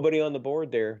Nobody on the board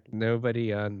there.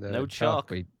 nobody on the No chalk.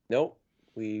 We, Nope.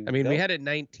 I mean, we had a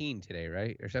 19 today,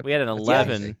 right? Or something. We had an That's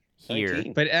 11. amazing. here.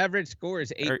 19. But average score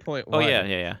is 8.1. Oh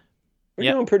yeah. We're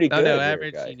Yep. doing pretty good. No, here,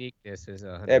 average guys. uniqueness is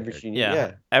 100. Average unique.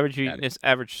 Yeah. Average Got it. uniqueness,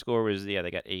 average score was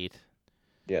they got 8.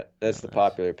 Yeah, that's the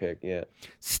popular pick. Yeah.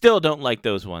 Still don't like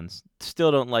those ones.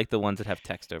 Still don't like the ones that have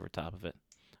text over top of it.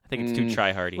 I think it's too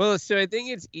try-hardy. Well, so I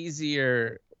think it's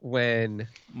easier when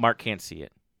Mark can't see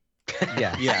it.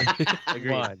 yeah.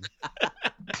 One.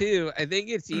 Two, I think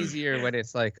it's easier when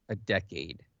it's like a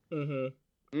decade.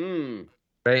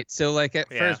 Right? So like at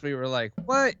first we were like,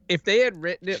 what? If they had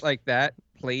written it like that,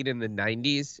 played in the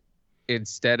 90s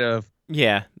instead of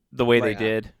the way like, they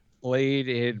did. Played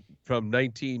in from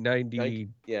 1990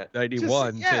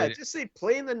 91 just say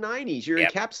play in the 90s. You're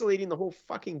encapsulating the whole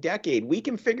fucking decade. We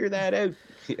can figure that out.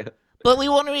 Yeah. But we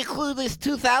want to include this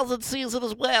 2000 season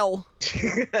as well.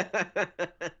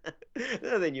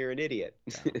 No, then you're an idiot.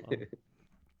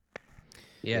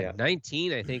 Yeah,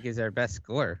 19 I think is our best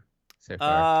score so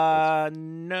far.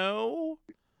 No.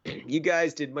 You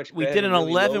guys did much better. We did an really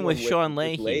 11 low with one Sean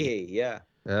Leahy. Yeah.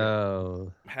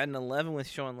 Oh. Had an 11 with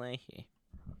Sean Leahy.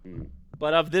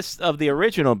 But of the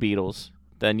original Beatles,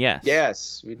 then yes.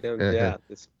 Yes, we don't. Yeah,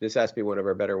 this has to be one of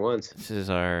our better ones. This is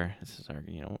our.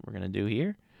 You know what we're gonna do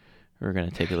here? We're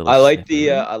gonna take a little. I like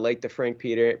the Frank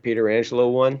Peter Angelo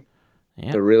one.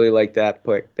 Yeah. I really like that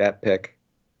pick.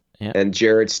 Yeah. And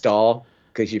Jared Stahl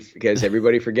because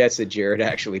everybody forgets that Jared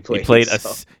actually played.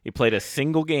 He played a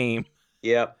single game.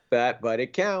 Yep, but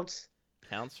it counts.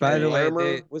 Counts. By the way,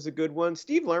 Larmer was a good one.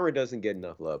 Steve Larmer doesn't get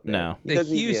enough love. Man. No. The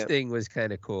Hughes thing was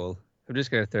kind of cool. I'm just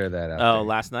gonna throw that out. Oh,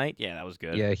 last night? Yeah, that was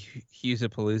good. Yeah,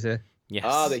 Hughesapalooza. Yes.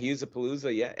 Oh, the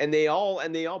Hughesapalooza, yeah, and they all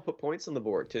put points on the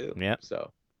board too. Yep.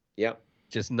 So, yep.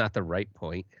 Just not the right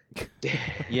point.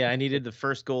 Yeah, I needed the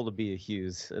first goal to be a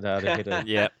Hughes. And I'd hit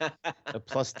a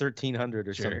plus 1300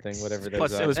 or something, whatever that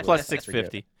was. It was plus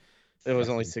 650. It was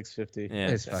only 650. Yeah.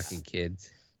 It's fucking kids.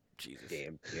 Jesus.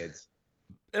 Damn kids.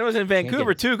 And it was in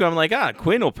Vancouver too. I'm like,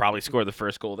 Quinn will probably score the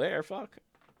first goal there. Fuck.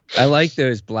 I like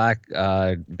those black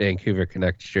Vancouver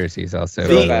Canucks jerseys also.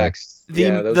 Throwbacks.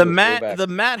 The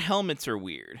matte helmets are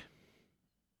weird.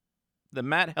 The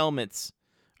matte helmets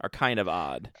are kind of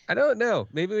odd. I don't know.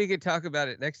 Maybe we could talk about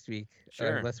it next week,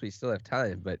 Sure. unless we still have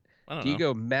time. But I do you don't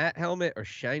go matte helmet or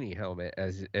shiny helmet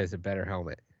as a better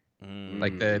helmet?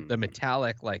 Like the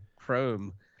metallic like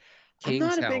chrome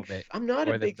Kings helmet. I'm not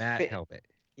or a big the matte fan. helmet.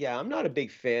 Yeah, I'm not a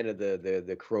big fan of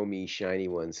the chromy shiny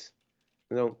ones.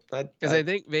 No, because I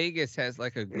think Vegas has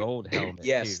like a gold helmet.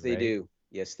 Yes, too, they right? do.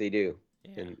 Yes, they do.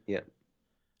 Yeah. And yeah.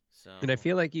 So. And I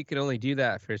feel like you can only do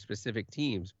that for specific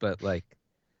teams, but like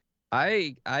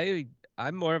I'm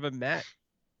more of a matte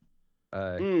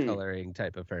coloring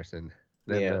type of person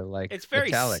than the, like it's very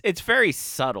metallic. It's very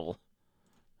subtle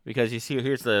because you see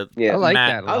here's the I like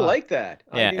matte. that. A lot. I like that.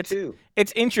 Yeah, I do too.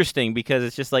 It's interesting because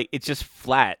it's just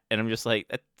flat, and I'm just like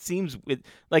that seems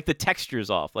like the texture's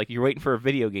off. Like you're waiting for a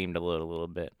video game to load a little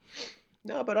bit.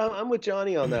 No, but I'm with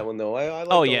Johnny on that one though. I like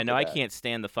oh yeah, no, I can't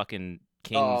stand the fucking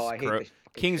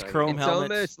King's chrome It's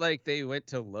helmets. almost like they went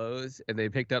to Lowe's and they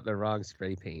picked up the wrong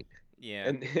spray paint. Yeah,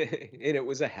 and it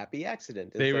was a happy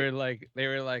accident. They were like,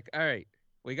 all right,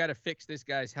 we got to fix this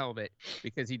guy's helmet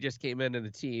because he just came into the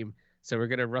team, so we're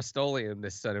gonna Rust-Oleum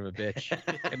this son of a bitch.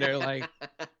 And they're like,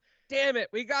 damn it,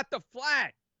 we got the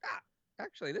flat.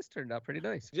 Actually, this turned out pretty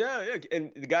nice. Yeah.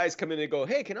 And the guys come in and go,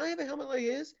 hey, can I have a helmet like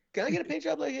his? Can I get a paint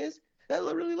job like his? I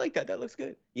really like that. That looks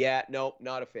good. Yeah, no,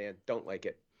 not a fan. Don't like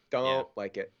it. Don't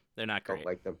like it. They're not great. Don't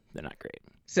like them. They're not great.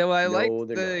 So I No, like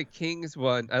they're the Kings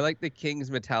one. I like the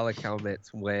Kings metallic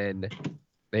helmets when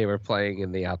they were playing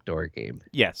in the outdoor game.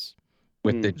 Yes.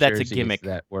 With the That's a jerseys gimmick.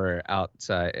 that were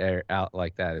outside or out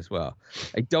like that as well.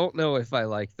 I don't know if I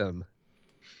like them.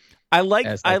 I like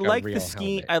as I like a like the real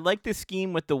scheme. helmet. I like the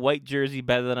scheme with the white jersey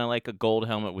better than I like a gold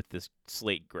helmet with this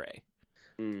slate gray.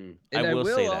 Mm. And I will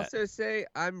say that. also say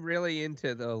I'm really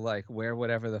into the like wear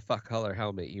whatever the fuck color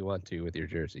helmet you want to with your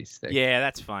jerseys thing. Yeah,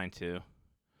 that's fine too.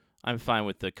 I'm fine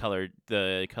with the color As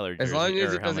jersey long as or it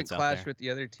doesn't helmets out clash there. with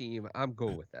the other team, I'm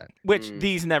cool with that. Which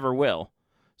these never will.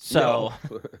 So,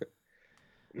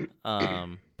 No.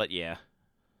 but yeah.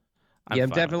 I'm fine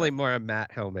with definitely that. more a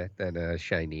matte helmet than a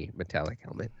shiny metallic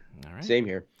helmet. All right. Same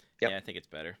here. Yep. Yeah, I think it's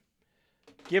better.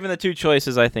 Given the two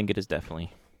choices, I think it is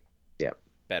definitely Yep.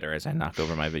 better as I knock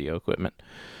over my video equipment.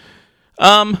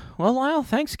 Well, Lyle,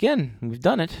 thanks again. We've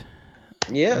done it.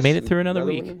 Yes. Made it through another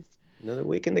week. Another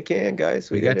week in the can, guys.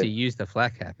 We got did to it. use the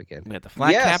flat cap again. We got the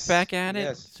flat Yes, cap back at it.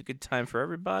 yes. It's a good time for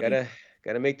everybody.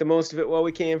 Gotta make the most of it while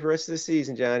we can for the rest of the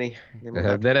season, Johnny. Then we'll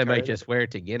have to Then I retire might it. just wear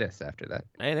it to Guinness after that.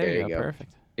 Hey, there you go.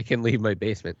 Perfect. It can leave my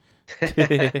basement.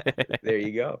 There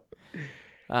you go.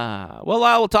 Well,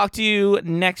 I will talk to you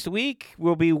next week.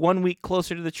 We'll be 1 week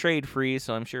closer to the trade freeze,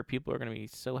 so I'm sure people are going to be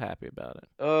so happy about it.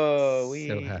 Oh,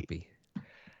 So happy.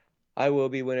 I will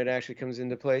be when it actually comes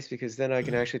into place because then I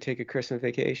can actually take a Christmas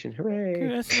vacation. Hooray!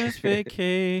 Christmas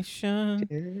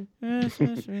vacation.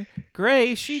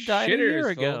 Grace, she died a year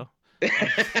Shitter's ago.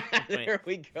 There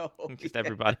we go. Just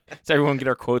everybody. Does everyone get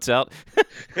our quotes out?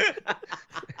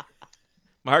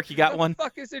 Mark, you got What one? the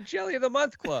fuck is a Jelly of the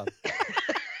Month club?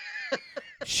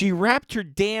 She wrapped her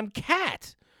damn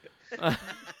cat. Where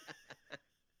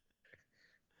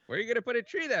are you gonna put a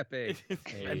tree that big? There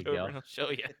Bend you over go. and I'll show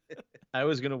you. I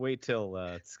was gonna wait till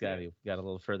Scotty got a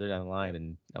little further down the line,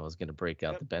 and I was gonna break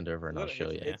out the bend over, and I'll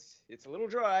show you. It's a little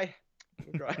dry.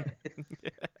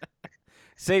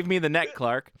 Save me the neck,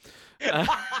 Clark.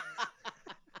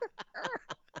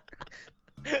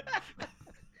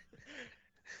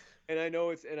 And I know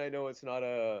it's not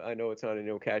a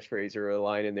no catchphrase or a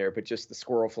line in there, but just the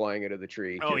squirrel flying out of the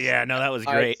tree. Oh just- yeah, no, that was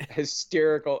great. It's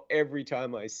hysterical every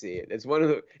time I see it. It's one of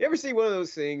the. You ever see one of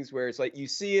those things where it's like you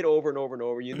see it over and over and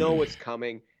over, you know what's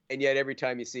coming, and yet every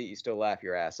time you see it, you still laugh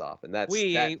your ass off, and that's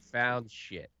Ain't found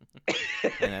shit.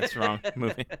 And that's wrong.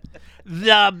 Movie.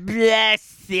 The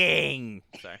blessing.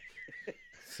 Sorry.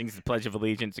 Sings the Pledge of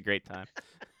Allegiance. A great time.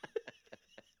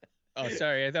 Oh,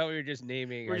 sorry. I thought we were just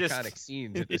naming We're just- iconic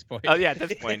scenes at this point. Oh yeah, at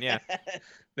this point, yeah.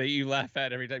 That you laugh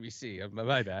at every time you see.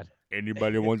 My bad.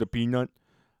 Anybody want a peanut?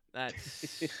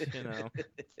 That's All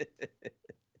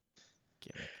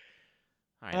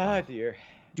right, Ah dear.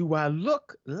 Do I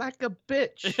look like a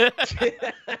bitch?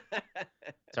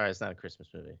 Sorry, it's not a Christmas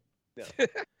movie.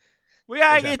 we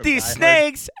gotta Is that get from these Die Hard?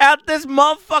 snakes out this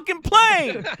motherfucking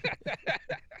plane.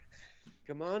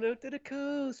 Come on out to the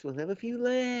coast. We'll have a few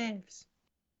laughs.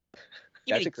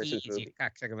 That's a Christmas You movie.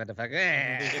 cocksucker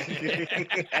motherfucker.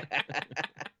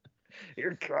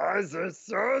 Your cars are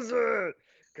saucer.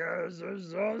 Cars are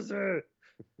saucer.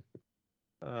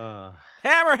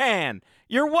 Hammerhand,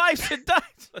 your wife's a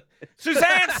dice.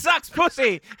 Suzanne sucks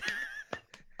pussy.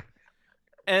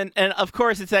 And of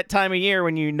course it's that time of year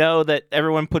when you know that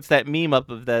everyone puts that meme up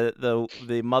of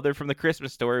the mother from the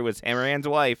Christmas Story was Hammerhand's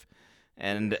wife,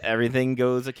 and everything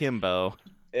goes akimbo.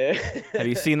 Have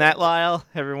you seen that, Lyle?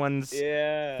 Everyone's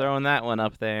Yeah. throwing that one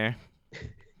up there.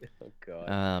 Oh god.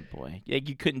 Oh boy, yeah,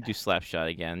 you couldn't do Slapshot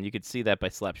again. You could see that by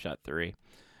Slapshot 3.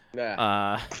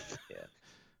 Nah, yeah.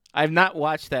 I've not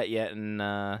watched that yet, and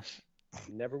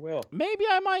Never will. maybe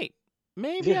I might.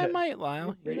 Maybe I might,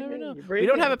 Lyle. You never know. We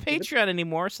don't have a Patreon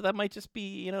anymore, so that might just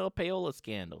be, a payola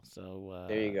scandal. So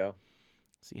There you go.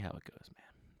 see how it goes, man.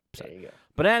 So, There you go.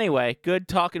 but anyway, good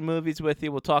talking movies with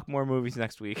you. We'll talk more movies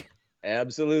next week.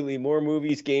 Absolutely. More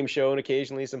movies, game show, and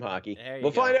occasionally some hocky. There you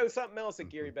We'll go. find out something else that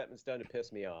Gary Bettman's done to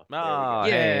piss me off. There we Oh,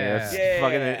 go. hey, Yeah. that's Yeah.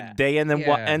 fucking day in and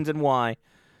Yeah. ends in Y.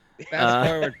 Fast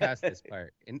forward past this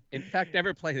part. In fact,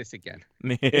 never play this again.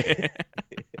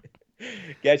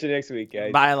 Catch you next week,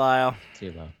 guys. Bye, Lyle. See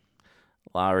you, Lyle.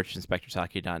 Lyle Richardson,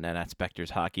 SpectorsHockey.net at Spectors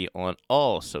Hockey on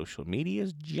all social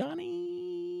medias. Johnny,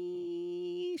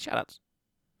 shoutouts.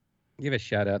 Give a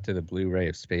shout out to the Blu-ray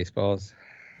of Spaceballs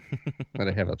that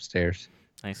I have upstairs.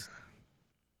 Nice.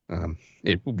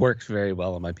 It works very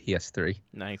well on my PS3.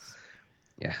 Nice.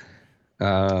 Yeah.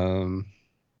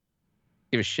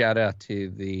 Give a shout out to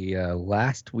the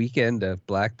last weekend of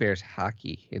Black Bears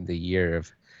hockey in the year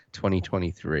of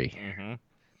 2023 Mm-hmm.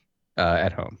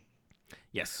 at home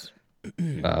Yes.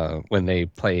 when they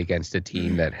play against a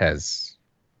team that has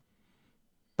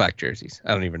black jerseys.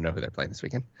 I don't even know who they're playing this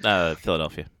weekend.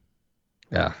 Philadelphia.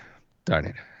 Yeah, darn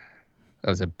it. That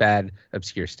was a bad,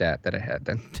 obscure stat that I had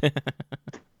then.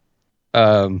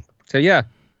 So yeah,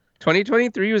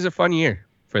 2023 was a fun year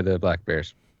for the Black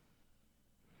Bears.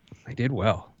 They did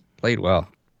well, played well,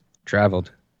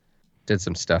 traveled, did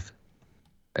some stuff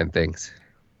and things.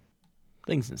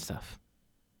 Things and stuff.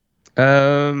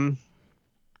 And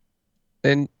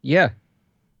yeah,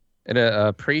 and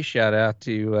a pre-shout out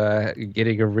to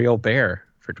getting a real bear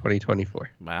for 2024.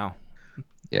 Wow.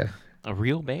 Yeah, A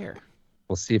real bear.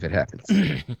 we'll see if it happens.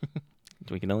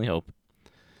 We can only hope.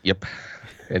 Yep.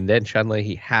 And then Sean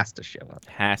Leahy has to show up.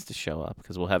 Has to show up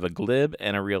because we'll have a glib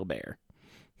and a real bear.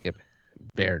 Yep.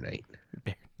 Bear night.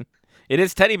 It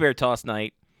is teddy bear toss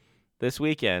night this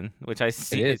weekend, which I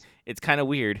see. It is. It's kind of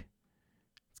weird.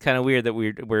 It's kind of weird that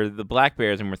we're the Black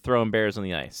Bears and we're throwing bears on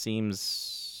the ice.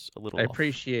 Seems a little I off.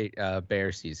 appreciate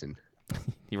bear season.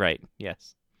 You're right.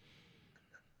 Yes.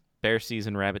 Bear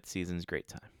season, rabbit season is great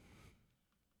time.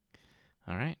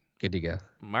 All right, Good to go.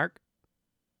 Mark.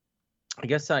 I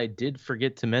guess I did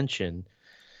forget to mention,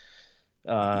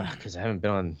 because I haven't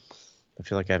been on, I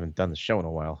feel like I haven't done the show in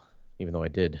a while. even though I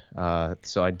did.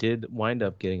 So I did wind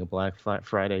up getting a Black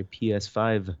Friday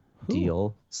PS5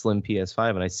 deal, slim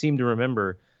PS5, and I seem to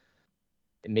remember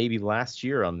maybe last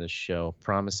year on this show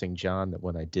promising John that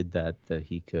when I did that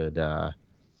he could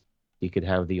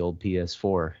have the old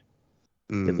PS4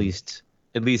 at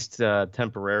least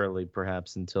temporarily,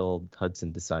 perhaps until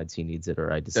Hudson decides he needs it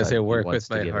or I decide. Does it work he wants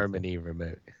with to my get Harmony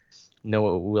remote?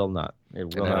 No, it will not.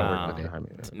 It will not work with No. the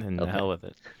Harmony. And the hell with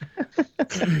it.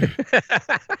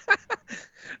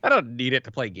 I don't need it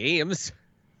to play games.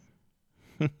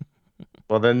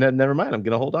 Well, then never mind. I'm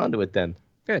gonna hold on to it then.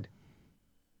 Good.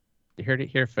 You heard it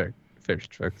here first,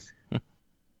 folks.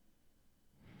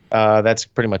 That's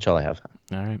pretty much all I have.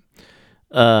 All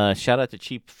right. Shout out to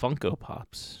Cheap Funko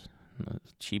Pops.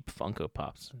 Cheap Funko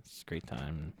Pops. It's a great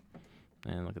time.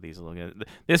 And look at these.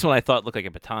 This one I thought looked like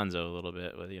a Batonzo a little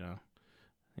bit with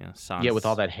Sans. Yeah, with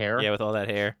all that hair. Yeah, with all that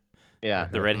hair. Yeah,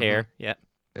 The red hair. Yeah.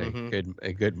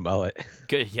 A good mullet.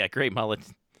 Good. Yeah, great mullet.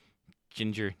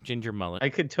 Ginger mullet I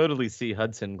could totally see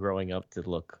Hudson growing up to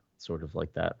look sort of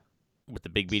like that. with the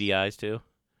big beady eyes too.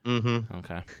 Mm-hmm.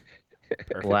 Okay.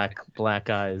 Perfect. Black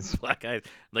eyes. Black eyes,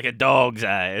 like a dog's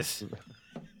eyes.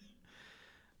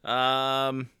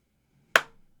 Yeah,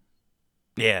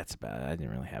 it's about. I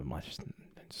didn't really have much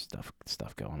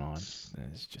stuff going on.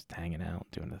 It's just hanging out,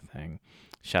 doing the thing.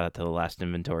 Shout out to the last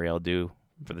inventory I'll do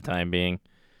for the time being.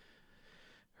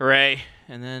 Hooray!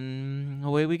 And then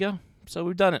away we go. So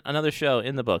we've done it. Another show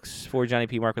in the books. For Johnny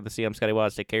P. Mark with the C. I'm Scotty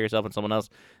Watts. Take care of yourself and someone else.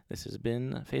 This has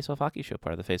been Face Off Hockey Show,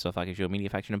 part of the Face Off Hockey Show media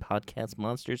faction and podcast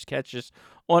monsters. Catch us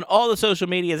on all the social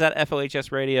medias at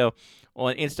FOHS Radio,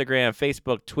 on Instagram,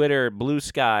 Facebook, Twitter, Blue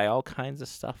Sky, all kinds of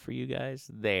stuff for you guys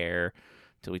there.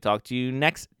 Till we talk to you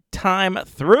next time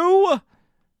through.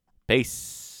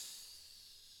 Peace.